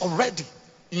vision already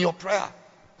in your prayer.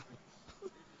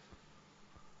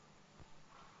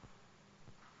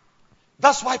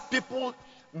 That's why people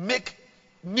make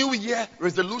New Year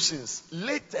resolutions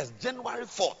latest January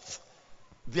 4th.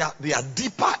 They are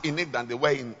deeper in it than they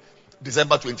were in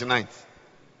December 29th.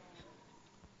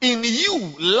 In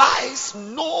you lies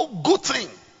no good thing.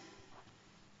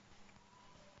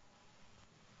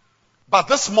 But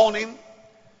this morning,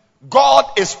 God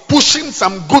is pushing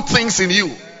some good things in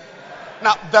you.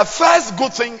 Now, the first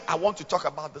good thing I want to talk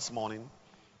about this morning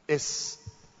is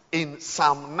in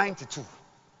Psalm 92,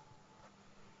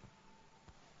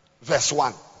 verse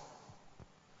 1.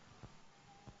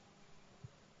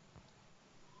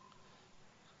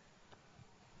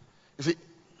 You see,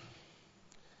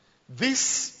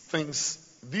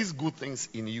 these good things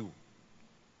in you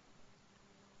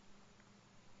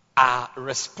are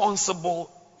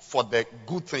responsible for the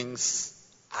good things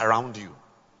around you.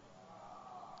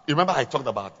 You remember I talked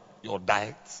about your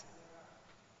diet?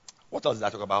 What else did I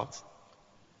talk about?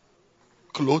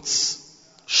 Clothes,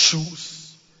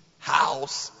 shoes,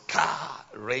 house, car,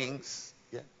 rings,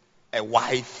 a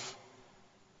wife,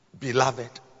 beloved.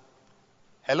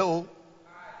 Hello?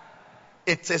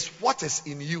 It is what is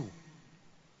in you.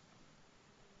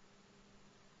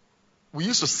 We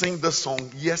used to sing this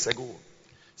song years ago.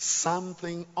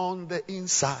 Something on the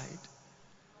inside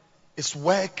is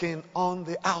working on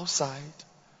the outside.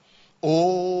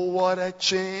 Oh, what a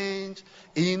change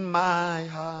in my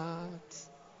heart.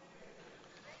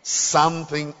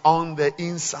 Something on the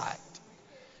inside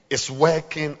is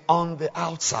working on the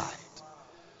outside.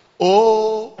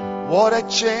 Oh, what a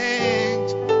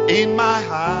change in my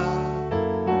heart.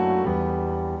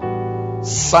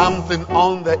 Something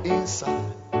on the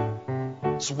inside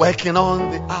is working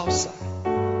on the outside.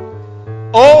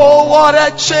 Oh, what a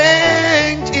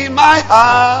change in my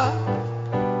heart.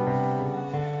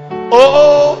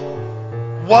 Oh,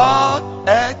 what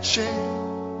a change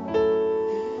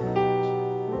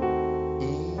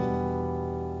in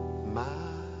my heart.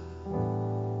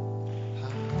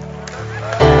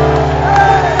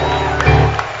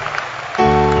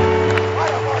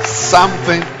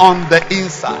 Something on the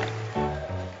inside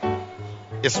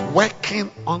is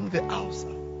working on the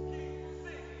outside.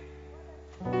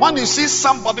 When you see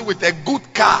somebody with a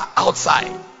good car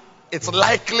outside, it's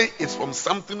likely it's from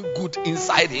something good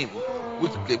inside him.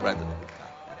 Which play right in the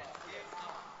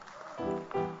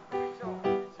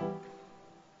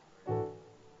car.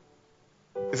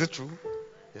 Is it true?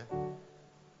 Yeah.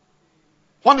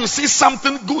 When you see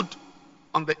something good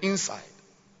on the inside,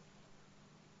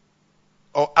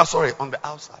 on the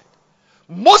outside,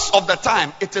 most of the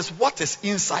time it is what is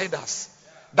inside us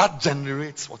that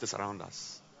generates what is around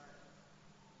us.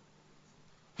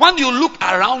 When you look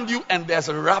around you and there's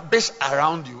rubbish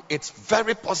around you, it's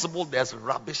very possible there's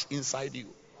rubbish inside you.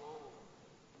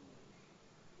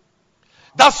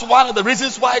 That's one of the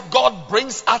reasons why God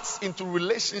brings us into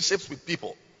relationships with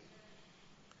people.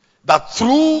 That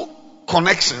through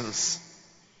connections,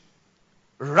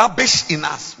 rubbish in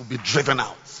us will be driven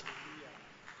out.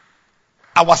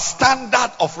 Our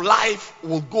standard of life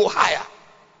will go higher.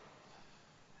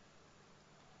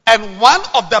 And one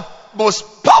of the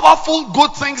most powerful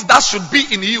good things that should be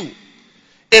in you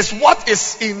is what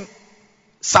is in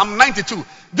Psalm 92.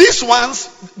 These ones,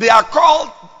 they are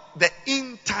called the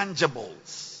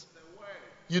intangibles.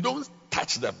 You don't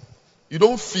touch them. You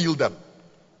don't feel them.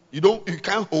 You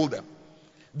can't hold them.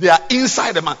 They are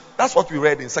inside the man. That's what we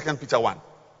read in 2 Peter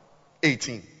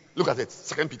 1:18. Look at it.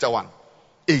 2 Peter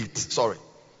 1:8. Sorry.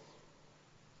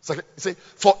 Say,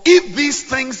 for if these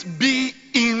things be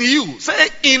in you, say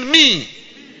in me,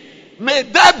 may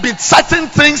there be certain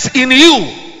things in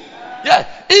you Yeah.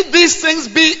 If these things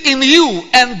be in you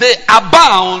and they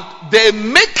abound, they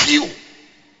make you.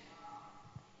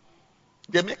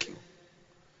 They make you.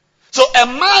 So a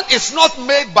man is not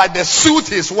made by the suit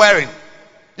he's wearing.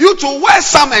 You to wear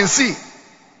some and see.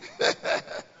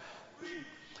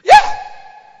 Yeah.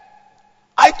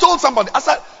 I told somebody, I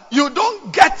said, you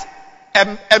don't get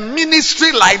a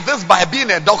ministry like this by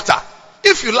being a doctor.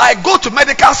 If you like, go to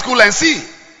medical school and see.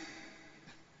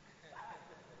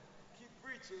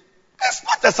 It's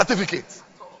not a certificate.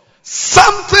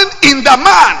 Something in the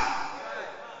man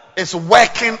is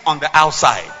working on the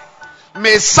outside.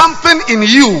 May something in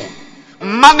you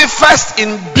manifest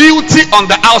in beauty on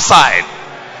the outside.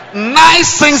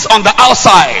 Nice things on the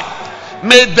outside.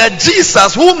 May the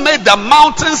Jesus who made the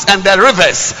mountains and the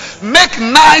rivers make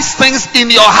nice things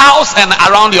in your house and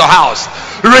around your house.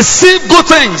 Receive good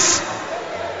things.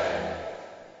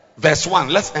 Verse 1,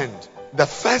 let's end. The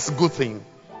first good thing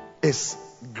is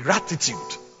gratitude.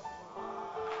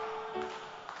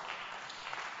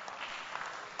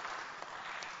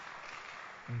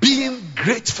 Being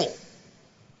grateful.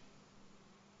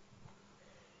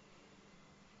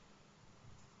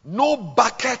 No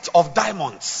bucket of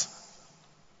diamonds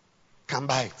can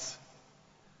buy it.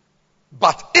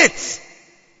 But it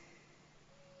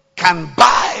can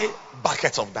buy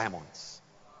buckets of diamonds.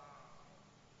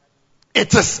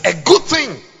 It is a good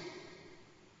thing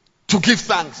to give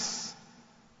thanks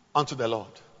unto the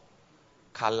Lord.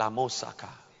 Kalamosaka.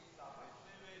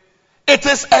 It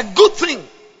is a good thing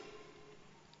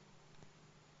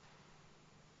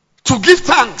to give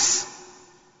thanks.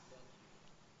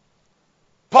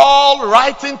 Paul,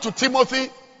 writing to Timothy,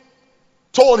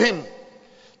 told him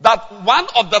that one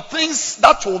of the things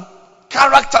that will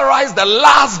characterize the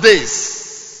last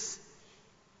days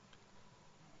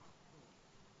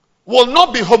will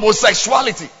not be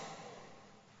homosexuality,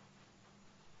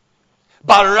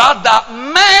 but rather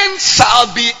men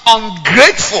shall be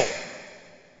ungrateful.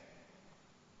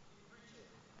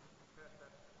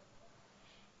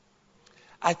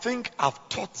 I think I've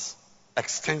taught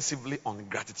extensively on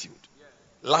gratitude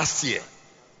last year.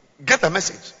 Get the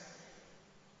message.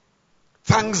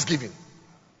 Thanksgiving.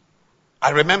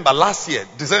 I remember last year,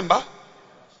 December.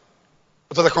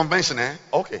 It was a convention, eh?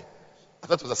 Okay. I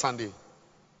thought it was a Sunday.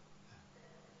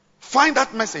 Find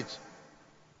that message.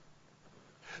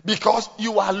 Because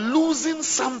you are losing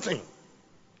something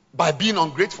by being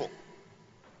ungrateful.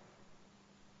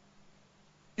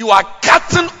 You are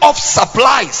cutting off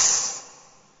supplies.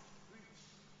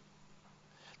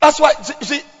 That's why, you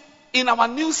see, in our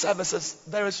new services,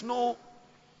 there is no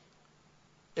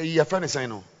your friend is saying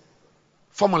no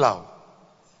formula.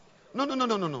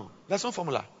 No. There's no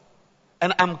formula.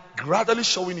 And I'm gradually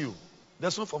showing you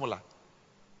there's no formula.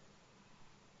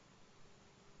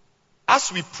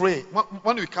 As we pray,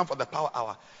 when we come for the power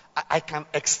hour, I can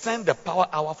extend the power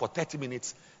hour for 30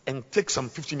 minutes and take some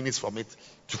 50 minutes from it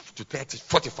to 30,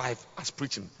 45 as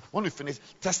preaching. When we finish,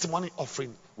 testimony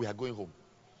offering, we are going home.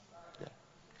 Yeah.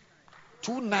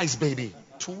 Too nice, baby.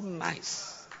 Too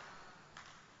nice.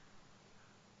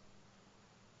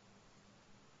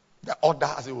 The order,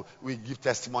 as we give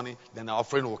testimony, then our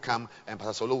offering will come, and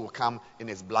Pastor Solo will come in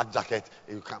his black jacket.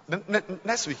 He will come.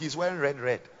 Next week, he's wearing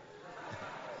red.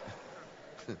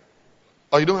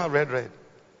 Oh, you don't have red?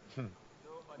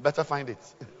 Better find it.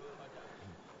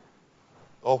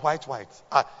 Or white.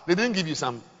 They didn't give you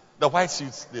some. The white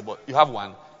suits they bought. You have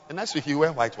one. And next week, you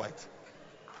wear white.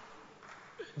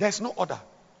 There's no order.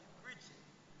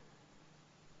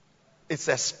 It's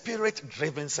a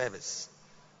spirit-driven service.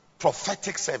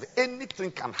 Prophetic service.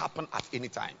 Anything can happen at any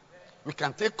time. We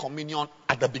can take communion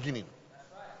at the beginning.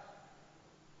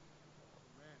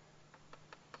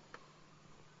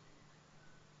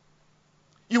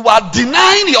 You are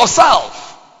denying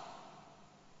yourself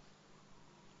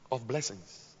of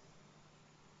blessings.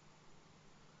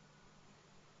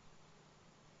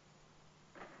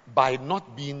 By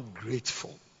not being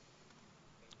grateful.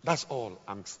 That's all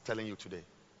I'm telling you today.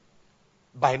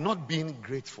 By not being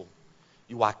grateful,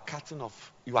 you are cutting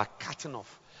off.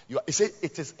 You say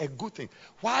it is a good thing.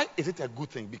 Why is it a good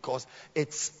thing? Because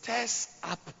it stirs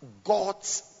up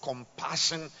God's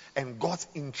compassion and God's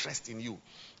interest in you.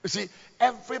 You see,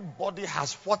 everybody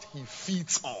has what he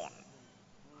feeds on.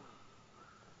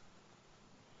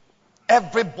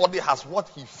 Everybody has what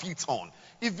he feeds on.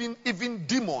 Even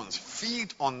demons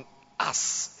feed on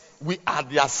us. We are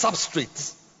their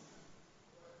substrate.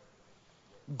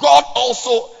 God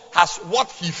also has what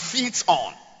he feeds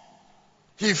on.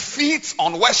 He feeds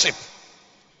on worship.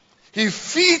 He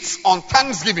feeds on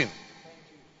thanksgiving.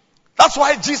 That's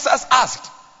why Jesus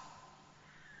asked,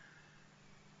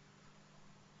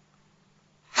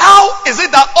 how How is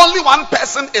it that only one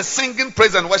person is singing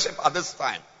praise and worship at this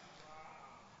time?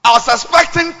 I was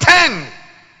expecting 10.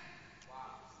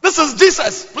 This is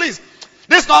Jesus, please.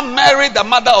 This is not Mary, the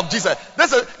mother of Jesus.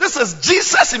 This is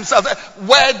Jesus himself.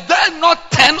 Were there not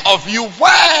 10 of you?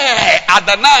 Where are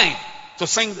the 9 to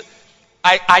sing?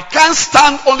 I can't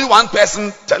stand only one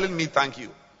person telling me thank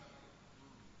you.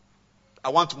 I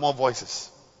want more voices.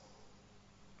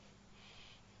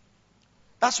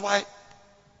 That's why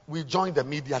we joined the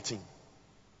media team.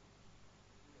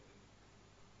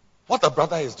 What the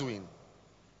brother is doing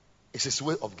is his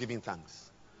way of giving thanks.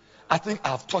 I think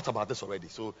I've talked about this already,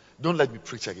 so don't let me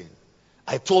preach again.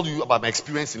 I told you about my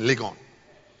experience in Legon.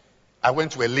 I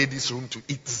went to a lady's room to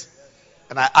eat,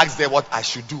 and I asked her what I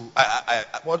should do.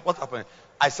 What happened?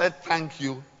 I said thank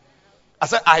you. I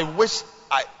said I wish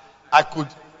I could.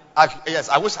 Yes,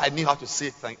 I wish I knew how to say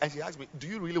thank you. And she asked me, do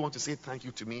you really want to say thank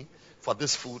you to me for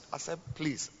this food? I said,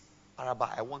 please, Araba,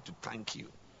 I want to thank you.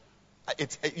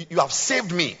 You have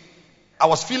saved me. I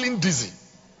was feeling dizzy.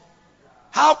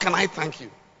 How can I thank you?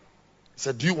 He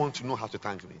said, do you want to know how to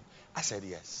thank me? I said,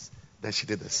 yes. Then she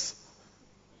did this.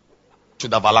 To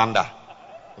the Valanda.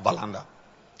 I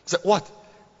said, what? He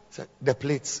said, the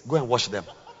plates, go and wash them.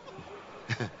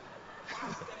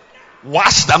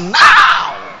 Wash them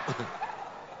now.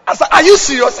 I said, are you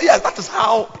serious? Yes, that is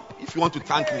how, if you want to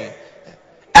thank me.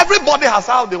 Everybody has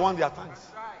how they want their thanks.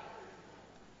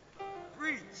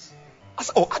 I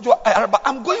said,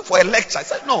 I'm going for a lecture. I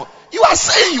said, no, you are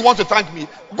saying you want to thank me.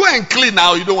 Go and clean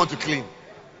now. You don't want to clean.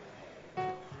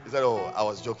 He said, oh, I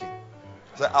was joking.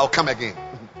 I said, I'll come again.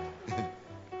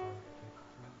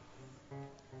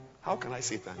 How can I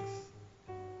say thanks?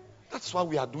 That's why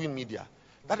we are doing media.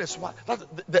 That is why.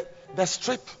 The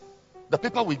strip, the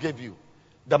paper we gave you,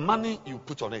 the money you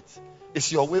put on it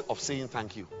is your way of saying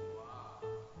thank you.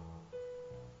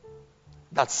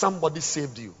 That somebody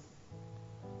saved you.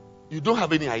 You don't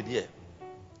have any idea,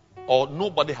 or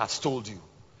nobody has told you,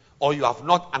 or you have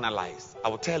not analyzed. I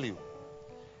will tell you,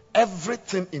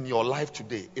 everything in your life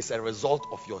today is a result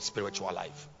of your spiritual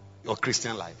life, your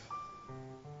Christian life.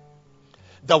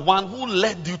 The one who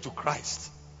led you to Christ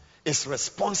is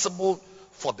responsible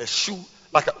for the shoe.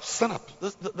 Like, stand up.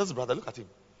 This brother, look at him.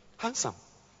 Handsome.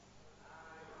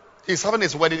 He's having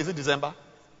his wedding. Is it December?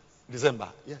 December,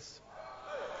 yes.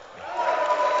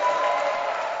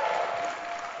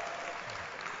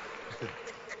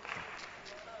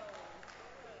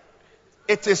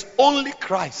 It is only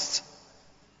Christ,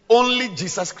 only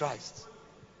Jesus Christ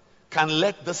can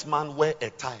let this man wear a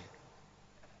tie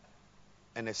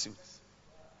and a suit.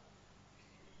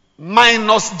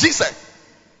 Minus Jesus.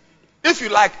 If you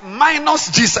like,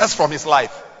 minus Jesus from his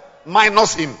life.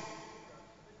 Minus him.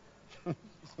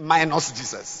 Minus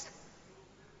Jesus.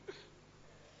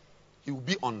 He will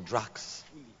be on drugs.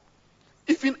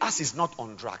 Even as he's not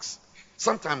on drugs,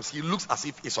 sometimes he looks as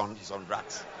if he's on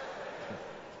drugs.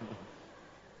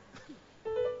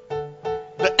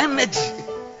 The energy.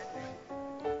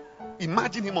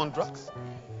 Imagine him on drugs.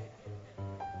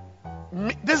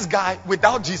 This guy,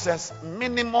 without Jesus,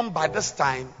 minimum by this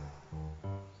time,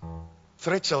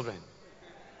 3 children.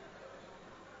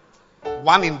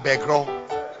 1 in Begro.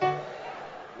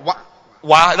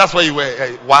 Wa, that's where you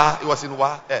were. Wa, it was in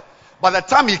Wa. By the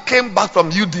time he came back from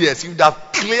UDS, he would have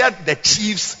cleared the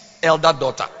chief's elder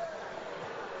daughter.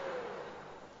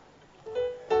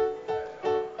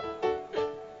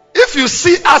 If you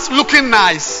see us looking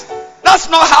nice, that's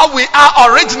not how we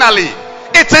are originally.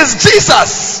 It is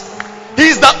Jesus. He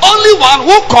is the only one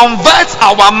who converts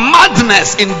our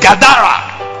madness in Gadara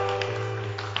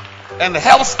and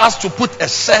helps us to put a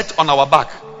shirt on our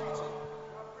back.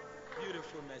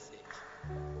 Beautiful message.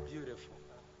 Beautiful.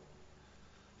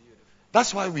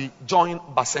 That's why we join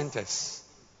Bacentes.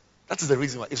 That is the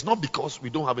reason why. It's not because we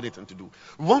don't have anything to do.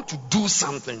 We want to do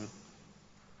something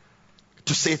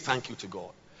to say thank you to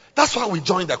God. That's why we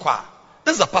joined the choir.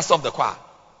 This is the pastor of the choir.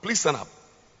 Please stand up.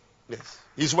 Yes.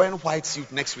 He's wearing white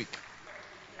suit next week.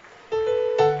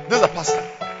 This is the pastor.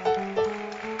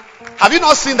 Have you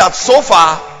not seen that so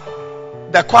far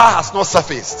the choir has not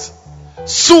surfaced?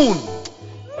 Soon.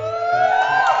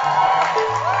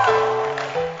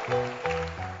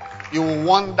 You will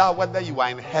wonder whether you are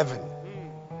in heaven.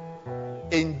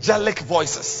 Angelic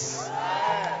voices.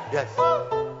 Yes.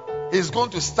 He's going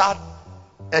to start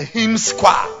a hymn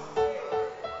choir.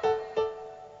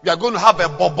 We are going to have a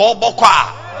bobo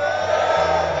choir.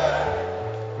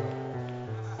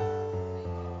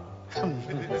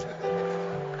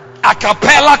 A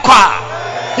cappella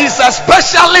choir. He's a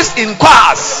specialist in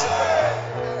choirs.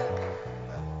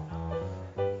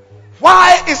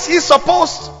 Why is he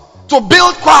supposed to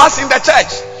build choirs in the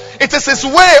church? It is his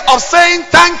way of saying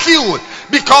thank you.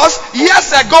 Because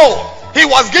years ago, he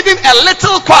was given a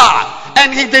little choir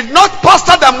and he did not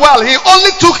pastor them well. He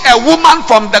only took a woman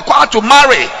from the choir to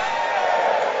marry.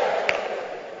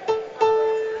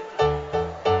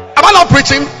 Am I not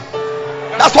preaching?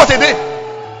 That's what he did.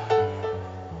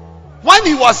 When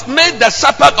he was made the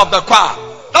shepherd of the choir,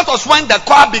 that was when the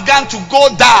choir began to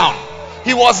go down.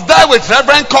 He was there with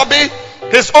Reverend Kobe,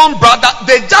 his own brother.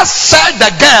 They just shared the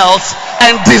girls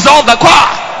and dissolved the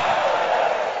choir.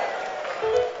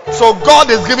 So God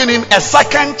is giving him a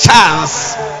second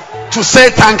chance to say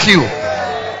thank you.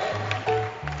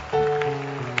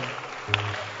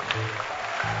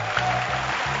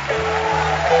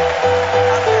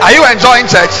 Are you enjoying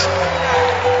church?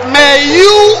 May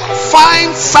you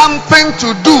find something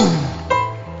to do.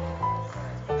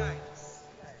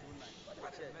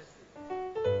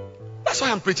 That's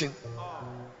why I'm preaching.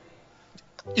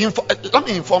 Let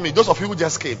me inform you, those of you who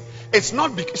just came. It's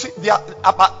not because there are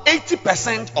about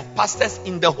 80% of pastors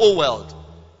in the whole world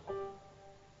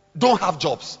don't have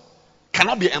jobs,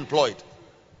 cannot be employed.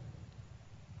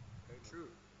 Very true.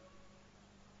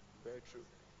 Very true.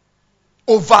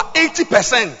 Over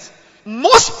 80%.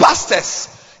 Most pastors,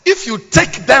 if you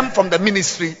take them from the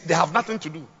ministry, they have nothing to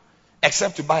do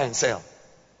except to buy and sell.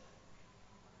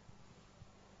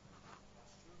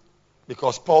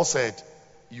 Because Paul said,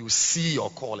 you see your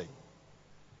calling.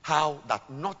 How that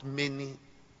not many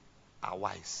are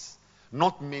wise,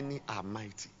 not many are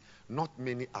mighty, not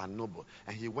many are noble.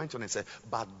 And he went on and said,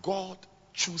 but God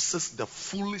chooses the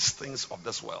foolish things of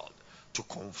this world to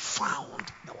confound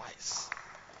the wise.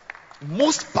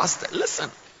 Most pastors, listen,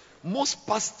 most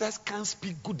pastors can't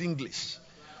speak good English.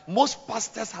 Most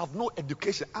pastors have no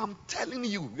education. I'm telling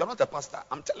you, you're not a pastor.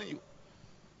 I'm telling you.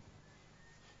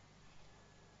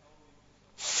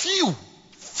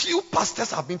 Few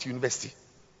pastors have been to university.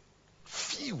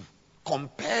 Few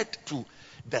compared to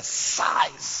the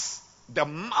size, the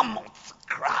mammoth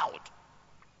crowd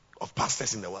of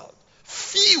pastors in the world.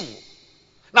 Few.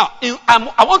 Now,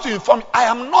 I want to inform you, I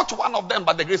am not one of them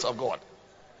by the grace of God.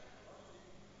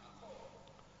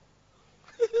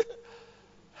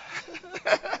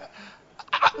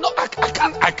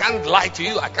 I can't lie to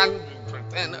you. I can't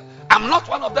pretend. I'm not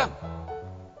one of them.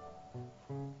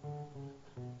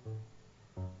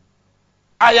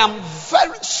 I am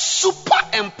very super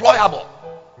employable.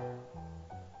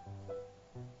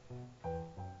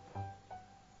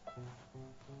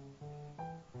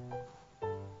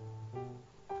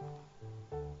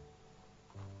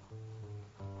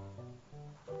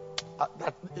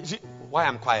 Why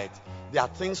I'm quiet? There are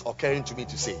things occurring to me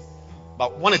to say,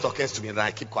 but when it occurs to me, then I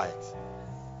keep quiet.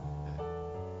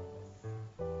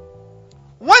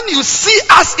 When you see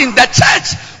us in the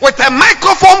church with a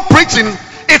microphone preaching,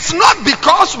 it's not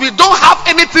because we don't have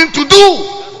anything to do.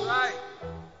 That's right.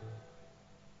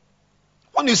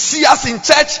 When you see us in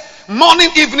church morning,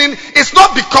 evening, it's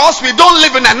not because we don't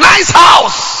live in a nice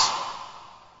house.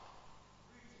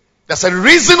 There's a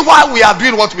reason why we are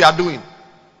doing what we are doing.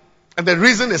 And the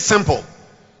reason is simple.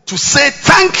 To say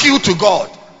thank you to God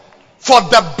for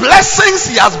the blessings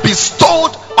he has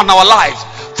bestowed on our lives,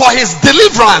 for his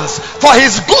deliverance, for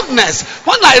his goodness.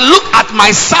 When I look at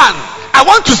my son, I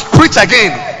want to preach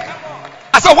again.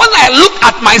 I said, when I look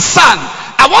at my son,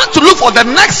 I want to look for the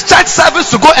next church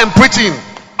service to go and preach in.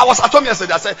 I was at home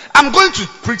yesterday. I said, I'm going to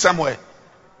preach somewhere.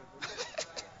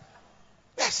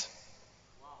 Yes.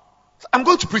 I'm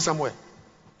going to preach somewhere.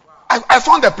 I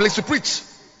found a place to preach.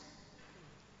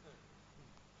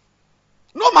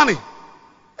 No money.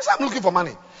 I said, I'm looking for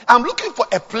money. I'm looking for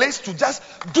a place to just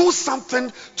do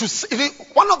something.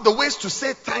 One of the ways to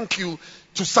say thank you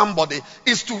to somebody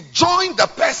is to join the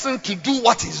person to do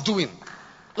what he's doing.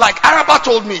 Like Araba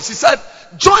told me, she said,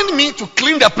 join me to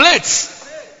clean the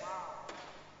plates.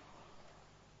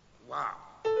 Wow.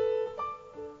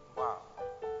 Wow.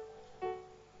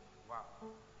 Wow.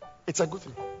 It's a good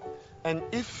thing. And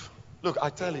look, I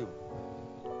tell you,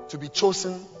 to be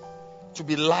chosen, to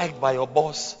be liked by your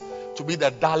boss, to be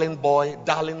the darling boy,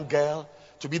 darling girl,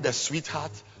 to be the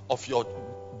sweetheart of your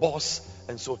boss,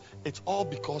 and so it's all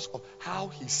because of how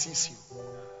he sees you.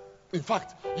 In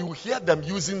fact, you will hear them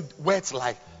using words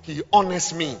like he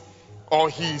honors me, or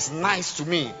he is nice to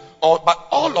me, but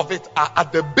all of it,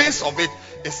 at the base of it,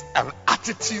 is an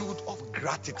attitude of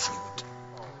gratitude.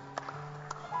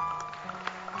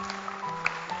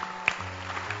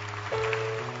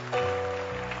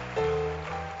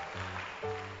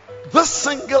 This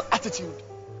single attitude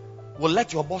will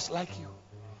let your boss like you.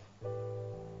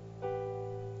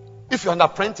 If you're an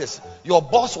apprentice, your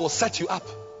boss will set you up.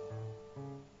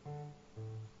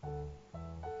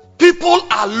 People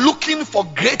are looking for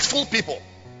grateful people.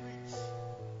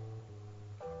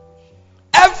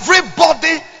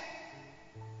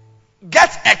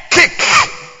 a kick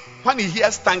when he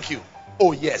hears thank you.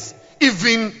 Oh, yes.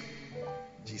 Even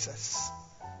Jesus.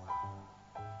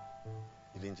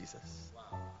 Even Jesus.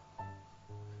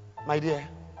 My dear,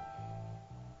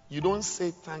 you don't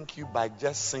say thank you by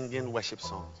just singing worship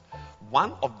songs.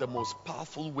 One of the most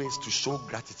powerful ways to show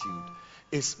gratitude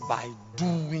is by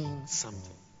doing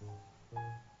something.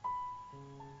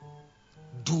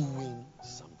 Doing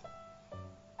something.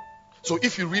 So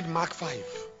if you read Mark 5,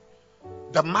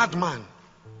 the madman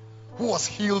who was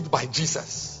healed by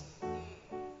Jesus,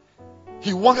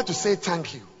 he wanted to say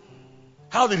thank you.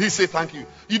 How did he say thank you?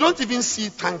 You don't even see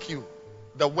thank you.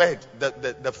 The word,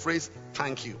 the phrase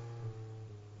thank you.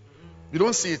 You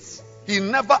don't see it. He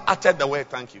never uttered the word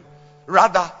thank you.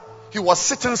 Rather, he was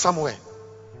sitting somewhere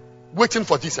waiting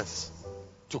for Jesus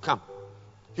to come.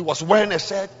 He was wearing a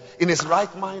shirt in his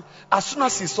right mind. As soon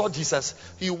as he saw Jesus,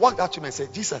 he walked up to him and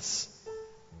said, Jesus,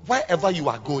 wherever you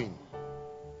are going,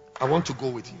 I want to go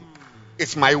with you.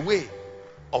 It's my way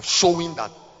of showing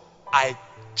that I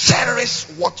cherish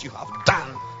what you have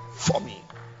done for me.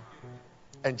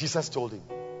 And Jesus told him,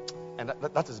 and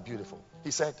that is beautiful.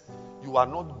 He said, you are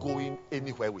not going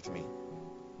anywhere with me.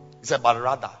 He said, but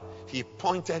rather, he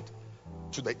pointed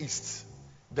to the east.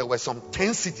 There were some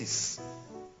 10 cities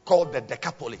called the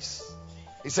Decapolis.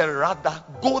 He said, rather,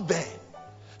 go there.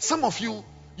 Some of you,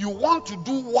 you want to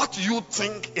do what you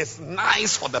think is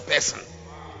nice for the person.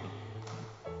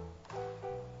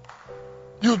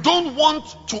 You don't want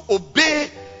to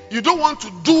obey. You don't want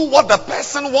to do what the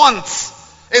person wants.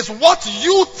 It's what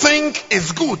you think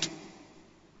is good.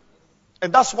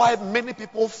 And that's why many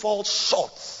people fall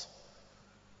short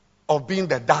of being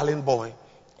the darling boy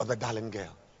or the darling girl.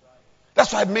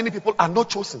 That's why many people are not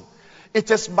chosen.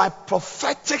 It is my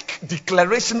prophetic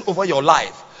declaration over your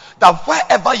life that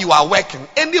wherever you are working,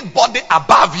 anybody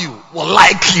above you will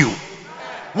like you.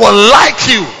 Will like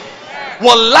you.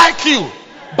 Will like you.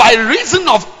 By reason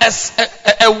of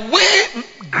a way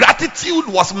gratitude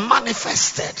was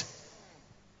manifested.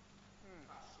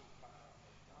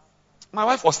 My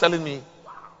wife was telling me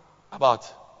about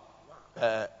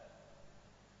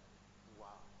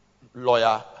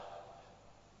lawyer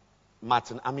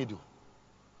Martin Amidu,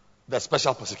 the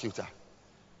special prosecutor.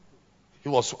 He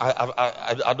was,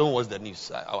 I don't watch the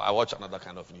news. I watch another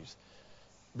kind of news.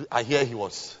 I hear he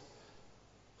was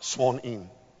sworn in.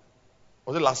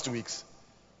 Was it last 2 weeks?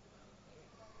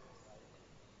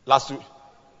 Last week?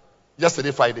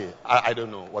 Yesterday, Friday. I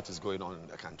don't know what is going on in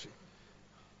the country.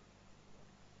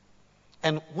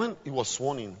 And when he was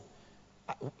sworn in,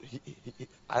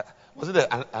 was it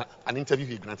an interview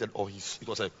he granted, or it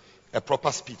was a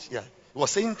proper speech? Yeah, he was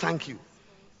saying thank you.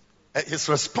 His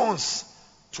response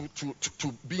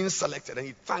to being selected, and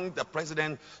he thanked the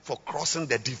president for crossing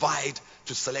the divide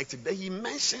to select him. Then he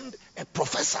mentioned a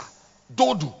professor,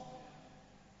 Dodu.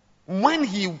 When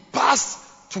he passed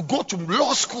to go to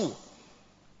law school,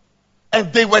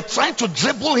 and they were trying to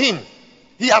dribble him,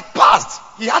 he had passed.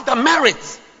 He had the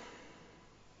merit.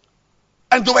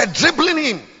 And they were dribbling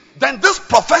him. Then this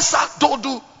professor,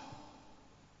 Dodu,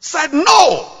 said, no,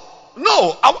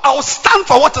 I will stand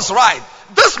for what is right.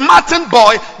 This Martin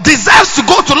boy deserves to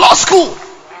go to law school.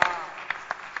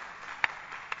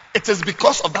 It is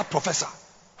because of that professor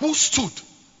who stood.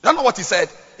 You know what he said?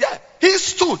 Yeah, he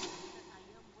stood.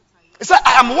 He said,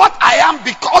 I am what I am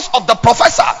because of the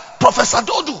professor, Professor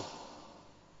Dodu.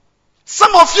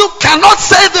 Some of you cannot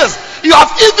say this. You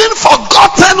have even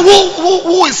forgotten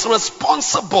who is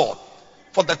responsible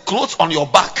for the clothes on your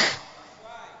back.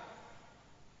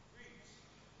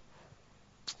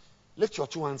 Lift your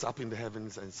 2 hands up in the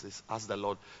heavens and ask the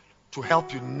Lord to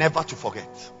help you never to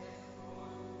forget.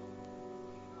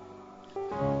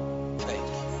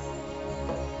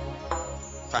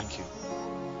 Thank you.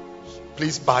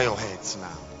 Please bow your heads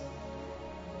now.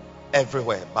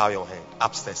 Everywhere, bow your head.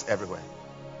 Upstairs, everywhere.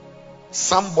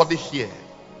 Somebody here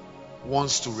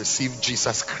wants to receive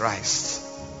Jesus Christ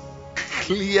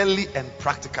clearly and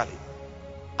practically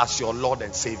as your Lord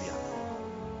and Savior.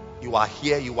 You are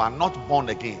here, you are not born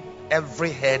again.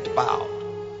 Every head bowed.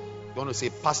 You want to say,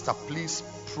 Pastor, please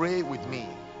pray with me.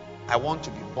 I want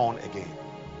to be born again.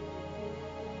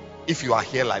 If you are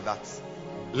here like that,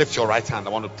 lift your right hand.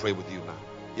 I want to pray with you now.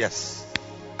 Yes,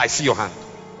 I see your hand.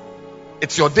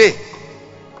 It's your day.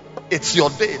 It's your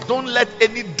day. Don't let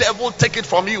any devil take it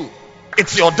from you.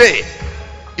 It's your day.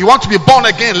 You want to be born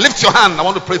again? Lift your hand. I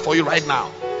want to pray for you right now.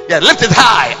 Yeah, lift it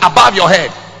high above your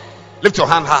head. Lift your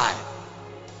hand high.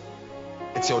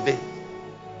 It's your day.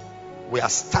 We are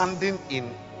standing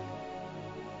in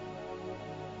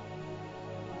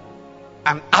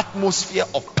an atmosphere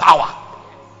of power.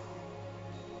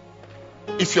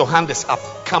 If your hand is up,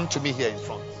 come to me here in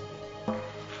front.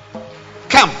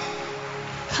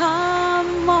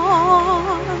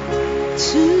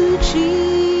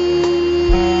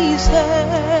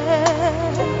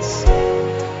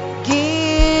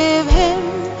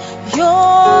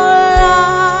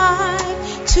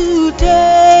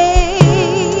 today.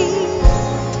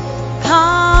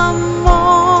 Come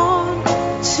on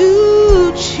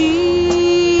to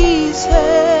Jesus.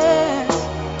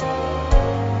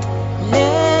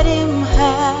 Let him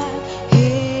have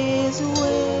his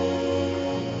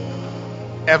way.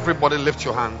 Everybody lift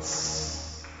your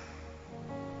hands.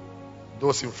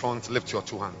 Those in front, lift your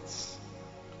two hands.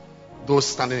 Those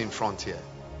standing in front here,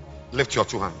 lift your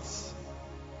two hands.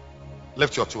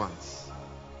 Lift your two hands.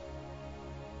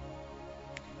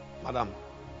 Madam,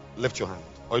 lift your hand.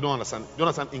 Or you don't understand? Do you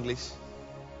understand English?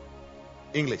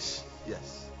 English,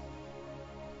 yes.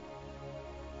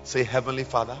 Say, Heavenly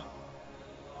Father,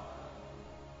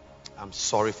 I'm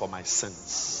sorry for my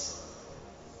sins.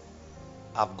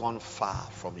 I've gone far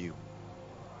from you.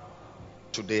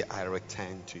 Today I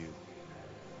return to you.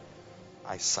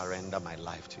 I surrender my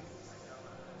life to you.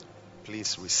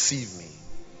 Please receive me.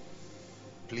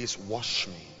 Please wash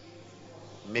me.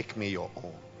 Make me your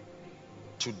own.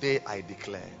 Today I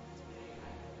declare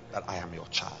that I am your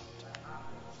child.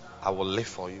 I will live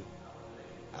for you.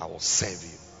 I will serve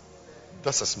you.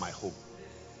 This is my hope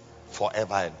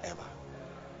forever and ever.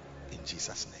 In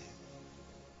Jesus' name.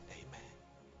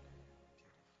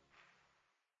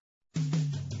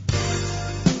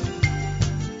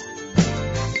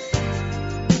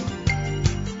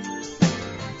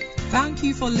 Thank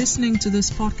you for listening to this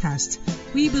podcast.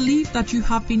 We believe that you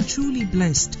have been truly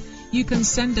blessed. You can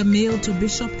send a mail to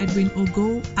Bishop Edwin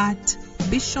Ogo at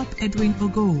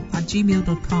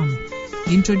bishopedwinogo@gmail.com.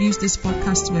 Introduce this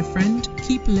podcast to a friend,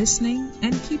 keep listening,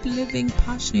 and keep living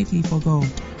passionately for God.